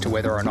do as to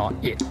whether or not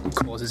it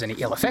causes any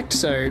ill effect.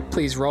 So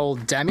please roll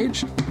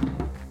damage.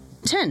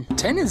 10.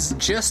 10 is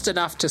just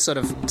enough to sort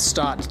of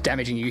start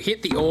damaging you.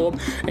 Hit the orb,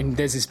 and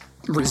there's this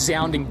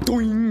resounding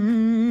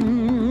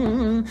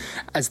doing ding.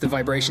 As the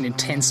vibration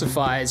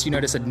intensifies, you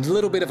notice a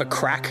little bit of a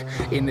crack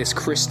in this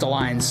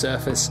crystalline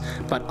surface,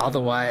 but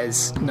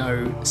otherwise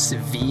no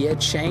severe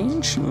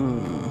change.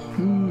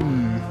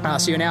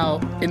 So you're now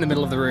in the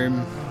middle of the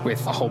room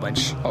with a whole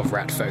bunch of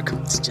rat folk.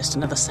 It's just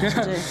another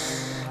Saturday.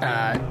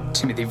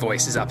 Timothy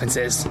voices up and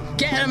says,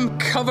 "Get him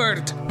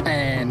covered!"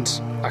 And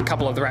a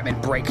couple of the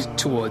ratmen break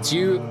towards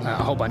you.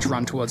 A whole bunch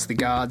run towards the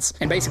guards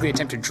and basically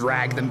attempt to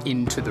drag them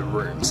into the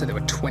room. So there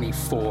were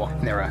 24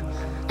 and there are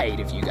 8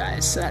 of you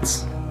guys. So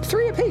that's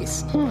 3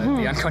 apiece.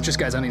 The unconscious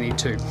guys only need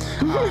 2.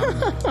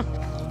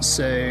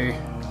 So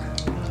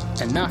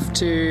enough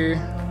to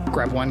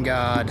grab one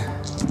guard.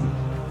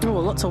 Oh,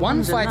 lots of One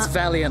ones in fights that.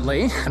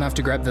 valiantly, enough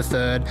to grab the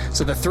third.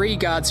 So the 3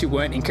 guards who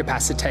weren't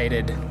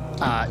incapacitated,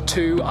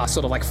 2 are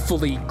sort of like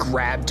fully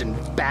grabbed and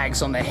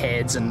bags on their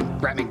heads and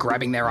ratmen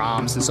grabbing their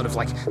arms and sort of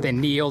like they're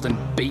kneeled and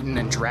beaten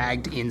and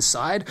dragged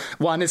inside.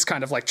 One is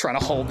kind of like trying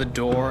to hold the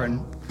door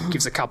and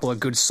gives a couple of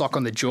good sock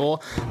on the jaw.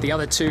 The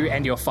other 2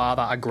 and your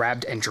father are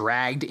grabbed and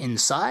dragged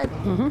inside.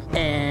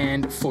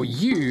 And for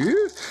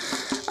you...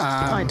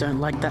 I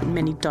don't like that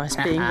many dice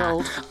being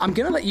rolled. I'm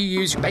going to let you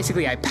use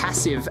basically a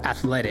passive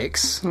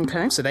athletics.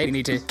 Okay. So they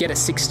need to get a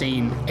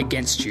 16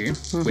 against you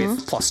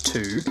with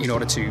 +2 in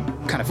order to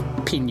kind of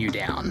pin you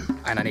down.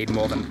 And I need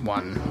more than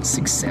 1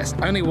 success.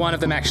 Only one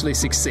of them actually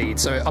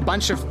succeeds. So a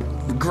bunch of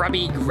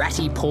grubby,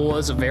 ratty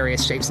paws of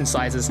various shapes and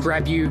sizes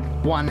grab you.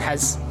 One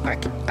has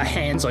like a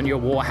hands on your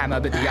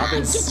warhammer, but the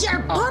others... Get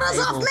your butters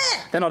off me!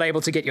 They're not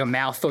able to get your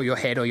mouth or your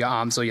head or your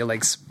arms or your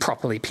legs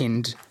properly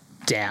pinned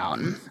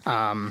down.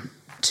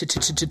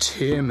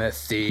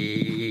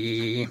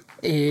 Timothy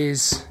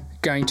is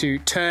going to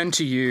turn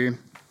to you.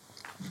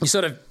 You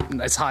sort of,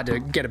 it's hard to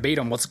get a beat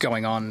on what's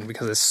going on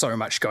because there's so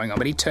much going on,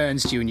 but he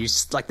turns to you and you,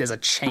 like, there's a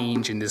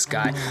change in this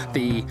guy.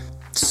 The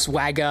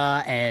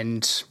swagger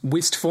and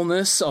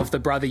wistfulness of the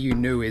brother you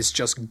knew is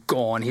just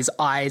gone. His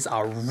eyes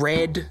are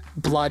red,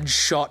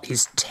 bloodshot,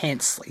 he's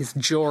tense, his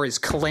jaw is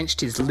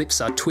clenched, his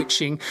lips are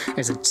twitching.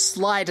 There's a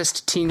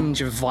slightest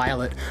tinge of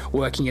violet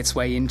working its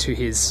way into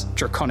his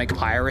draconic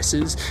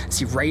irises. As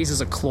he raises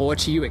a claw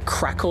to you, it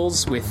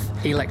crackles with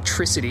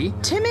electricity.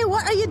 Timmy,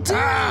 what are you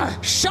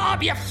doing? Shut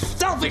up, you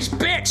selfish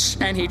bitch!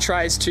 And he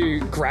tries to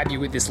grab you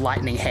with this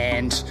lightning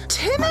hand.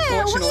 Timmy,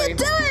 what are you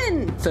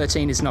doing?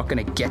 13 is not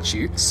going to get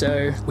you, so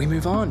we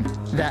move on.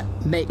 That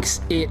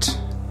makes it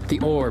the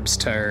orb's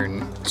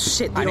turn.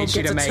 Shit, I need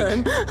you to make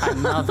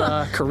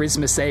another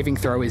charisma saving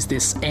throw as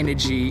this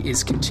energy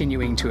is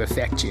continuing to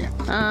affect you.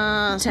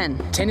 10.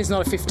 10 is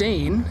not a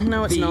 15.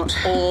 No, it's not.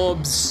 The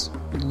orb's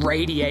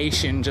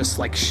radiation just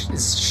like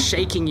is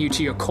shaking you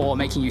to your core,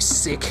 making you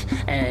sick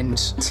and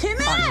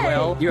Timmy!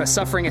 unwell. You are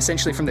suffering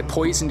essentially from the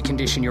poisoned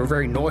condition. You're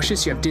very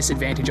nauseous. You have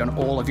disadvantage on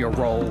all of your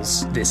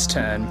rolls this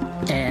turn.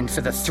 And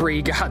for the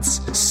 3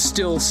 guards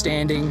still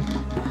standing,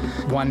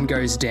 1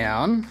 goes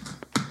down.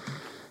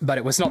 But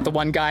it was not the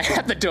one guy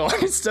at the door.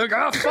 He's still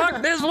going, oh,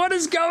 fuck this, what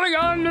is going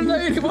on?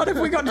 What have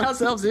we gotten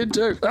ourselves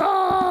into?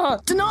 Ah!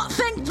 Do not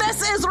think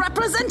this is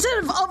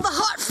representative of the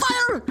hot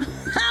fire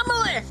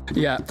family.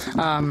 Yeah.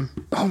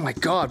 Oh my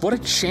god, what a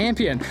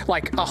champion.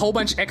 Like, a whole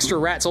bunch extra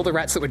rats, all the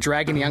rats that were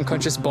dragging the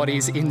unconscious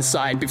bodies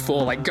inside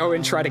before, like, go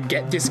and try to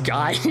get this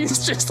guy.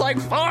 He's just like,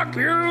 fuck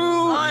you!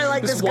 I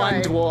like this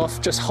one guy. dwarf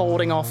just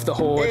holding off the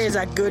horde. He is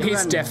a good He's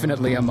one.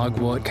 definitely a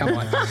mugwort, come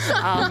on.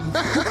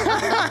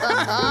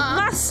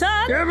 My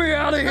son! Get me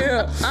out of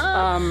here!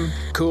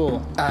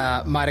 Cool.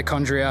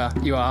 Mitochondria,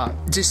 you are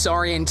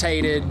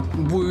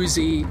disorientated,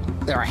 woozy,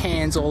 there are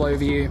hands all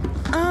over you.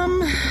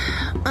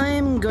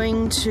 I'm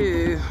going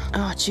to...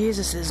 Oh,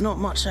 Jesus, there's not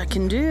much I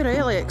can do,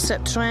 really,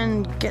 except try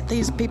and get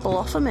these people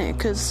off of me,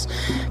 because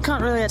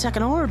can't really attack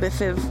an orb if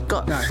they've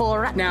got 4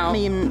 rat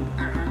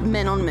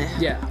men on me.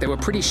 Yeah, they were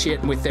pretty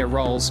shit with their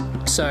rolls.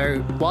 So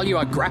while you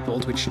are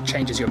grappled, which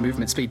changes your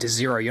movement speed to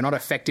 0, you're not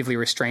effectively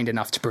restrained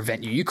enough to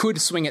prevent you. You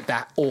could swing at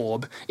that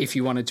orb if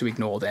you wanted to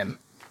ignore them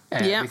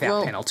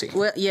without penalty.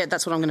 Well, yeah,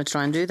 that's what I'm going to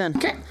try and do then.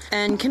 Okay.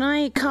 And can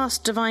I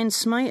cast Divine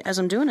Smite as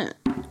I'm doing it?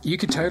 You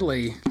could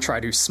totally try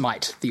to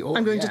smite the orb.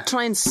 I'm going to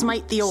try and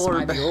smite the orb.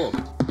 Smite the orb.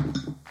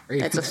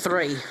 It's a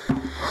 3.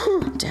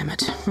 Damn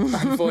it.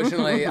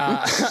 Unfortunately,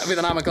 with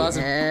an armor class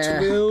of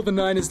 12, the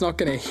 9 is not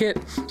going to hit.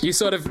 You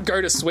sort of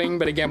go to swing,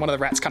 but again, one of the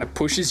rats kind of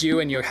pushes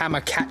you, and your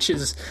hammer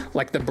catches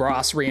like the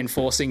brass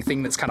reinforcing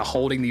thing that's kind of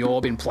holding the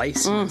orb in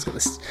place. It's got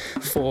this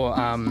 4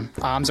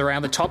 arms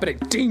around the top, and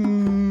it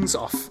dings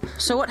off.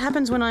 So what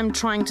happens when I'm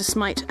trying to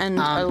smite and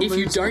if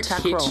you don't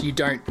attack hit, roll? you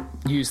don't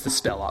use the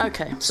spell up.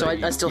 Okay, so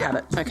I still have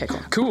it. Okay,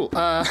 cool. Cool.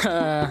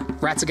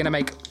 Rats are going to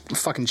make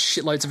fucking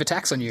shitloads of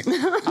attacks on you.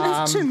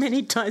 There's too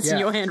many dice in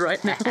your hand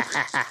right now.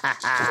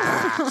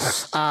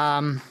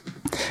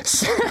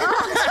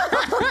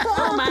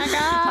 Oh my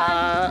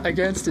god!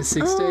 Against a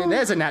 16.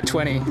 There's a nat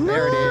 20.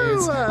 There it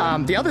is.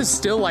 The others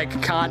still,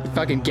 like, can't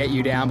fucking get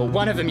you down, but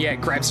one of them,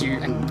 grabs you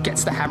and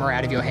gets the hammer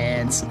out of your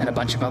hands, and a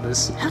bunch of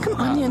others. How come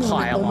I'm the only one that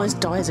pile on. almost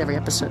dies every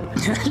episode?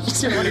 You're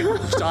the one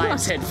who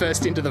dives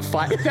headfirst into the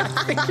fight without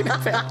thinking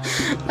about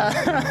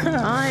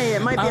it.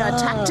 It might be a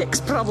tactics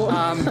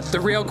problem. The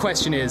real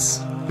question is,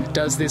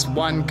 does this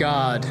one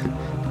guard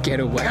get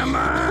away? Come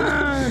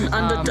on!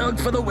 Underdog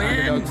for the win!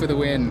 Underdog for the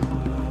win.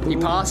 He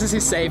passes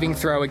his saving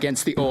throw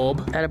against the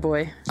orb.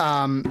 Attaboy.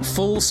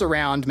 Full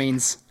surround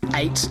means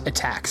 8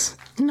 attacks.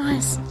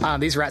 Nice.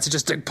 These rats are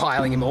just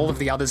piling him. All of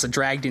the others are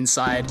dragged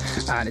inside,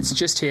 and it's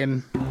just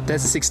him.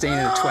 There's a 16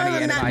 and a 20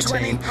 and a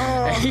 19.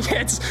 And he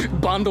gets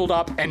bundled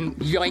up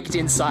and yanked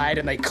inside,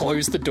 and they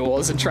close the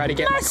doors and try to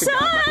get back to the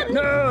guard. Like,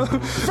 no!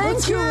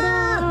 Thank you!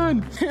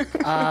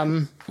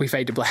 We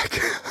fade to black.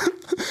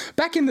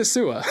 Back in the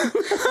sewer.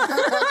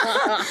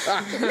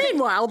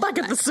 Meanwhile, back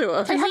at the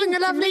sewer. Having a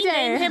lovely Name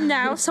day. him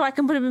now so I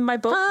can put him in my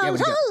book. Yeah, what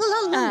do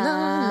you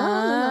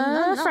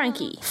got?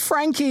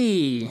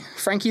 Frankie.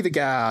 Frankie the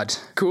guard.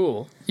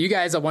 Cool. You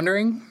guys are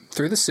wandering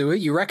through the sewer.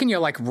 You reckon you're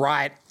like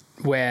right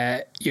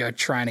where you're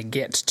trying to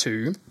get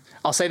to.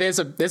 I'll say there's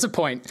a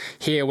point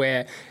here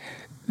where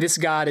this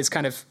guard is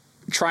kind of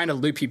trying to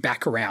loop you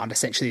back around,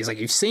 essentially. It's like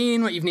you've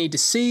seen what you need to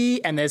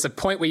see, and there's a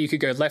point where you could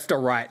go left or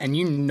right, and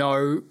you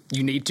know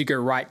you need to go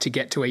right to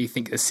get to where you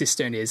think the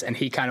cistern is, and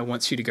he kind of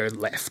wants you to go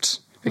left.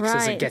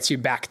 Because it Right. gets you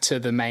back to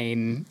the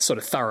main sort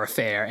of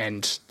thoroughfare,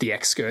 and the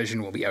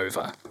excursion will be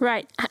over.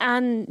 Right.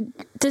 And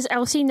does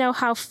Elsie know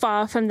how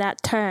far from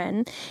that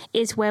turn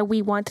is where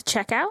we want to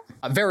check out?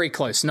 Very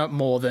close, not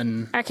more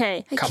than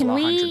Okay. a couple of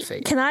 100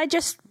 feet. Can I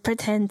just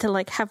pretend to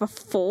like have a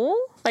fall?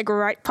 Like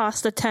right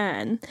past the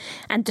turn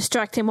and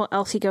distract him while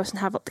Elsie goes and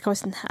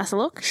has a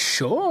look?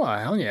 Sure,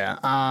 hell yeah.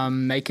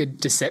 Make a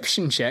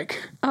deception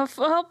check.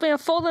 Help me,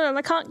 I've fallen and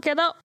I can't get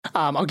up.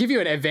 I'll give you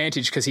an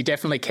advantage because he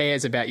definitely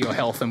cares about your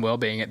health and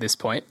well-being at this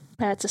point.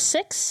 That's a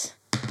 6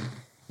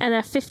 and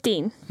a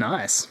 15.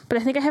 Nice. But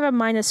I think I have a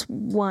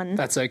 -1.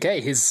 That's okay.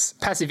 His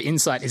passive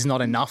insight is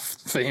not enough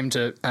for him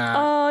to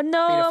Oh beat a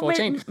no,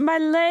 14. my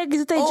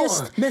legs, they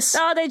miss.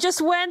 they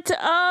just went,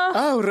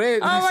 Oh,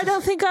 Red. I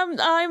don't think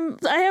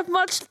I have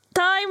much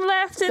time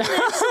left in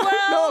this world.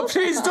 No,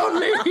 please don't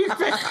leave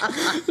me.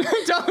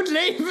 Don't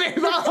leave me.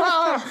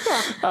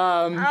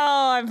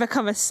 Oh, I've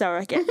become a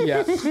surrogate.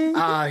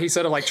 Yeah. He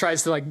sort of like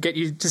tries to like get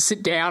you to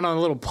sit down on a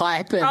little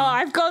pipe and Oh,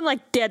 I've gone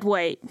like dead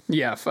weight.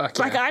 yeah, fuck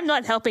Like yeah. I'm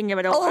not helping him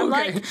at all. Oh, I'm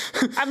okay.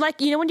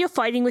 like, you know when you're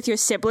fighting with your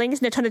siblings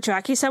and they're trying to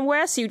drag you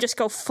somewhere, so you just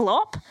go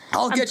flop.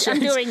 I'll get you. I'm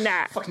doing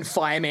that. Fucking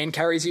fireman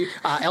carries you.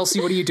 Elsie,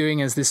 what are you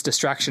doing as this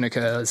distraction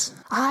occurs?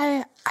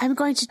 I'm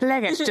going to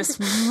leg it. Just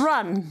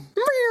run.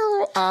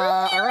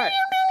 All right.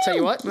 Tell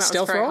you what, That was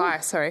stealth very roll. high,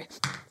 sorry.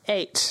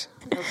 8.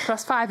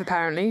 Plus 5,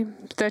 apparently.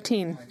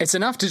 13. It's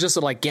enough to just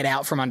sort of like get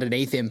out from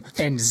underneath him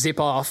and zip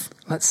off.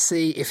 Let's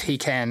see if he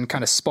can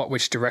kind of spot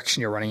which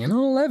direction you're running in.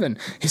 11.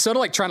 He's sort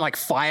of like trying to like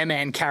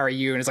fireman carry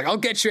you, and it's like, I'll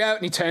get you out.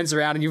 And he turns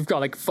around and you've got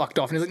like fucked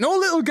off. And he's like, no,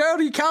 little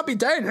girl, you can't be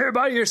down here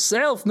by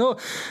yourself. No.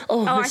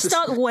 I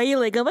start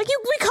wailing. I'm like,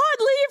 we can't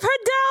leave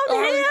her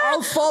down here.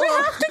 I'll follow. We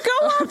have to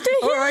go after him.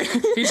 All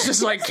right. He's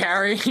just like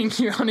carrying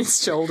you on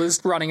his shoulders,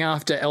 running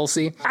after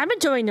Elsie. I'm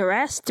enjoying the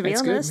rest, to be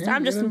That's good. honest. Yeah,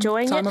 I'm just you know,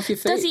 enjoying time it. off your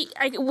Does feet.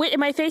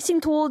 am I facing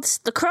towards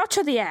the crotch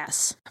or the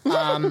ass?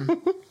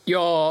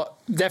 You're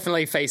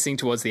definitely facing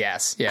towards the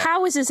ass. Yeah.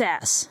 How is his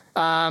ass?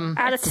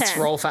 Out of 10. Let's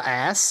roll for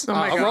ass.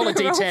 my I'll God. roll a Roll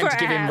d10 for to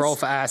give him ass. roll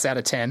for ass out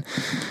of 10.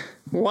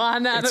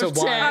 1 out It's a of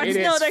 1. 10. It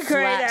is not a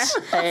great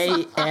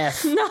flat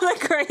AF. Not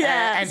a great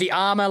ass. And the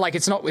armor, like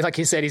it's not, like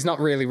you said, he's not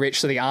really rich,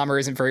 so the armor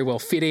isn't very well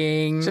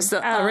fitting. Just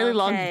a really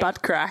long okay.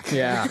 butt crack.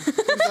 Yeah. That's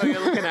what you're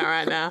looking at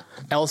right now.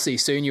 Elsie,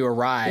 soon you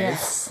arrive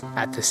Yes.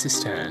 at the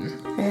cistern.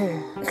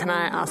 Can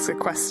I ask a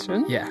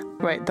question? Yeah.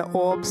 Wait, the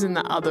orb's in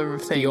the other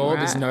thing, The orb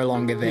right? is no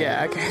longer there.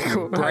 Yeah, okay,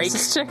 cool. I Break. was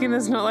just checking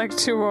there's not like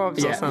 2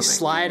 orbs or Yeah, something. you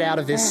slide out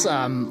of this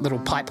little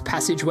pipe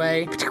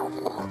passageway.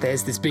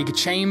 There's this big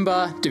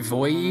chamber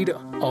devoid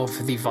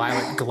of the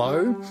violet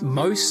glow.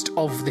 Most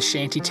of the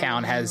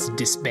shantytown has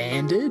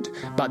disbanded,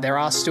 but there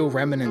are still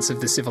remnants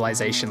of the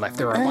civilization left.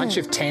 There are a bunch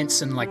of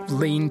tents and like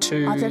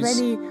lean-tos. Are there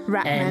any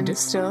rat men and-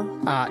 still?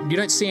 You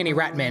don't see any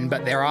rat men,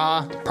 but there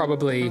are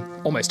probably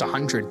almost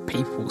 100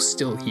 people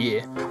still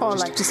here. Oh,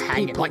 like just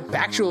hanging. people. Like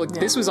actual,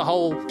 this was a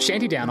whole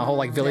shantytown, a whole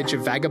like village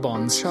of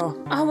vagabonds. Sure.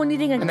 Oh, we're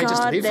needing a And they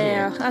just guard live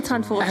there. here. That's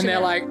unfortunate. And they're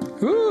like,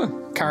 ooh.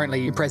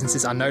 Currently, your presence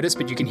is unnoticed,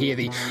 but you can hear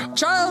the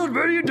child.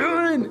 What are you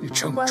doing?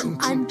 Chunk, Well,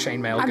 chunk, I'm-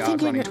 chunk, chainmail I'm guard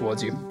thinking- running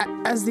towards you.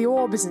 As the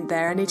orb isn't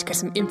there, I need to get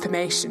some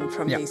information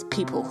from Yep. these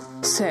people.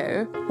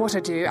 So, what I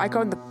do, I go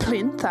on the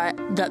plinth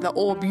that the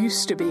orb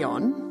used to be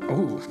on.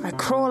 Ooh. I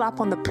crawl up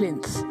on the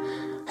plinth,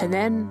 and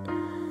then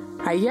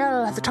I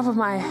yell at the top of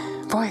my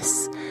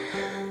voice,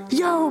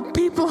 "Yo,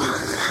 people!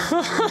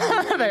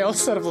 They all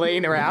sort of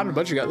lean around, and a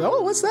bunch of guys,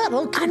 oh, what's that?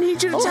 Oh, I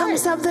need you to tell me right.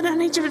 something. I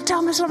need you to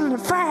tell me something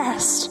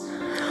fast.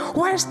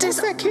 Where's this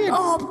that kid?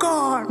 orb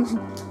gone?"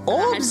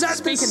 Orbs I at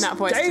speak the in that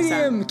voice to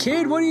stadium,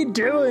 kid. What are you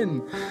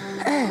doing?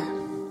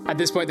 At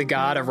this point, the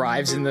guard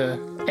arrives in the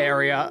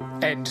area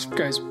and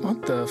goes,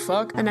 "What the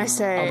fuck?" And I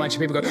say, a bunch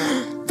of people go,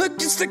 "Look,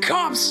 it's the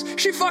cops!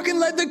 She fucking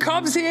led the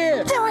cops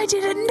here!" No, I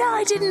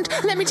didn't.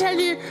 Let me tell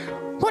you.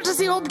 What does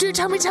the orb do?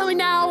 Tell me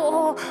now,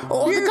 or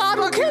the guard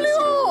will kill you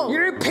all.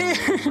 You're a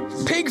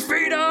pig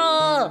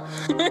feeder!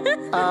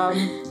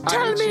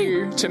 Tell me.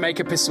 You to make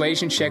a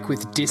persuasion check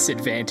with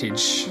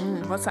disadvantage.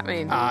 What's that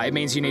mean? It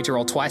means you need to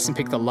roll twice and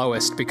pick the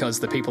lowest because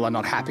the people are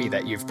not happy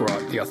that you've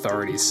brought the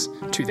authorities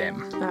to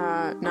them.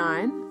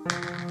 9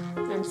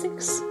 and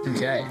 6.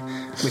 Okay.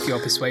 With your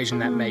persuasion,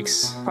 that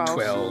makes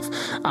 12.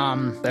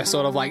 They're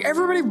sort of like,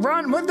 "Everybody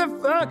run! What the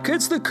fuck?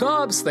 It's the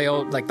cops!" They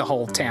all, like, the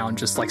whole town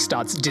just, like,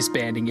 starts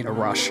disbanding in a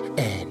rush.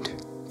 And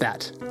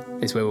that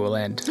is where we'll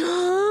end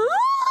our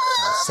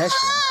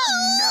session.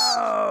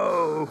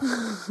 No!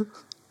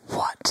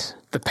 What?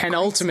 The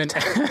penultimate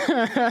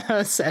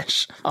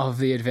sesh of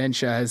the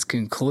adventure has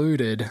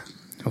concluded.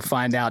 We'll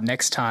find out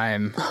next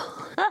time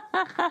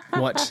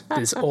what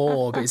this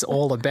orb is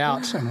all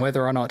about and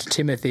whether or not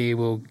Timothy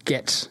will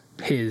get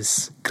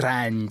his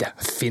grand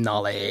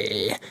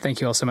finale. Thank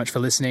you all so much for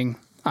listening.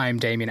 I'm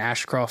Damien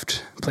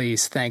Ashcroft.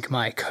 Please thank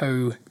my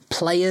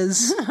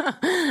co-players.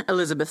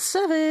 Elizabeth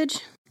Savage.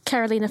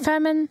 Carolina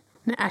Furman.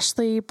 And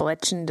Ashley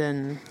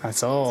Bletchenden.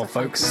 That's all,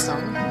 folks.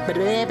 But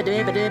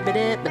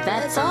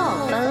that's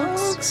all,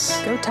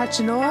 folks. Go touch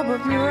an orb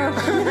of your own.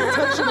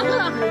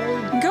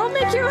 Go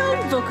make your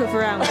own book of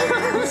rounds.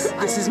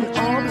 This is an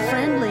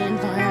orb-friendly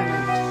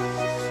environment.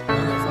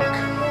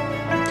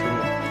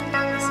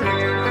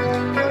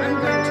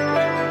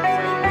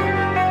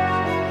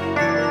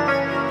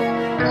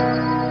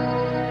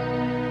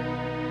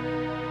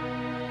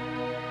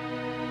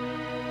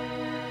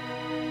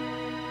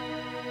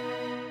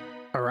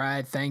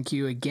 Alright, thank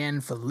you again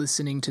for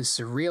listening to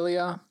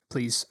Cerealia.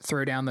 Please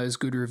throw down those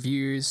good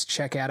reviews.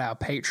 Check out our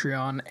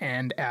Patreon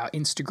and our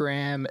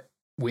Instagram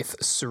with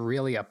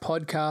Cerealia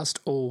Podcast,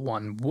 all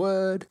one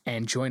word.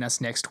 And join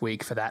us next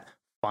week for that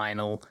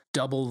final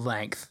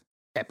double-length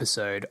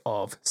episode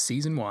of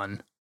Season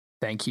 1.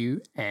 Thank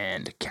you,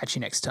 and catch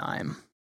you next time.